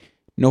be,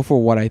 not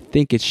for what I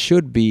think it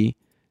should be,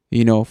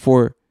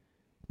 for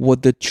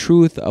what the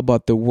truth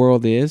about the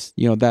world is,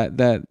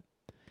 that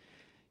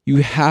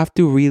you have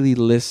to really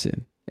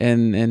listen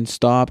and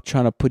stop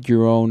trying to put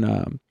your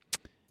own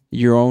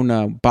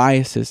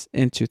biases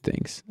into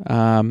things.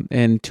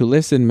 And to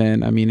listen,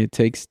 man, I mean, it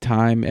takes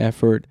time,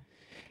 effort,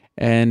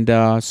 and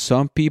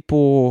some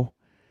people,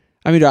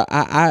 I mean,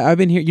 I've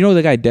been here,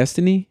 the guy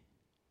Destiny?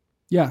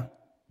 Yeah.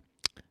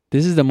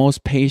 This is the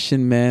most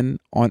patient man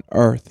on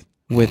earth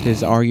with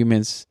his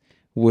arguments,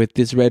 with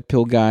these red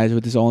pill guys,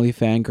 with his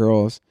OnlyFans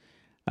girls.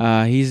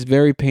 He's a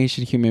very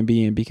patient human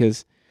being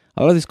because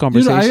a lot of these Dude,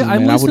 conversations, I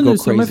man, I would listened go to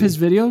some of crazy. his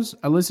videos.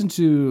 I listened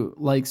to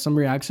like some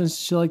reactions,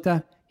 shit like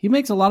that. He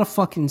makes a lot of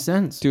fucking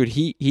sense. Dude,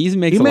 he makes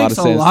He a lot makes of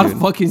a sense, lot of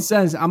dude. fucking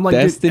sense. I'm like,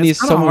 dude, Destiny is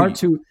someone.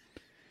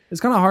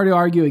 it's kind of hard to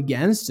argue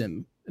against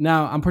him.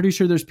 Now, I'm pretty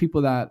sure there's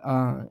people that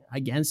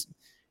against.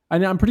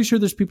 I'm pretty sure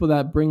there's people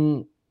that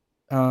bring.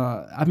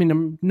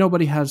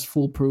 Nobody has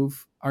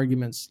foolproof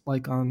arguments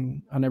like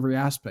on every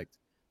aspect.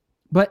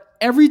 But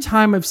every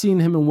time I've seen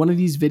him in one of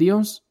these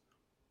videos,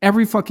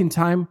 every fucking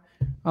time,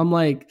 I'm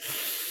like,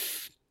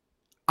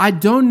 I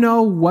don't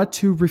know what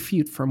to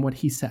refute from what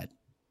he said.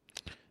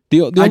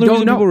 The only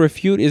reason know. people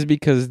refute is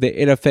because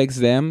it affects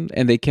them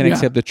and they can't Yeah.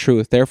 accept the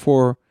truth.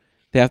 Therefore,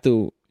 they have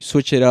to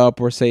switch it up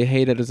or say,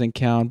 "Hey, that doesn't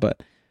count."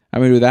 But I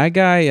mean, with that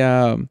guy,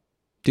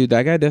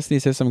 that guy Destiny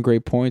says some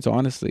great points,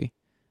 honestly,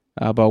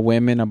 about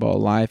women, about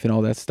life, and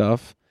all that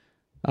stuff,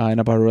 and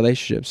about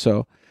relationships.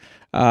 So,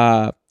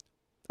 I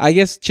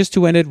guess just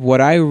to end it, what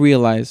I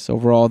realize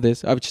overall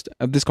this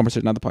this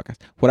conversation, not the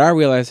podcast. What I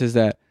realize is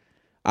that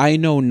I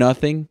know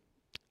nothing.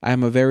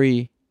 I'm a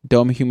very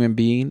dumb human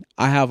being.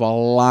 I have a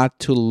lot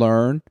to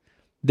learn.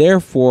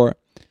 Therefore,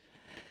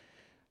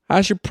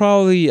 I should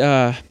probably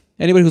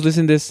anybody who's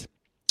listening to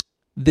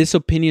this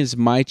opinions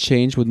might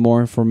change with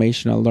more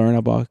information I learn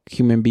about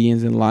human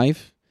beings in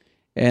life.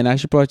 And I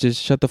should probably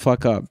just shut the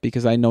fuck up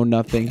because I know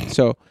nothing.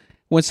 So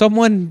when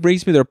someone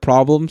brings me their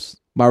problems,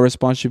 my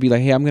response should be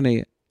like, hey, I'm going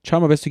to try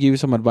my best to give you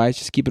some advice.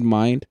 Just keep in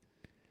mind,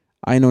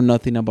 I know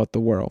nothing about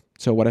the world.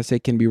 So what I say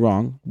can be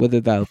wrong,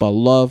 whether that's about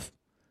love,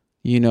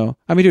 I mean,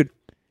 dude,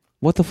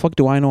 what the fuck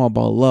do I know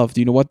about love?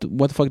 Do you know what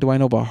the fuck do I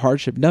know about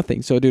hardship?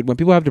 Nothing. So, dude, when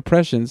people have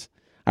depressions,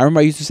 I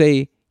remember I used to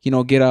say,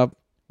 get up,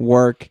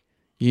 work,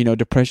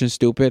 depression's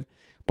stupid.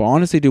 But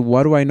honestly, dude,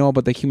 what do I know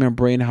about the human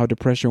brain and how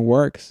depression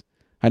works?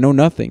 I know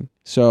nothing.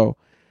 So,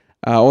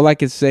 all I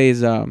can say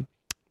is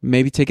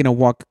maybe taking a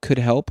walk could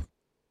help.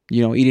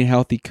 Eating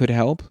healthy could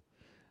help.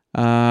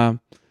 But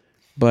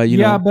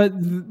but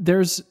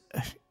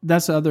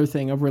that's the other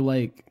thing over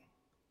like,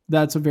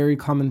 that's a very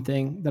common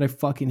thing that I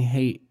fucking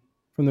hate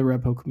from the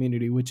repo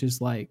community, which is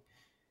like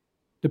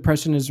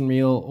depression isn't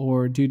real,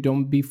 or dude,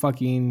 don't be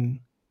fucking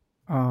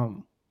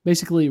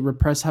basically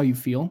repress how you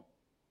feel.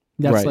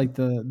 That's right. like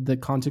the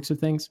context of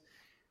things.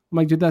 I'm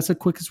like, dude, that's the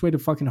quickest way to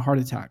fucking heart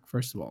attack,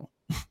 first of all.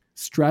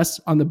 Stress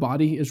on the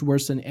body is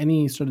worse than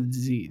any sort of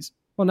disease.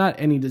 Well, not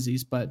any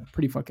disease, but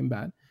pretty fucking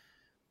bad.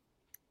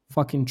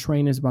 Fucking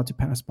train is about to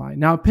pass by.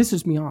 Now it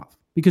pisses me off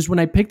because when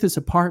I picked this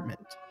apartment,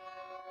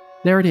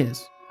 there it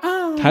is.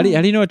 How do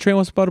you know a train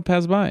was about to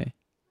pass by?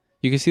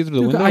 You can see through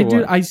the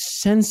window. I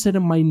sense it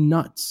in my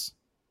nuts.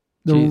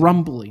 The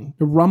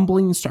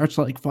rumbling starts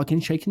like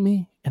fucking shaking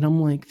me, and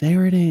I'm like,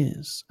 there it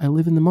is. I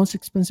live in the most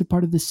expensive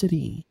part of the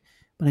city,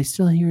 but I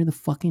still hear the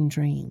fucking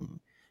train.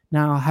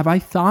 Now, have I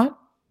thought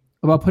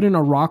about putting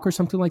a rock or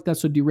something like that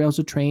so it derails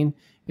the train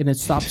and it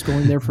stops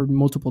going there for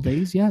multiple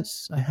days?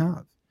 Yes, I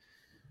have.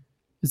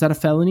 Is that a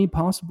felony?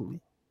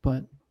 Possibly,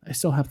 but I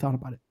still have thought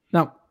about it.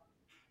 Now,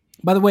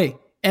 by the way,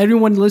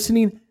 everyone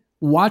listening,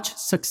 watch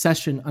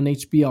Succession on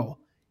HBO.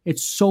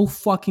 It's so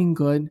fucking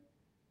good.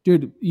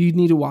 Dude, you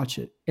need to watch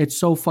it. It's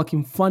so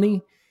fucking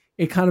funny.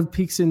 It kind of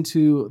peeks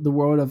into the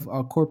world of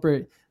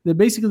corporate. They're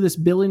basically this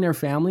billionaire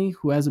family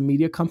who has a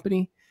media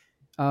company.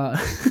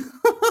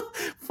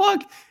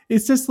 Fuck.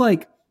 It's just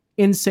like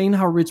insane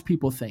how rich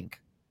people think.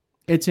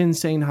 It's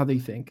insane how they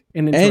think.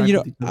 And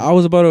I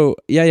was about to,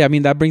 I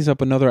mean, that brings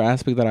up another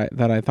aspect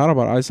that I thought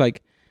about. I was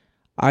like,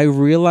 I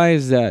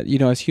realized that,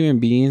 as human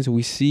beings,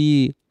 we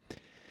see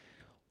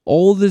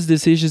all these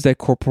decisions that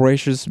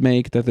corporations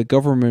make, that the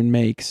government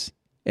makes.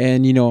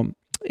 And,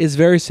 it's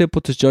very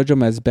simple to judge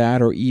them as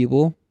bad or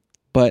evil.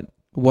 But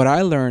what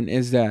I learned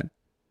is that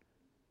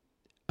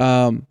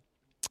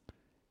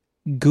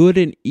good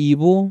and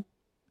evil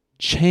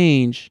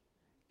change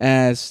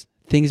as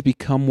things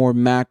become more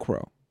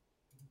macro.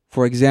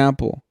 For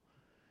example,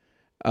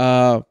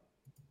 if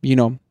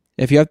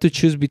you have to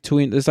choose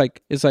between, it's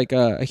like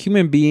a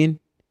human being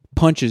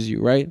punches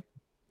you, right?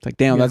 It's like,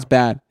 damn, that's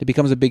bad. It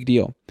becomes a big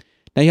deal.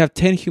 Now you have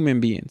 10 human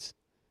beings,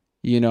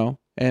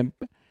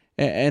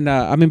 and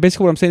I mean,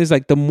 basically what I'm saying is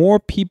like the more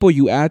people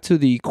you add to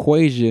the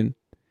equation,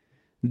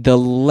 the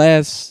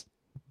less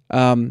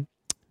a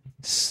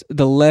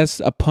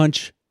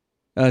punch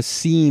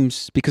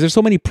seems, because there's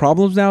so many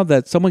problems now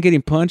that someone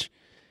getting punched.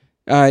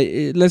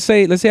 Let's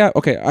say,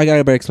 okay, I got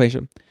a better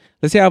explanation.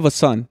 Let's say I have a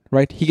son,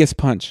 right? He gets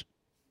punched.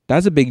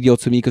 That's a big deal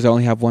to me because I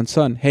only have one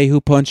son. Hey, who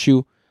punched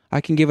you?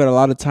 I can give it a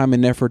lot of time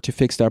and effort to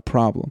fix that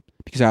problem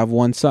because I have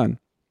one son.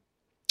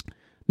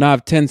 Now I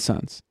have 10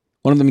 sons.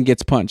 One of them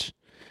gets punched.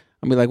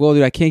 I'll be like, well,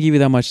 dude, I can't give you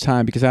that much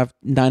time because I have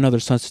 9 other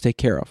sons to take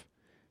care of.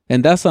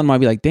 And that son might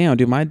be like, damn,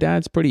 dude, my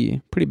dad's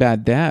pretty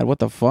bad dad. What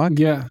the fuck?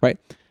 Yeah. Right?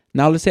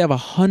 Now let's say I have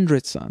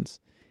 100 sons.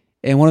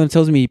 And one of them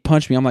tells me he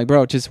punched me. I'm like,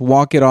 bro, just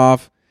walk it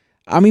off.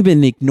 I'm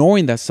even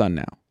ignoring that son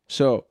now.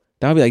 So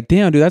that would be like,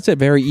 damn, dude, that's a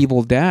very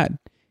evil dad.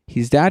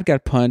 His dad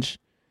got punched,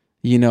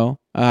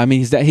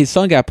 his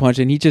son got punched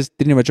and he just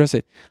didn't even address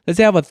it. Let's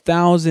say I have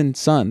 1,000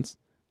 sons.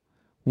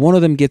 One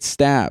of them gets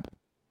stabbed.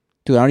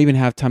 Dude, I don't even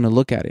have time to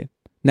look at it.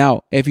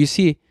 Now, if you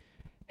see,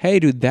 hey,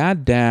 dude,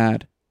 that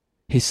dad,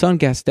 his son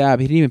got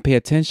stabbed. He didn't even pay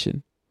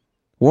attention.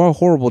 What a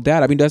horrible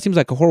dad. I mean, that seems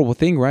like a horrible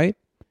thing, right?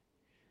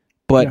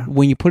 But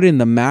when you put it in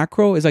the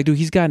macro, it's like, dude,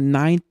 he's got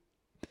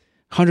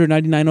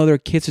 999 other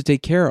kids to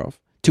take care of.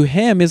 To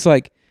him, it's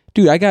like,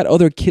 dude, I got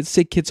other kids,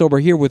 sick kids over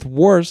here with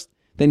worse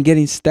than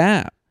getting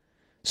stabbed.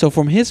 So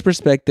from his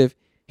perspective,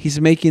 he's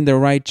making the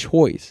right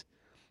choice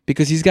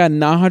because he's got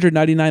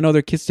 999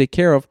 other kids to take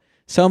care of.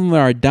 Some of them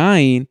are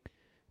dying.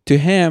 To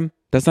him,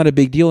 that's not a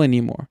big deal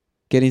anymore,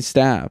 getting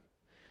stabbed.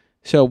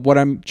 So what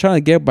I'm trying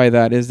to get by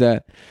that is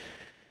that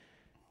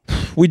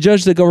we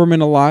judge the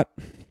government a lot.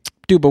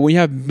 Dude, but when you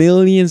have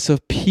millions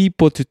of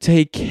people to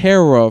take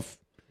care of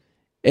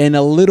and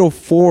a little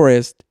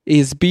forest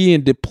is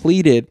being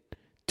depleted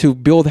to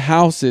build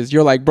houses,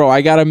 you're like, bro,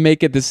 I got to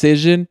make a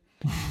decision.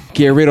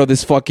 Get rid of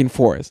this fucking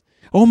forest.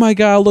 Oh my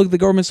God, look, the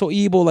government's so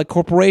evil. Like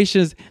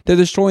corporations, they're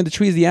destroying the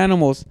trees, the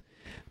animals.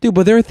 Dude,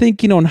 but they're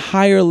thinking on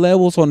higher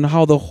levels on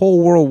how the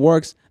whole world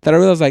works that I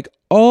realized like,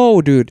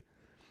 oh, dude,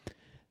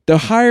 the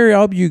higher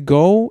up you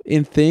go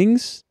in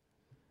things,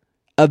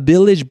 a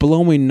village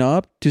blowing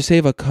up to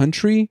save a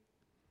country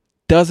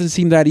doesn't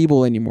seem that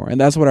evil anymore. And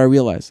that's what I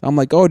realized. I'm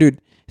like, oh, dude,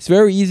 it's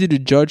very easy to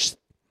judge,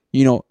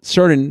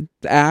 certain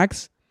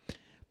acts.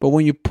 But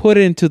when you put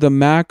it into the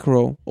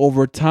macro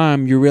over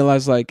time, you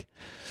realize like,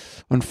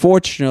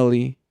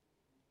 unfortunately,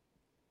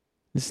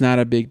 it's not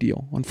a big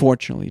deal.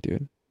 Unfortunately,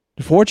 dude.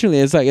 Unfortunately,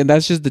 it's like, and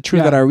that's just the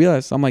truth that I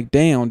realized. I'm like,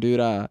 damn, dude.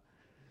 The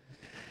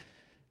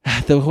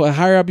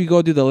higher up you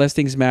go, dude, the less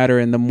things matter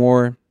and the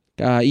more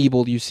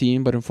evil you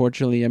seem. But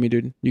unfortunately, I mean,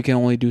 dude, you can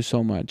only do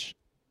so much.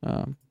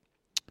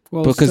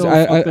 Because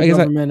fuck the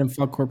government and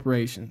fuck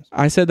corporations.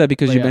 I said that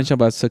because you mentioned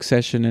about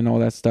succession and all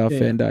that stuff,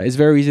 and it's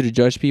very easy to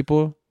judge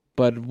people.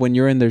 But when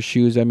you're in their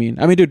shoes, I mean,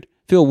 dude,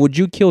 Phil, would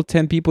you kill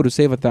 10 people to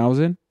save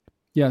 1,000?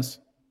 Yes.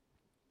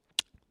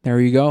 There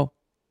you go.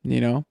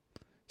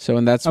 So,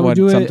 and that's what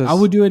I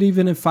would do it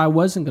even if I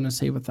wasn't going to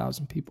save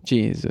 1,000 people.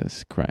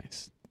 Jesus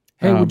Christ.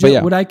 Hey,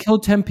 would I kill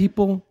 10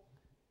 people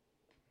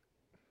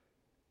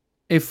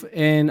if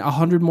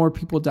 100 more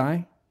people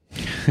die?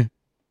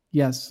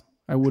 Yes,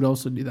 I would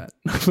also do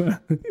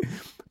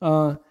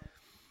that.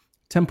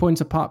 10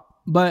 points a pop.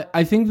 But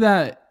I think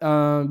that,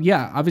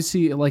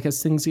 obviously, like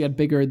as things get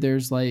bigger,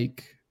 there's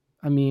like,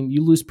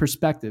 you lose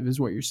perspective is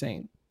what you're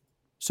saying.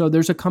 So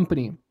there's a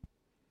company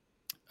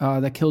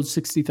that killed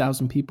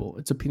 60,000 people.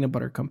 It's a peanut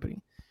butter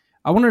company.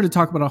 I wanted to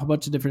talk about a whole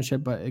bunch of different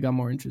shit, but it got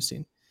more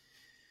interesting.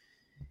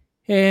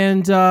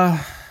 And no,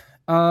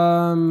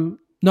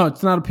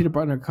 it's not a peanut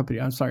butter company.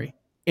 I'm sorry.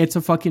 It's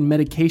a fucking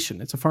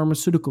medication. It's a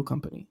pharmaceutical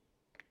company.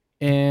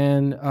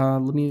 And I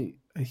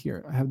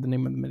have the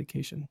name of the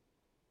medication.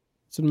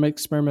 It's an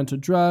experimental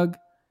drug.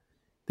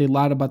 They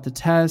lied about the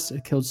test.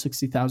 It killed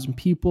 60,000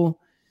 people.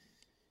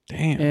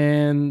 Damn.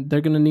 And they're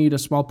going to need a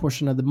small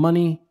portion of the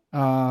money.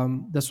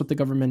 That's what the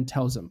government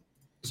tells them.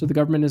 So the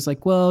government is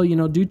like, well,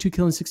 due to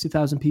killing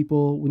 60,000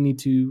 people, we need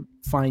to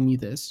fine you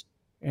this.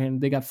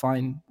 And they got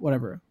fined,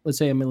 whatever, let's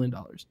say $1 million,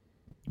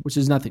 which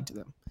is nothing to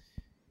them.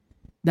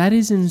 That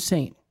is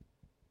insane.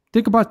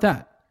 Think about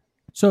that.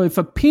 So if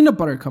a peanut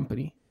butter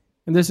company,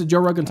 and this is Joe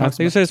Rogan talks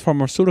about. You said it's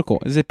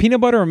pharmaceutical. Is it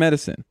peanut butter or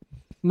medicine?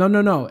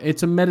 No.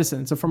 It's a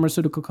medicine. It's a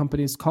pharmaceutical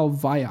company. It's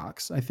called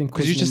Vioxx, I think.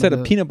 Because you just said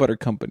a peanut butter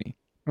company.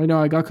 I know.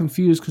 I got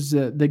confused because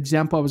the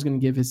example I was going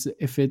to give is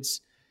if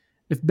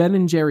Ben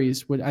and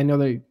Jerry's, I know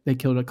they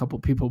killed a couple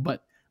people,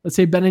 but let's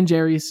say Ben and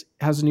Jerry's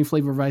has a new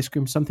flavor of ice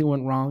cream. Something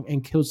went wrong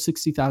and killed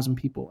 60,000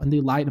 people, and they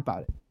lied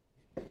about it.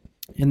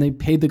 And they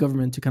paid the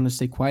government to kind of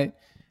stay quiet.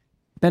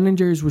 Ben and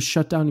Jerry's was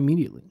shut down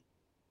immediately.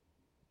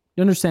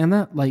 You understand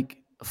that? Like,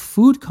 a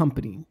food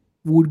company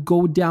would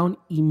go down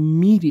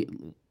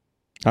immediately.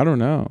 I don't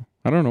know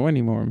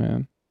anymore,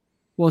 man.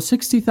 Well,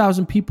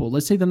 60,000 people.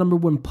 Let's say the number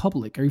went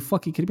public. Are you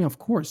fucking kidding me? Of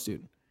course,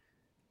 dude.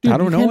 I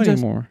don't know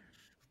anymore.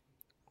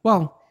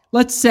 Well,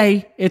 let's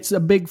say it's a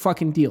big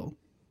fucking deal.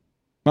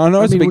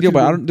 No, it's a big deal,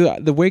 but I don't do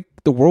the way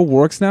the world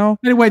works now.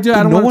 Anyway, dude,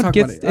 I don't want to talk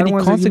about it. Any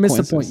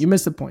consequences. You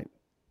missed the point.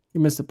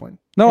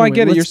 No, anyway, I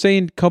get it. You're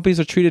saying companies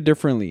are treated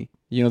differently,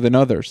 than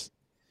others.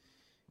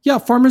 Yeah,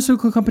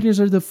 pharmaceutical companies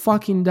are the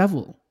fucking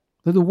devil.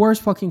 They're the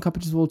worst fucking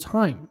companies of all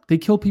time. They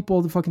kill people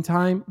all the fucking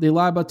time. They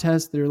lie about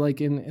tests. They're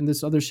like in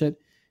this other shit.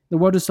 The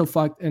world is so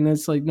fucked, and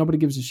it's like nobody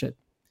gives a shit.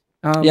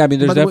 There's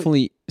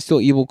definitely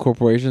still evil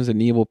corporations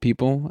and evil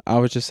people. I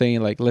was just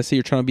saying, like, let's say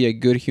you're trying to be a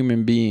good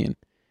human being.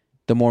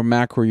 The more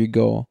macro you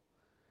go,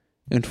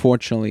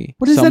 unfortunately,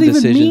 what does that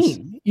even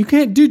mean? You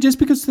can't do just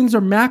because things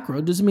are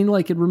macro doesn't mean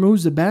like it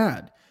removes the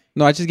bad.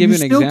 No, I just gave you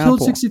an example. You still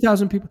killed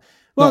 60,000 people.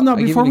 Well, no.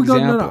 Before we go,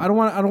 no. I don't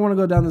want to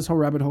go down this whole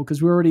rabbit hole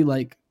because we're already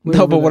like.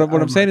 No, but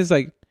what I'm saying is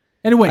like.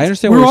 Anyway, I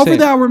understand. We're over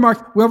the hour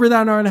mark. We're over the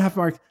hour and a half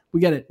mark. We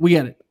get it.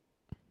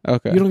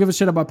 Okay. You don't give a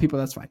shit about people.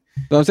 That's fine.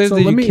 But I'm saying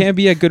that you can't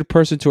be a good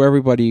person to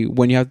everybody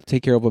when you have to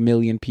take care of 1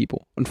 million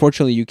people.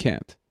 Unfortunately, you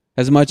can't.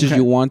 As much as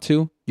you want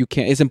to, you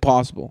can't. It's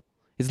impossible.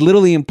 It's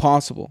literally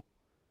impossible.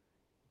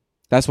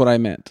 That's what I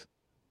meant.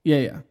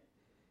 Yeah.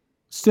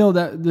 Still,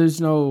 that there's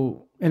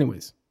no.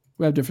 Anyways,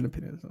 We have different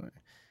opinions.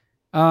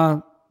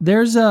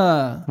 There's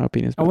a. My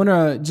opinions. I want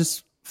to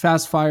just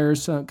fast fire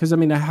because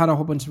I had a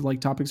whole bunch of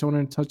like topics I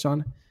wanted to touch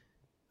on.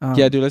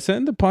 Yeah, dude. Let's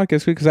end the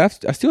podcast quick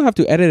because I still have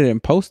to edit it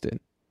and post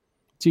it.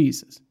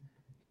 Jesus.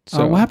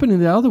 So what happened to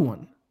the other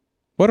one?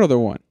 What other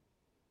one?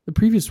 The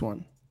previous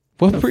one.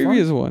 What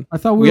previous one? I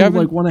thought we were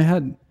like one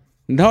ahead.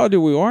 No,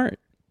 dude, we aren't.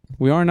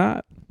 We are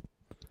not.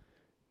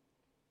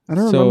 I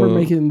don't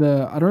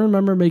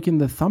remember making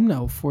the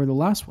thumbnail for the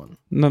last one.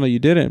 No, you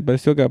didn't, but it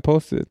still got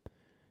posted.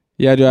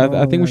 Yeah, dude,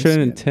 I think we should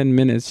end in 10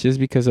 minutes just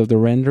because of the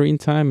rendering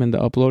time and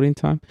the uploading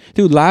time.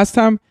 Dude, last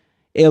time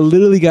it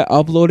literally got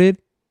uploaded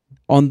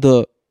on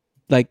the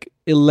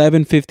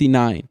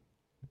 11:59,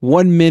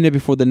 1 minute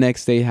before the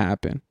next day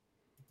happened.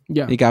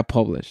 Yeah, it got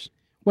published.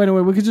 Well,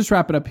 anyway, we could just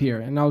wrap it up here,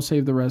 and I'll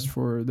save the rest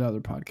for the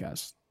other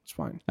podcast. It's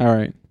fine. All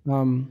right.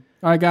 All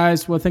right,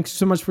 guys. Well, thanks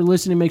so much for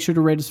listening. Make sure to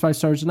rate us 5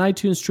 stars on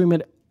iTunes. Stream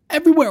it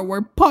everywhere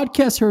where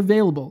podcasts are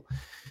available.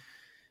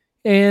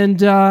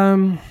 And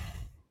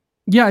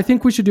I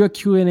think we should do a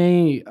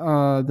Q&A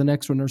the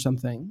next one or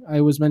something.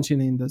 I was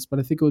mentioning this, but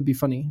I think it would be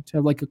funny to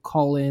have like a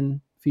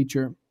call-in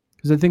feature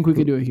because I think we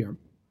could do it here.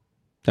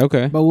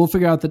 Okay. But we'll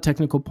figure out the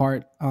technical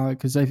part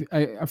because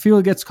I feel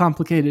it gets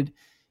complicated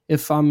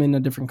if I'm in a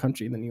different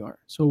country than you are.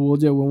 So we'll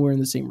do it when we're in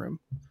the same room.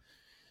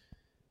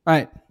 All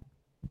right.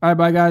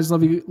 Bye, guys.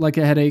 Love you like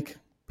a headache.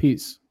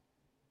 Peace.